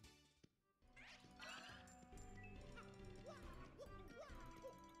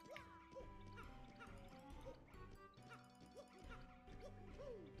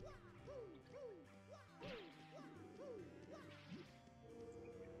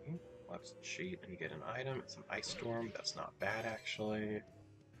 Let's cheat and get an item. It's an Ice Storm. That's not bad, actually.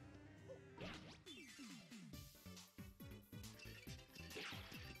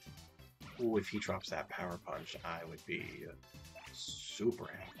 Ooh, if he drops that Power Punch, I would be super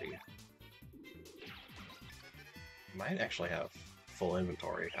happy. Might actually have full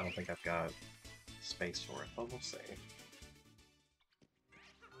inventory. I don't think I've got space for it, but we'll see.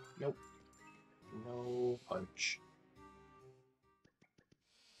 Nope. No punch.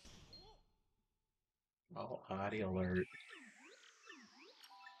 Oh, Hottie alert.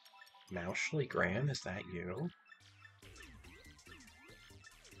 Moushly Graham, is that you?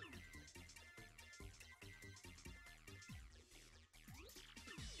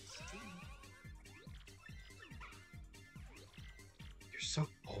 You're so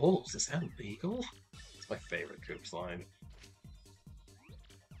old, is that legal? It's my favorite Koops line.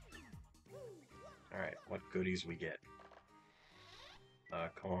 Alright, what goodies we get? A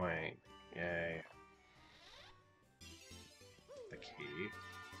coin. Yay. The key.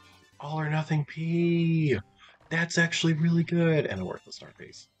 All or nothing P! That's actually really good! And a worthless star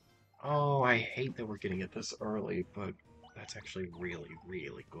piece. Oh, I hate that we're getting it this early, but that's actually really,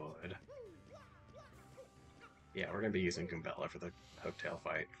 really good. Yeah, we're gonna be using Goombella for the hotel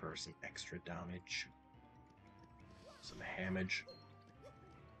fight for some extra damage. Some hamage.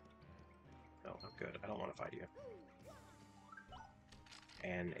 No, I'm good. I don't want to fight you.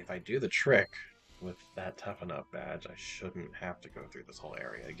 And if I do the trick with that Toughen Up badge, I shouldn't have to go through this whole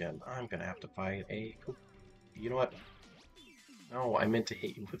area again. I'm gonna have to fight a Koop. You know what? No, I meant to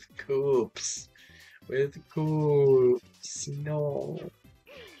hit you with Koops. With Koops. No.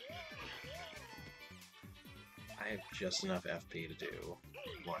 I have just enough FP to do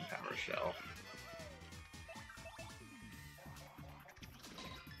one Power Shell.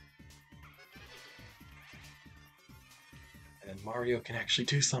 And Mario can actually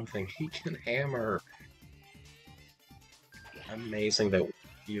do something. He can hammer. Amazing that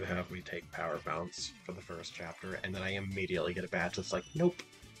you have me take Power Bounce for the first chapter, and then I immediately get a badge that's like, nope.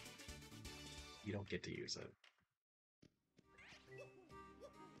 You don't get to use it.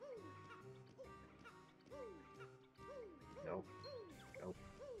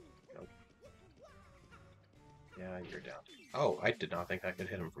 Yeah, you're down. Oh, I did not think I could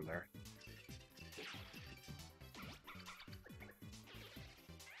hit him from there.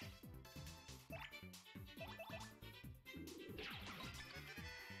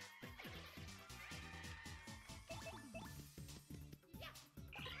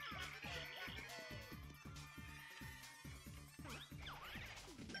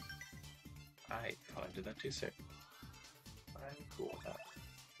 I thought I did that too soon. I'm cool with that.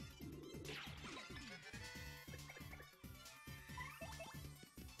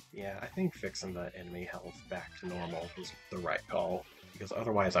 Yeah, I think fixing the enemy health back to normal was the right call, because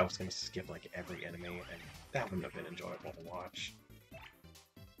otherwise I was going to skip like every enemy, and that wouldn't have been enjoyable to watch.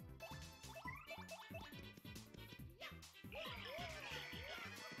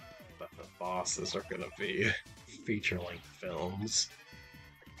 But the bosses are going to be feature-length films.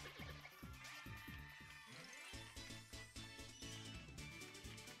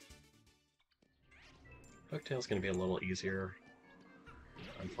 Hooktail's going to be a little easier,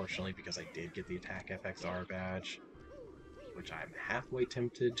 unfortunately, because I did get the Attack FXR badge, which I'm halfway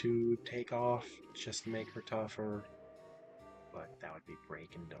tempted to take off just to make her tougher, but that would be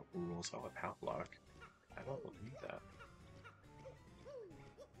breaking the rules of a power block. I don't believe that.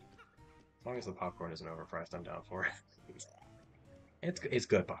 As long as the popcorn isn't overpriced, I'm down for it. It's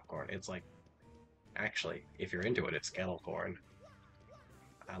good popcorn. It's like, actually, if you're into it, it's kettle corn.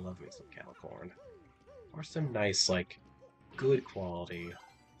 I love me some kettle corn. Or some nice, like, good quality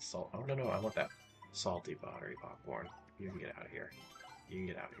salt. Oh, no, I want that salty buttery popcorn. You can get out of here. You can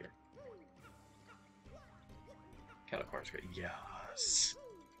get out of here. Kettle corn's great. Yes.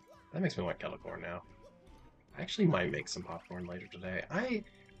 That makes me want kettle corn now. I actually might make some popcorn later today. I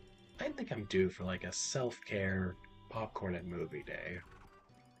think I'm due for like a self-care popcorn and movie day.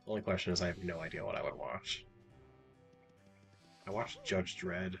 The only question is I have no idea what I would watch. I watched Judge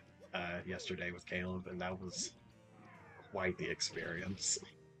Dredd yesterday with Caleb, and that was quite the experience.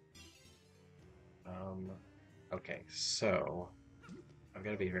 Okay, so I've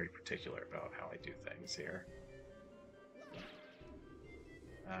got to be very particular about how I do things here.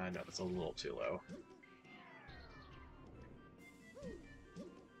 No, that's a little too low.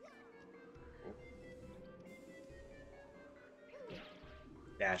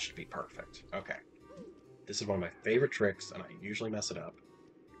 That should be perfect. Okay. This is one of my favorite tricks, and I usually mess it up.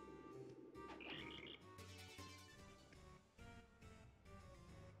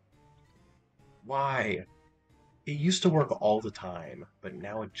 Why? It used to work all the time, but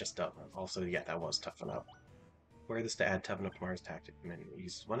now it just doesn't. Also, yeah, that was toughen up. Wear this to add toughen up to Mars tactic menu.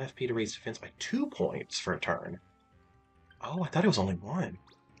 Use 1 FP to raise defense by 2 points for a turn. Oh, I thought it was only 1.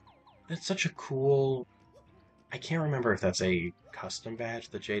 That's such a cool... I can't remember if that's a custom badge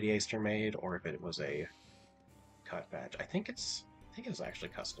that Jdaster made, or if it was a cut badge. I think it's actually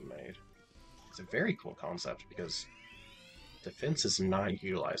custom made. It's a very cool concept, because defense is not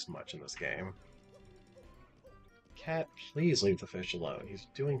utilized much in this game. Cat, please leave the fish alone. He's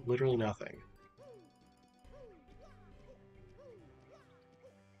doing literally nothing.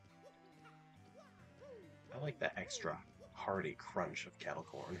 I like that extra hearty crunch of kettle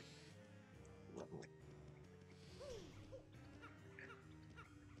corn.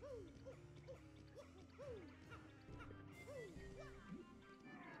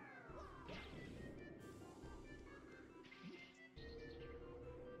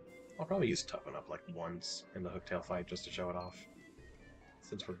 I'll probably use Toughen Up like once in the Hooktail fight just to show it off,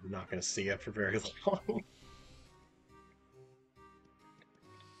 since we're not going to see it for very long.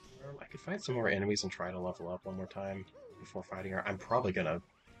 I could find some more enemies and try to level up one more time before fighting her. I'm probably going to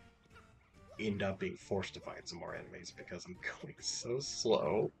end up being forced to fight some more enemies because I'm going so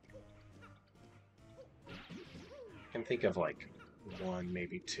slow. I can think of like 1,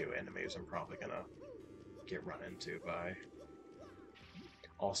 maybe 2 enemies I'm probably going to get run into by.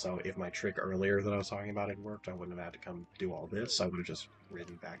 Also, if my trick earlier that I was talking about had worked, I wouldn't have had to come do all this. I would have just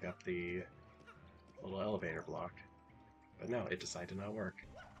ridden back up the little elevator block. But no, it decided to not work.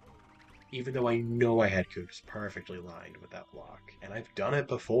 Even though I know I had Kooks perfectly lined with that block. And I've done it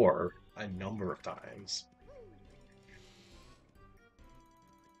before a number of times.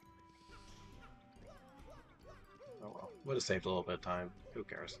 Oh well, would have saved a little bit of time. Who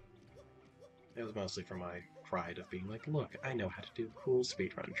cares? It was mostly for my pride of being like, look, I know how to do cool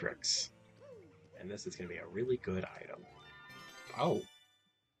speedrun tricks. And this is going to be a really good item. Oh.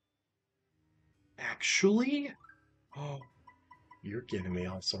 Actually? Oh. You're giving me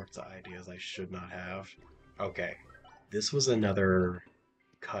all sorts of ideas I should not have. Okay. This was another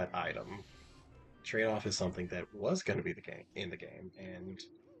cut item. Trade-off is something that was going to be in the game, and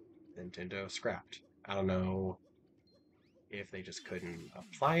Nintendo scrapped. I don't know if they just couldn't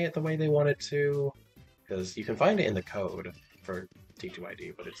apply it the way they wanted to, Because you can find it in the code for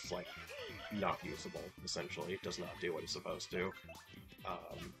TTYD, but it's like not usable, essentially. It does not do what it's supposed to.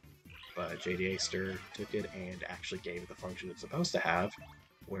 But Jdaster took it and actually gave it the function it's supposed to have,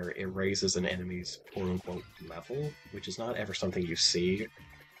 where it raises an enemy's quote-unquote level, which is not ever something you see,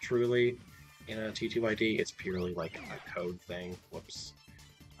 truly, in a TTYD. It's purely like a code thing. Whoops.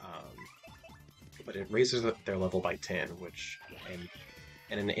 But it raises their level by 10, which,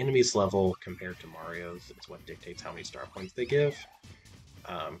 and an enemy's level compared to Mario's is what dictates how many star points they give.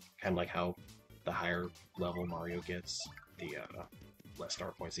 Kind of like how the higher level Mario gets, the less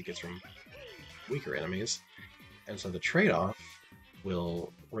star points he gets from weaker enemies. And so the trade-off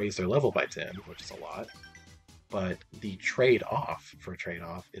will raise their level by 10, which is a lot. But the trade-off for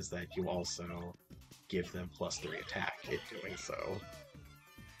trade-off is that you also give them +3 attack in doing so.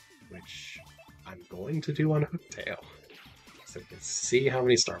 Which I'm going to do on Hooktail. So we can see how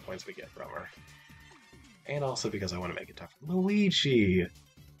many star points we get from her. And also because I want to make it tough. Luigi!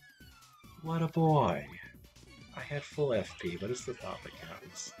 What a boy! I had full FP, but it's the thought that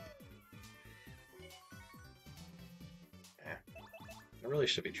counts. I really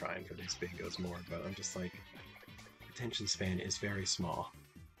should be trying for these bingos more, but I'm just like, attention span is very small.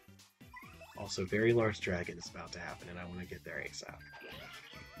 Also, very large dragon is about to happen, and I want to get there ASAP.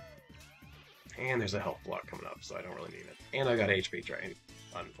 And there's a health block coming up, so I don't really need it. And I got HP drain,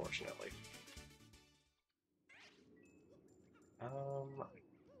 unfortunately.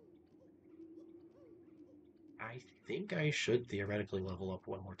 I think I should theoretically level up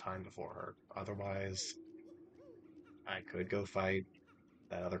one more time before her. Otherwise, I could go fight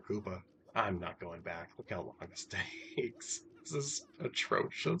that other Koopa. I'm not going back. Look how long this takes. This is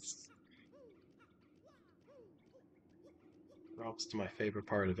atrocious. Drops to my favorite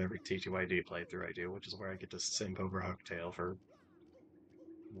part of every TTYD playthrough I do, which is where I get to simp over Hooktail for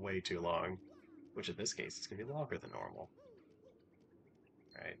way too long. Which in this case is going to be longer than normal.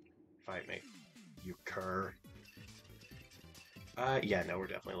 Alright, fight me. You cur. Yeah, no, we're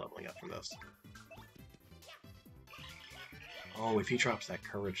definitely leveling up from this. Oh, if he drops that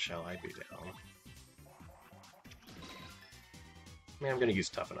courage shell, I'd be down. I mean, I'm gonna use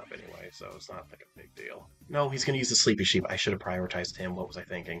Toughen Up anyway, so it's not like a big deal. No, he's gonna use the Sleepy Sheep. I should have prioritized him. What was I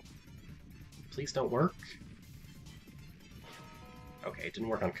thinking? Please don't work. Okay, it didn't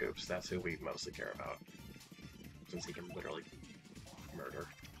work on Koops. That's who we mostly care about. Since he can literally murder.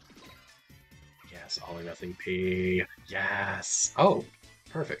 Yes, all or nothing P. Yes! Oh,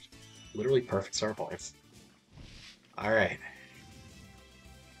 perfect. Literally perfect star points. Alright.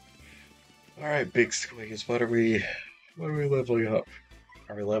 Alright, Big Squeeze, what are we leveling up?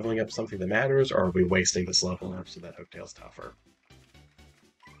 Are we leveling up something that matters, or are we wasting this level up so that Hooktail's tougher?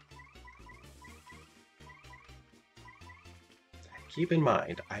 Keep in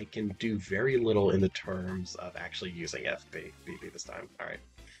mind, I can do very little in the terms of actually using FP this time. Alright.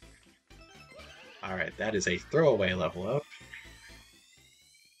 Alright, that is a throwaway level up.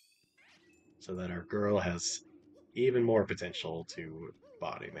 So that our girl has even more potential to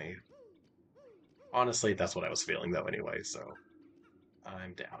body me. Honestly, that's what I was feeling though anyway, so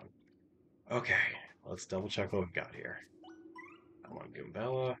I'm down. Okay, let's double check what we've got here. I want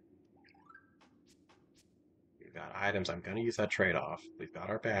Goombella. We've got items. I'm gonna use that trade-off. We've got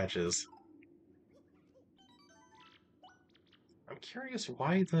our badges. I'm curious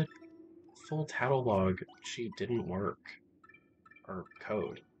why the full Tattlelog sheet didn't work. Or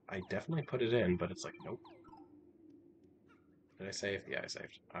code. I definitely put it in, but it's like, nope. Did I save? Yeah, I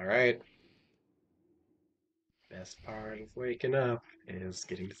saved. Alright. Best part of waking up is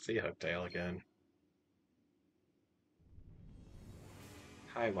getting to see Hooktail again.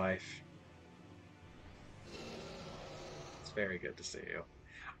 Hi, wife. It's very good to see you.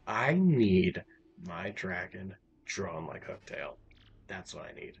 I need my dragon drawn like Hooktail. That's what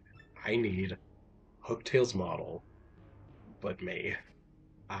I need. I need Hooktail's model, but me.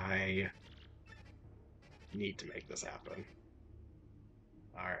 I need to make this happen.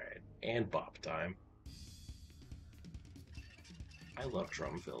 Alright, and bop time. I love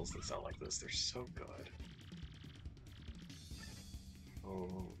drum fills that sound like this. They're so good.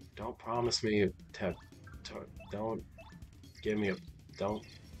 Oh, don't promise me don't give me a... Don't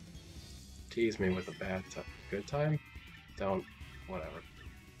tease me with a good time? Don't... Whatever.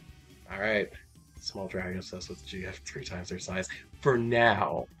 Alright. Small dragon obsessed with GF 3 times their size. For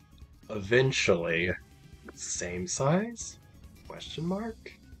now. Eventually. Same size? Question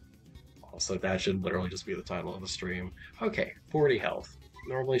mark? Also, that should literally just be the title of the stream. Okay, 40 health.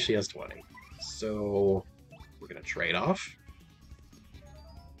 Normally she has 20. So, we're gonna trade off.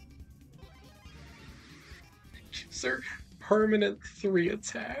 Sir, permanent 3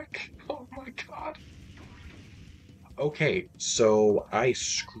 attack. Oh my god. Okay, so I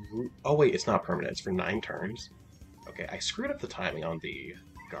screw. Oh wait, it's not permanent. It's for 9 turns. Okay, I screwed up the timing on the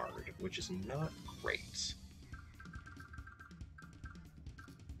guard, which is not great.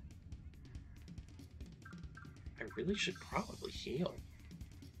 I really should probably heal.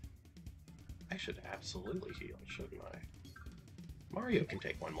 I should absolutely heal, shouldn't I? Mario can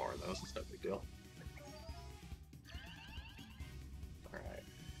take one more of those. It's no big deal. Alright.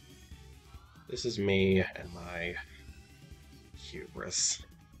 This is me and my hubris.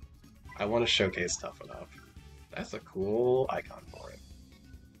 I want to showcase Tough Enough. That's a cool icon for it.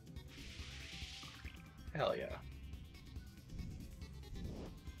 Hell yeah.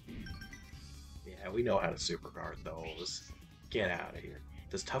 Yeah, we know how to super guard those. Get out of here.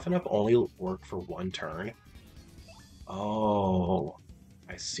 Does Tough Enough only work for 1 turn? Oh,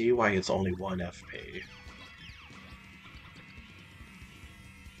 I see why it's only 1 FP.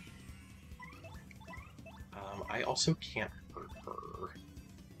 I also can't hurt her,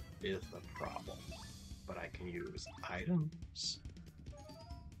 is the problem. But I can use items.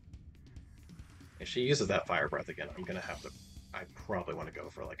 If she uses that fire breath again, I'm gonna have to. I probably want to go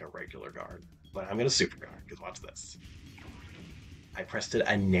for like a regular guard, but I'm gonna super guard because watch this. I pressed it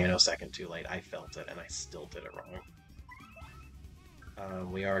a nanosecond too late. I felt it and I still did it wrong.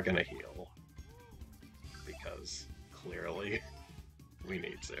 We are gonna heal because clearly we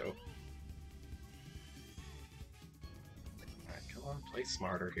need to. Alright, come on, play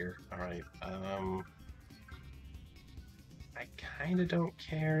smarter here. Alright, I kinda don't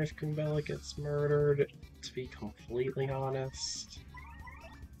care if Kumbella gets murdered, to be completely honest.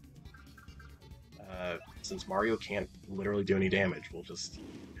 Since Mario can't literally do any damage, we'll just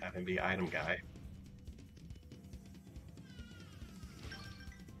have him be item guy.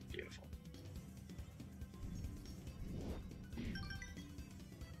 Beautiful.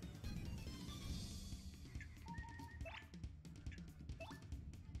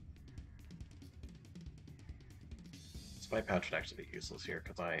 Spy Pouch would actually be useless here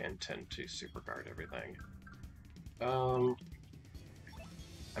because I intend to super guard everything.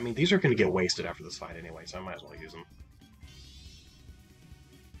 I mean, these are going to get wasted after this fight anyway, so I might as well use them.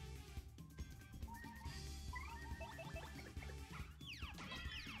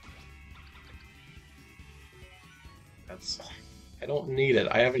 That's... I don't need it.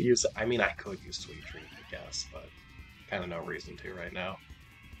 I haven't used it. I mean, I could use Sweet Dream, I guess, but kind of no reason to right now.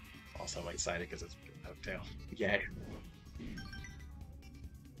 Also, I'm excited because it's Oaktail. Yay.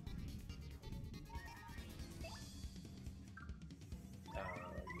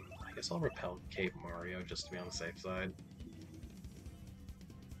 I guess I'll repel Cape Mario just to be on the safe side.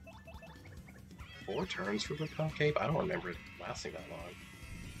 4 turns for repel Cape? I don't remember it lasting that long.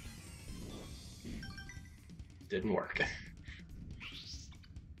 Didn't work.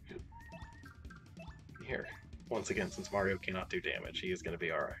 Here, once again, since Mario cannot do damage, he is going to be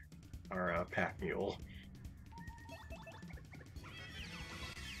our pack mule.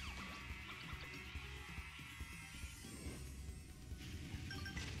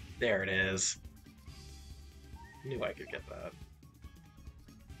 There it is. Knew I could get that.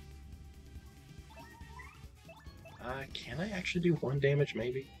 Can I actually do 1 damage,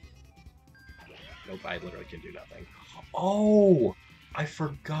 maybe? Nope, I literally can do nothing. Oh! I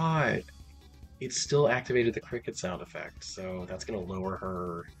forgot! It still activated the cricket sound effect, so that's gonna lower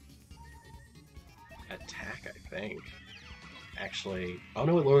her attack, I think. Actually, oh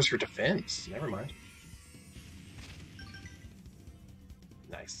no, it lowers her defense. Never mind.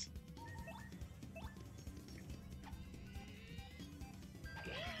 Nice.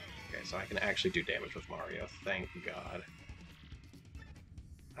 Okay, so I can actually do damage with Mario. Thank God.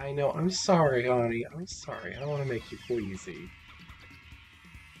 I know, I'm sorry, honey. I'm sorry. I don't want to make you queasy.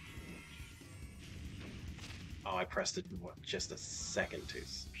 Oh, I pressed it what, just a second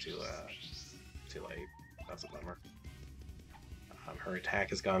too late. That's a bummer. Her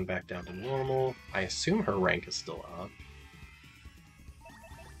attack has gone back down to normal. I assume her rank is still up.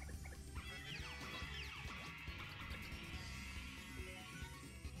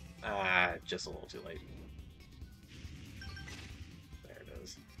 Just a little too late. There it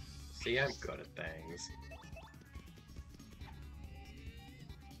is. See, I'm good at things.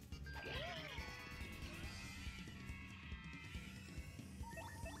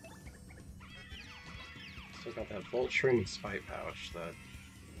 Still got that Volt Shroom Spite Pouch that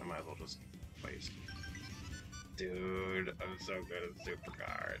I might as well just waste. Dude, I'm so good at super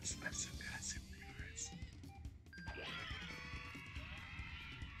cards. I'm so good at super cards.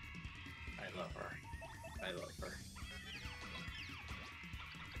 I love her. I love her.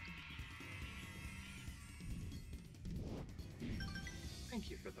 Thank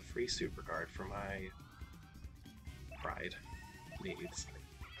you for the free super card for my pride needs.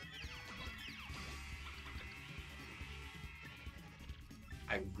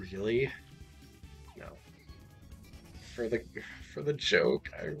 I really no. For the joke,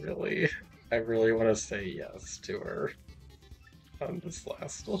 I really want to say yes to her on this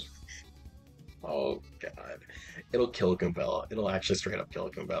last one. Oh god. It'll kill Goombella. It'll actually straight up kill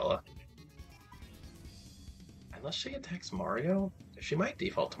Goombella. Unless she attacks Mario? She might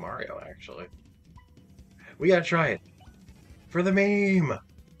default to Mario, actually. We gotta try it. For the meme!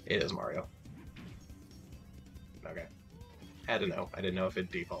 It is Mario. Okay. Had to know. I didn't know if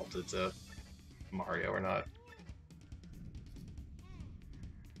it defaulted to Mario or not.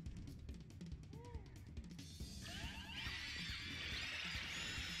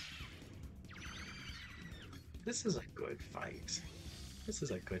 This is a good fight. This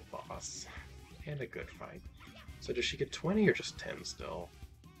is a good boss. And a good fight. So does she get 20 or just 10 still?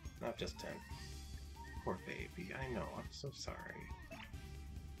 Not just 10. Poor baby. I know. I'm so sorry.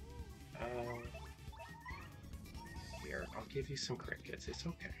 Here, I'll give you some crickets. It's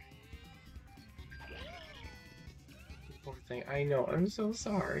okay. Poor thing. I know. I'm so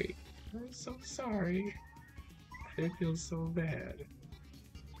sorry. I'm so sorry. I feel so bad.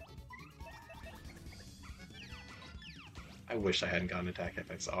 I wish I hadn't gotten Attack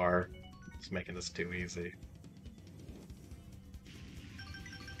FXR. It's making this too easy.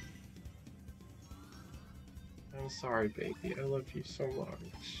 I'm sorry, baby. I love you so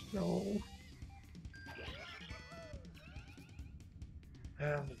much. No.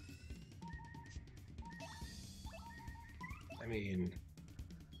 I mean,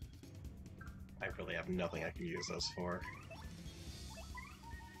 I really have nothing I can use those for.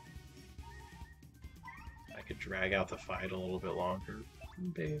 I could drag out the fight a little bit longer.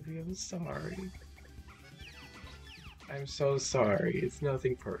 Baby, I'm sorry. I'm so sorry. It's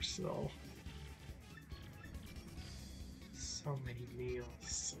nothing personal. So many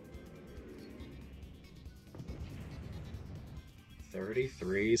meals.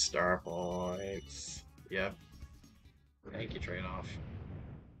 33 star points. Yep. Thank you, trade-off.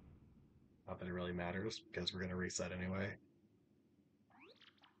 Not that it really matters, because we're gonna reset anyway.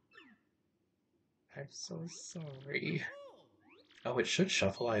 I'm so sorry. Oh, it should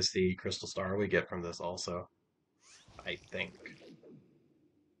shuffleize the crystal star we get from this also. I think.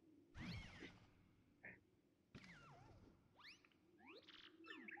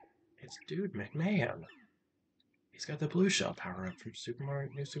 It's Dude McMahon. He's got the blue shell power up from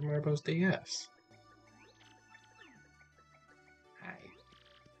New Super Mario Bros. DS. Hi.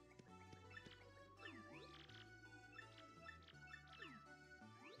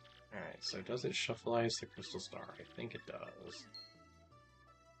 Alright, so does it shuffleize the crystal star? I think it does.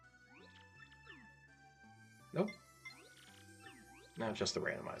 Nope. No, just the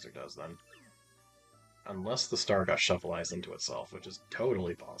randomizer does then. Unless the star got shuffleized into itself, which is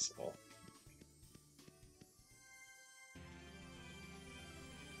totally possible.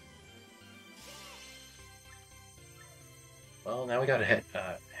 Well, now we got a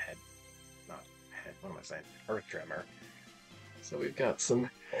what am I saying? Earth Tremor. So we've got some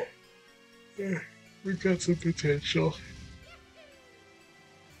potential.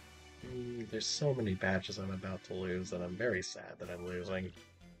 There's so many batches I'm about to lose, and I'm very sad that I'm losing.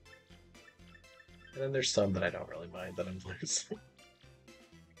 And then there's some that I don't really mind that I'm losing.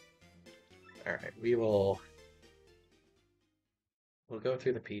 Alright, we'll go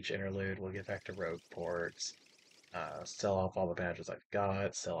through the Peach interlude, we'll get back to Rogue Ports, sell off all the badges I've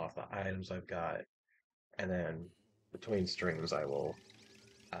got, sell off the items I've got, and then between streams I will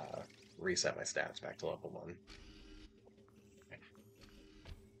reset my stats back to level 1.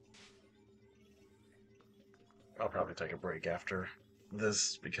 I'll probably take a break after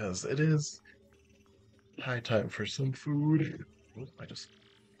this because it is high time for some food. Ooh, I just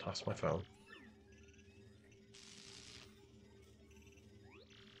tossed my phone.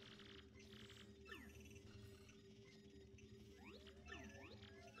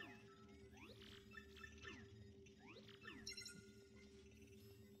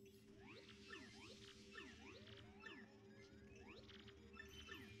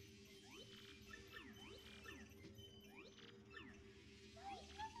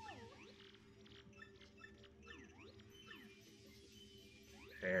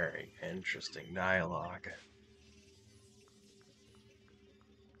 Very interesting dialogue.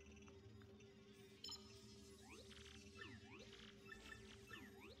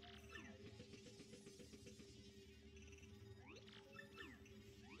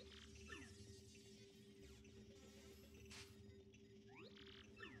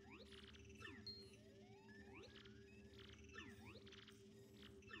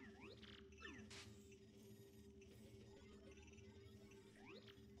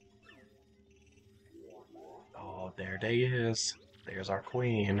 Oh, there they is. There's our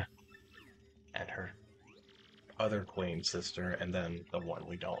queen. And her other queen sister, and then the one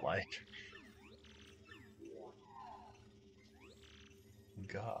we don't like.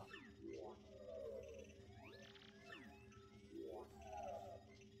 God.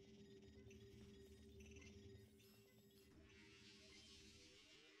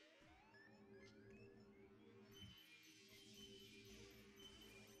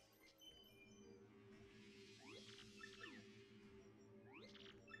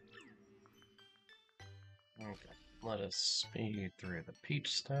 Okay, let us speed through the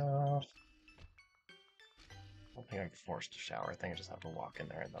peach stuff. I don't think I'm forced to shower. I think I just have to walk in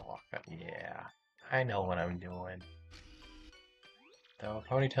there and then walk out. Yeah, I know what I'm doing. Though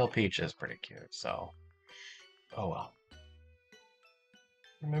Ponytail Peach is pretty cute, so... Oh well.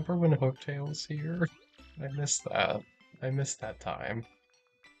 Remember when Hooktail was here? I missed that. I missed that time.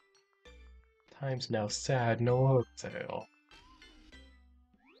 Time's now sad, no Hooktail.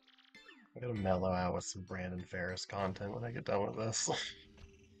 I gotta mellow out with some Brandon Ferris content when I get done with this.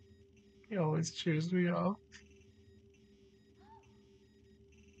 He always cheers me up.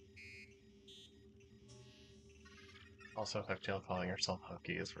 Also, Hooktail calling herself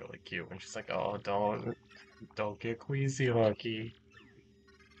Hooky is really cute. And she's like, oh, don't get queasy, Hooky.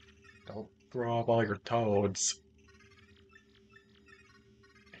 Don't throw up all your toads.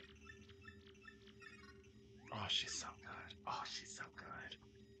 Oh, she's so good. Oh, she's so good.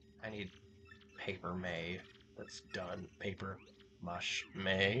 I need Paper May. That's done. Paper Mush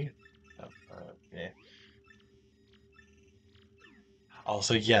May. Yeah.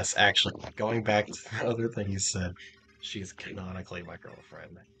 Also, yes, actually, going back to the other thing you said, she's canonically my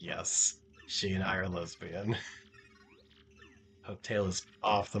girlfriend. Yes, she and I are lesbian. Hooktail is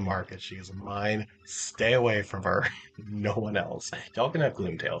off the market. She is mine. Stay away from her. No one else. Y'all can have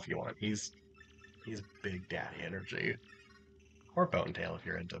Gloomtail if you want. He's big daddy energy. Or Bonetail if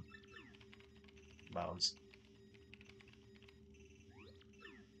you're into bones.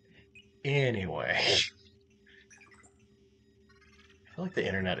 Anyway, I feel like the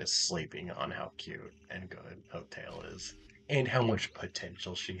internet is sleeping on how cute and good Hooktail is. And how much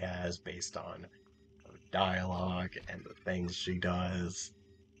potential she has based on her dialogue and the things she does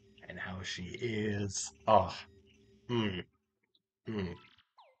and how she is. Oh, mm, mm.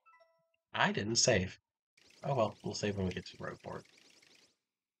 I didn't save. Oh well, we'll save when we get to Rogueport.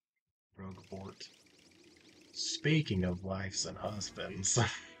 Rogueport. Speaking of wives and husbands,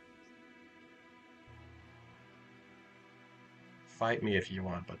 fight me if you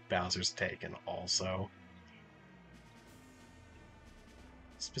want, but Bowser's taken also.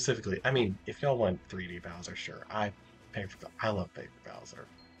 Specifically, I mean, if y'all want 3D Bowser, sure. I love Paper Bowser.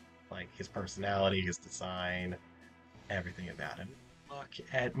 Like his personality, his design, everything about him. Look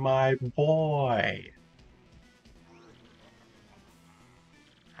at my boy.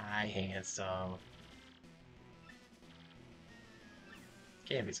 Hi, handsome.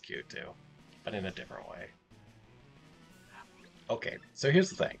 Candy's cute too, but in a different way. Okay, so here's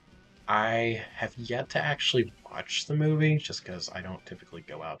the thing. I have yet to actually watch the movie, just because I don't typically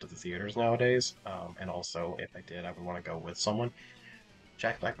go out to the theaters nowadays. And also, if I did, I would want to go with someone.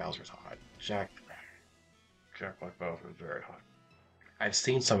 Jack Black Bowser's hot. Jack Black Bowser is very hot. I've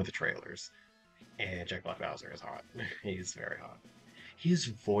seen some of the trailers, and Jack Black Bowser is hot. He's very hot. His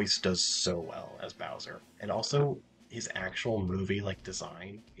voice does so well as Bowser, and also his actual movie like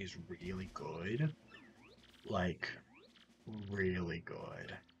design is really good. Like really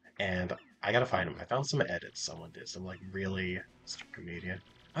good. And I gotta find him. I found some edits someone did. Some like really comedian.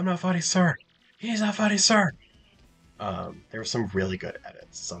 I'm not funny, sir. He's not funny, sir. There were some really good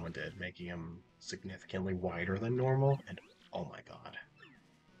edits someone did, making him significantly wider than normal. And oh my god,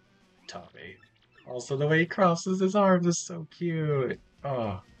 Tommy. Also, the way he crosses his arms is so cute.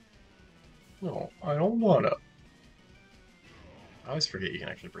 Oh, no, I don't wanna. I always forget you can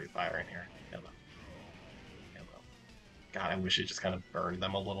actually breathe fire in here. Hello. Hello. God, I wish it just kind of burned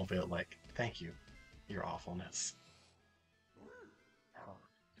them a little bit. Like, thank you, your awfulness.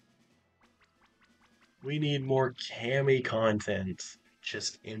 We need more Cammy content,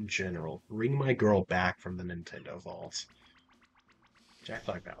 just in general. Bring my girl back from the Nintendo vault. Jack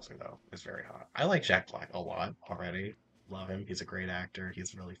Black Bowser, though, is very hot. I like Jack Black a lot already. Love him. He's a great actor.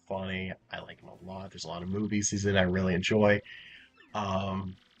 He's really funny. I like him a lot. There's a lot of movies he's in I really enjoy.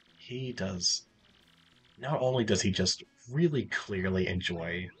 Um, he does. Not only does he just really clearly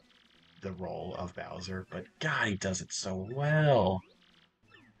enjoy the role of Bowser, but God, he does it so well.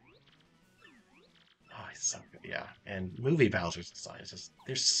 Oh, he's so good. Yeah, and movie Bowser's design is just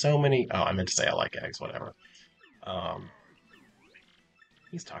there's so many. Oh, I meant to say I like eggs. Whatever. Um,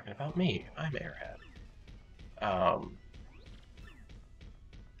 he's talking about me. I'm Airhead. Um,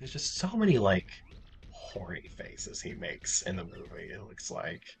 there's just so many like horny faces he makes in the movie. It looks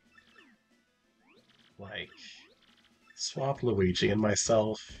like swap Luigi and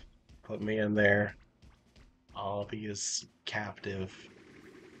myself, put me in there. I'll be his captive.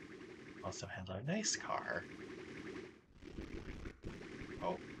 Also, hello, nice car.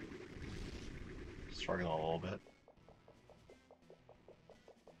 Oh, struggling a little bit.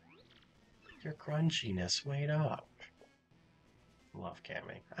 Your crunchiness, wait up. Love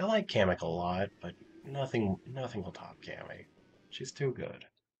Cammy. I like Kamek a lot, but nothing will top Cammy. She's too good.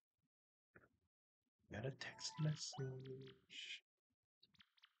 Got a text message.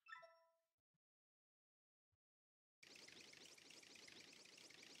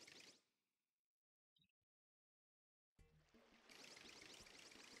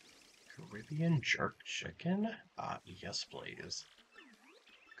 Caribbean jerk chicken? Yes, please.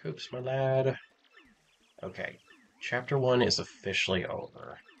 Coops, my lad. Okay, chapter 1 is officially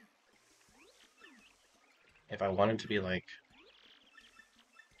over. If I wanted to be, like,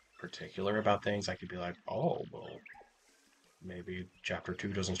 particular about things, I could be like, oh, well, maybe chapter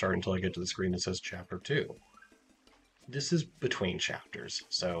 2 doesn't start until I get to the screen that says chapter 2. This is between chapters,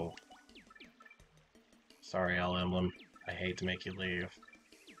 so... Sorry, L Emblem. I hate to make you leave.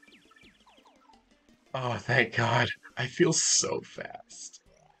 Oh, thank God. I feel so fast.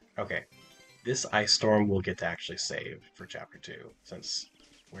 Okay, this ice storm will get to actually save for chapter 2, since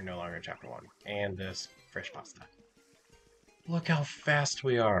we're no longer in chapter 1. And this fresh pasta. Look how fast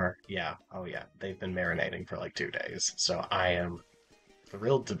we are. Yeah, oh yeah, they've been marinating for like 2 days, so I am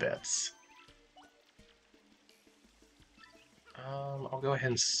thrilled to bits. I'll go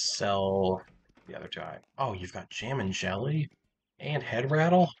ahead and sell the other two. Oh, you've got jam and jelly? And head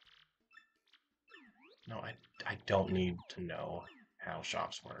rattle? No, I don't need to know how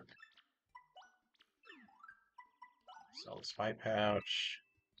shops work. Sell the spite pouch.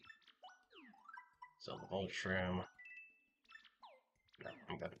 Sell the Voltrum. No,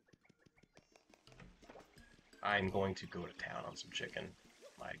 I'm good. I'm going to go to town on some chicken.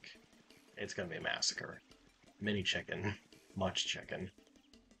 Like, it's gonna be a massacre. Mini chicken. Much chicken.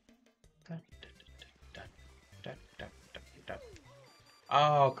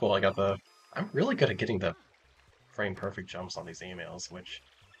 Oh, cool, I got the... I'm really good at getting the frame-perfect jumps on these emails, which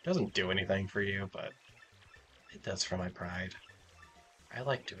doesn't do anything for you, but it does for my pride. I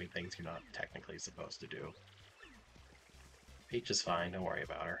like doing things you're not technically supposed to do. Peach is fine, don't worry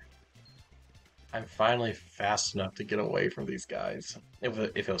about her. I'm finally fast enough to get away from these guys. If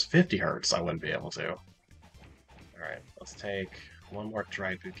it was 50 hertz, I wouldn't be able to. Alright, let's take one more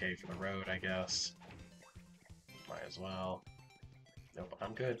dried bouquet for the road, I guess. Might as well. Nope,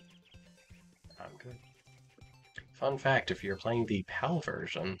 I'm good. I'm good. Fun fact, if you're playing the PAL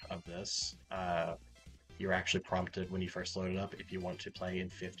version of this, you're actually prompted when you first load it up if you want to play in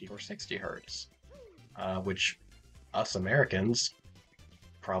 50 or 60 hertz. Which us Americans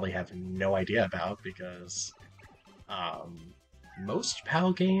probably have no idea about because most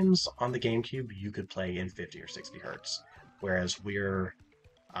PAL games on the GameCube you could play in 50 or 60 hertz, whereas we're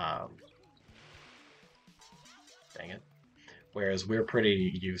dang it, whereas we're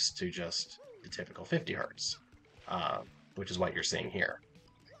pretty used to just the typical 50 hertz, which is what you're seeing here.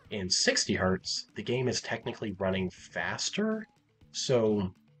 In 60 hertz, the game is technically running faster,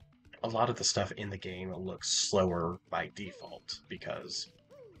 so a lot of the stuff in the game looks slower by default because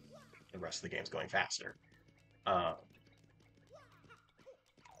the rest of the game's going faster.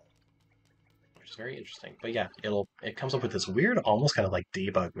 Which is very interesting. But yeah, it comes up with this weird, almost kind of like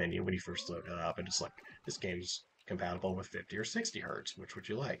debug menu when you first load it up, and it's like, this game's compatible with 50 or 60 hertz, which would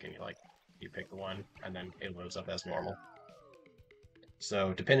you like? And you pick the one, and then it loads up as normal.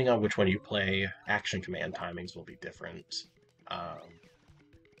 So depending on which one you play, action command timings will be different.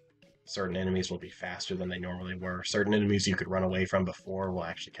 Certain enemies will be faster than they normally were. Certain enemies you could run away from before will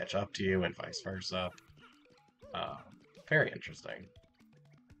actually catch up to you, and vice versa. Very interesting.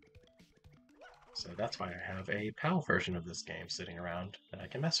 So that's why I have a PAL version of this game sitting around that I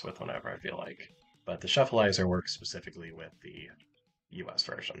can mess with whenever I feel like. But the Shufflizer works specifically with the US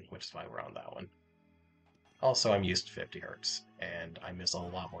version, which is why we're on that one. Also, I'm used to 50 hertz, and I miss a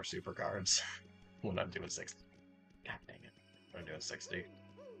lot more super guards when I'm doing 60. God dang it. When I'm doing 60.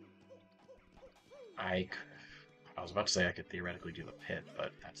 I was about to say I could theoretically do the pit,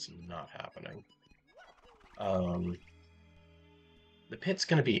 but that's not happening. The pit's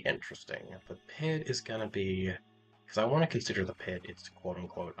going to be interesting. The pit is going to be... Because I want to consider the pit its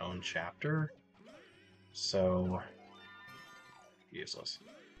quote-unquote own chapter. So... useless.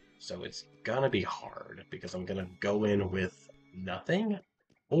 So it's going to be hard, because I'm going to go in with nothing,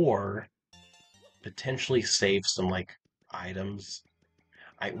 or potentially save some like items.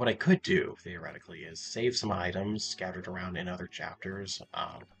 What I could do theoretically is save some items scattered around in other chapters,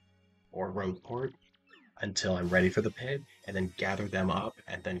 or road port until I'm ready for the pit, and then gather them up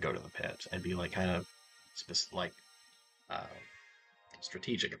and then go to the pit and be like kind of like uh,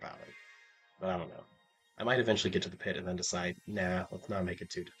 strategic about it. But I don't know. I might eventually get to the pit and then decide, nah, let's not make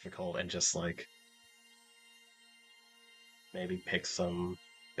it too difficult and just like maybe pick some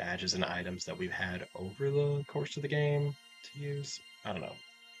badges and items that we've had over the course of the game to use. I don't know.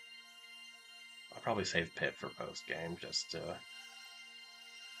 I'll probably save pit for post game just to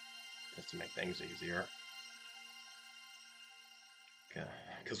make things easier.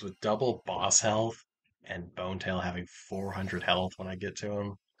 Because with double boss health and Bonetail having 400 health when I get to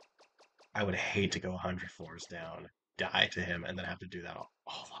him, I would hate to go 100 floors down, die to him, and then have to do that all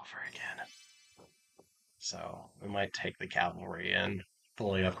over again. So we might take the cavalry in,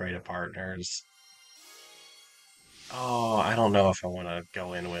 fully upgraded partners. Oh, I don't know if I want to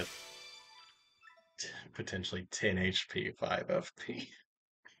go in with potentially 10 HP, 5 FP.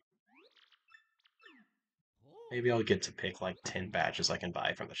 Maybe I'll get to pick like 10 badges I can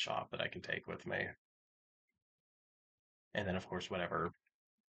buy from the shop that I can take with me. And then, of course, whatever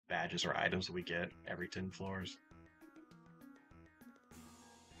badges or items we get every 10 floors.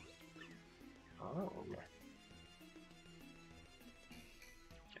 Oh.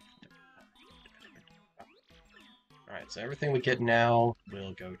 Alright, so everything we get now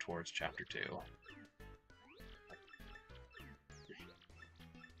will go towards Chapter 2.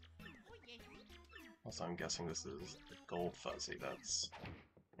 Also, I'm guessing this is the gold fuzzy that's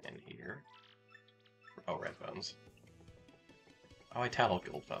in here. Oh, red bones. Oh, I tattled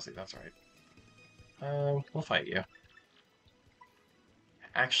gold fuzzy, that's right. We'll fight you.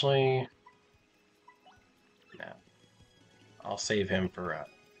 Actually, no. I'll save him for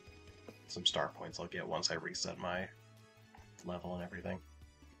some star points I'll get once I reset my level and everything.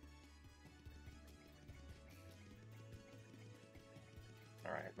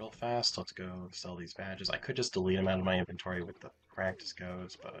 Alright, real fast, let's go sell these badges. I could just delete them out of my inventory with the practice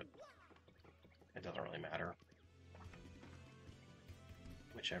codes, but it doesn't really matter.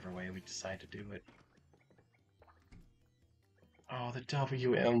 Whichever way we decide to do it. Oh, the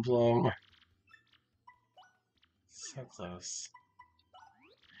W emblem! So close.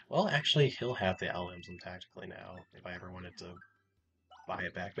 Well, actually, he'll have the L emblem tactically now, if I ever wanted to buy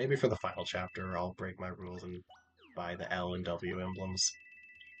it back. Maybe for the final chapter, I'll break my rules and buy the L and W emblems.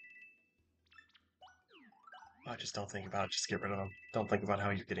 Oh, just don't think about it, just get rid of them. Don't think about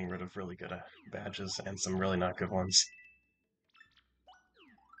how you're getting rid of really good badges and some really not good ones.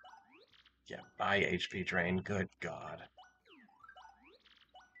 Yeah, buy HP drain, good god.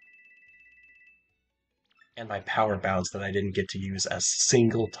 And my power bounce that I didn't get to use a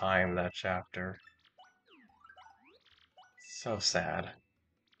single time that chapter. So sad.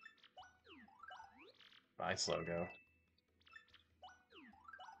 Bye, Slogo.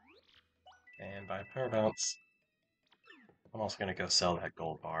 And bye, power bounce. I'm also gonna go sell that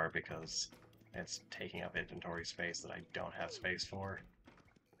gold bar because it's taking up inventory space that I don't have space for.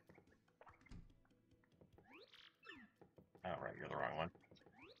 Oh, right, you're the wrong one.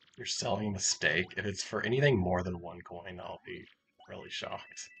 You're selling a mistake. If it's for anything more than 1 coin, I'll be really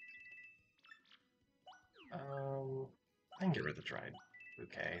shocked. I can get rid of the dried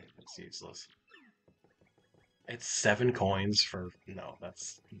bouquet. It's useless. It's 7 coins for... No,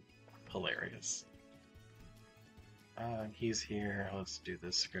 that's hilarious. He's here. Let's do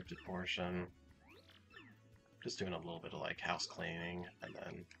this scripted portion. Just doing a little bit of like house cleaning, and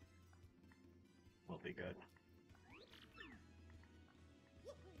then we'll be good.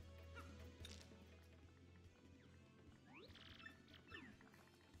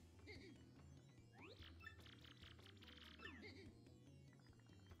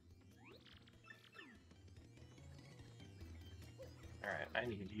 Alright, I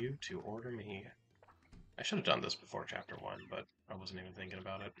need you to order me... I should have done this before Chapter 1, but I wasn't even thinking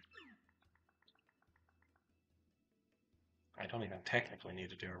about it. I don't even technically need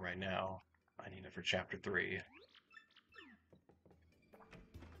to do it right now. I need it for Chapter 3.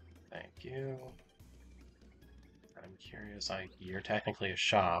 Thank you. I'm curious, you're technically a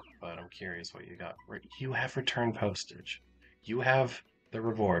shop, but I'm curious what you got. You have return postage. You have the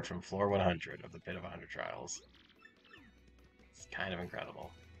reward from floor 100 of the Pit of 100 Trials. It's kind of incredible.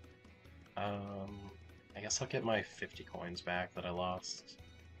 I guess I'll get my 50 coins back that I lost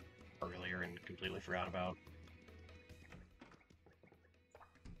earlier and completely forgot about.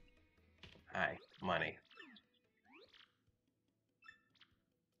 Hi, money.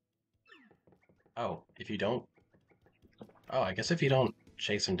 Oh, if you don't... Oh, I guess if you don't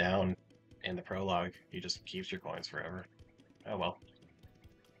chase him down in the prologue, he just keeps your coins forever. Oh well.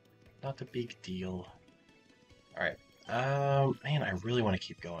 Not a big deal. Alright. Man, I really want to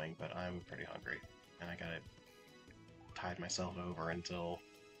keep going, but I'm pretty hungry. And I gotta tide myself over until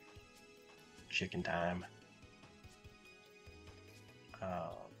chicken time.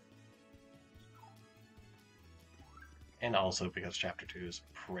 And also because chapter 2 is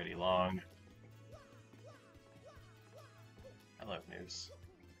pretty long. I love news.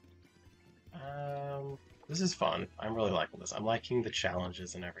 This is fun. I'm really liking this. I'm liking the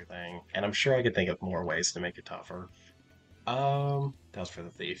challenges and everything. And I'm sure I could think of more ways to make it tougher. That was for the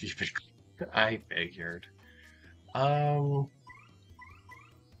thief. I figured.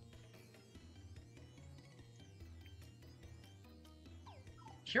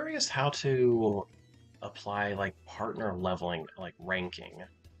 Curious how to apply like partner leveling, like ranking,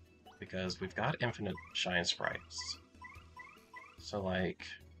 because we've got infinite shine sprites. So like,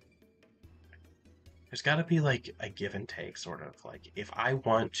 there's got to be like a give and take, sort of like if I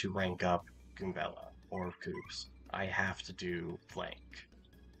want to rank up Goombella or Koops, I have to do flank,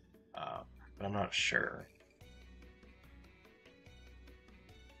 but I'm not sure.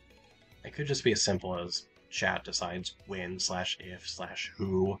 It could just be as simple as chat decides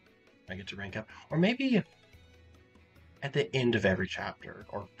when/if/who I get to rank up. Or maybe at the end of every chapter,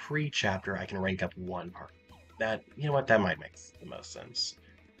 or pre-chapter, I can rank up one part. That, you know what, that might make the most sense.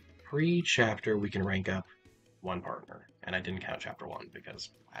 Pre-chapter, we can rank up one partner. And I didn't count chapter 1 because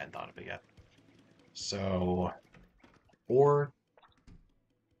I hadn't thought of it yet. So, or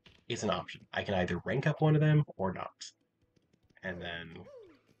it's an option. I can either rank up one of them or not. And then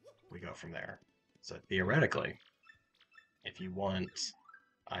we go from there. So theoretically, if you want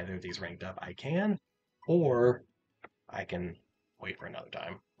either of these ranked up, I can, or I can wait for another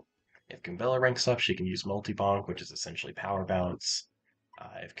time. If Goombella ranks up, she can use Multi-Bonk, which is essentially Power Bounce.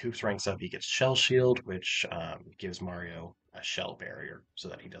 If Koops ranks up, he gets Shell Shield, which gives Mario a shell barrier so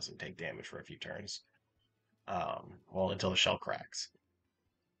that he doesn't take damage for a few turns. Well, until the shell cracks.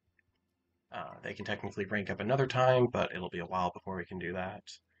 They can technically rank up another time, but it'll be a while before we can do that.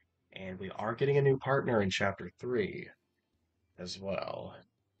 And we are getting a new partner in Chapter 3 as well.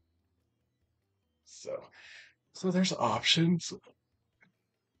 So there's options.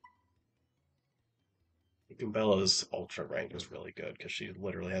 Goombella's Ultra rank is really good because she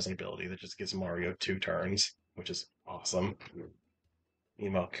literally has an ability that just gives Mario 2 turns, which is awesome.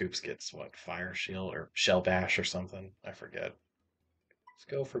 Meanwhile, Koops gets, what, Fire Shield or Shell Bash or something? I forget. Let's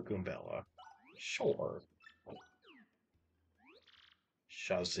go for Goombella. Sure.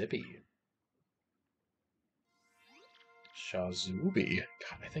 Shazippy. Shazubi.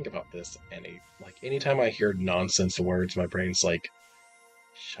 God, I think about this anytime I hear nonsense words, my brain's like,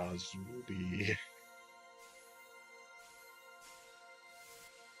 Shazubi.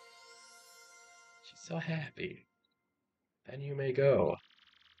 She's so happy. Then you may go.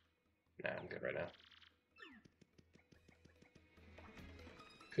 Nah, I'm good right now.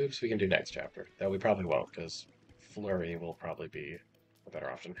 Koops we can do next chapter, though we probably won't, because Flurry will probably be a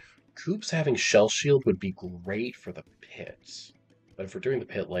better option. Koops having Shell Shield would be great for the pits, but if we're doing the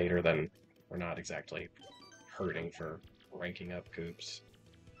pit later, then we're not exactly hurting for ranking up Koops.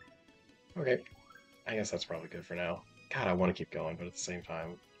 Okay, I guess that's probably good for now. God, I want to keep going, but at the same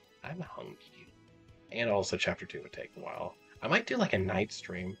time, I'm hungry. And also, Chapter 2 would take a while. I might do like a night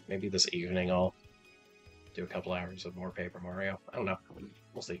stream. Maybe this evening I'll do a couple hours of more Paper Mario. I don't know.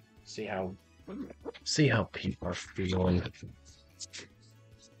 We'll see. See how people are feeling.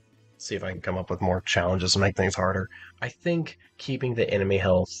 See if I can come up with more challenges to make things harder. I think keeping the enemy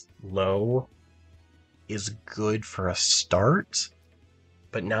health low is good for a start,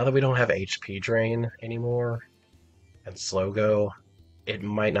 but now that we don't have HP drain anymore and slow go, it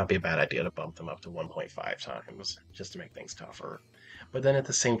might not be a bad idea to bump them up to 1.5 times just to make things tougher. But then at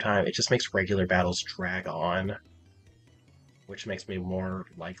the same time, it just makes regular battles drag on, which makes me more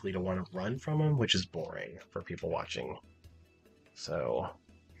likely to want to run from them, which is boring for people watching. So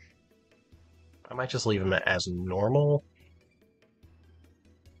I might just leave them as normal,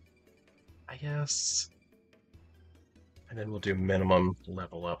 I guess. And then we'll do minimum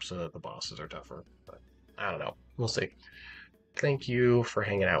level up so that the bosses are tougher. But I don't know. We'll see. Thank you for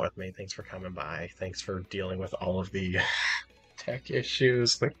hanging out with me. Thanks for coming by. Thanks for dealing with all of the tech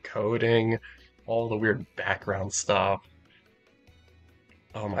issues, the coding, all the weird background stuff.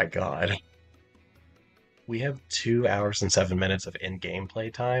 Oh my god. We have 2 hours and 7 minutes of in-game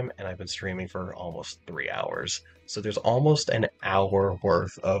playtime, and I've been streaming for almost 3 hours. So there's almost an hour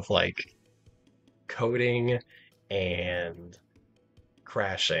worth of, like, coding and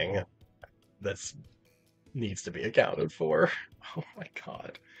crashing that needs to be accounted for. Oh my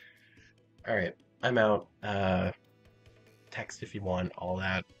god. Alright, I'm out. Text if you want, all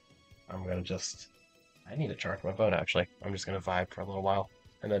that. I'm gonna just... I need to charge my phone, actually. I'm just gonna vibe for a little while,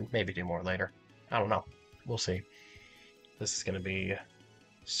 and then maybe do more later. I don't know. We'll see. This is gonna be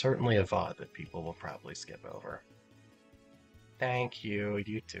certainly a VOD that people will probably skip over. Thank you,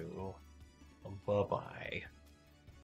 you too. Bye-bye.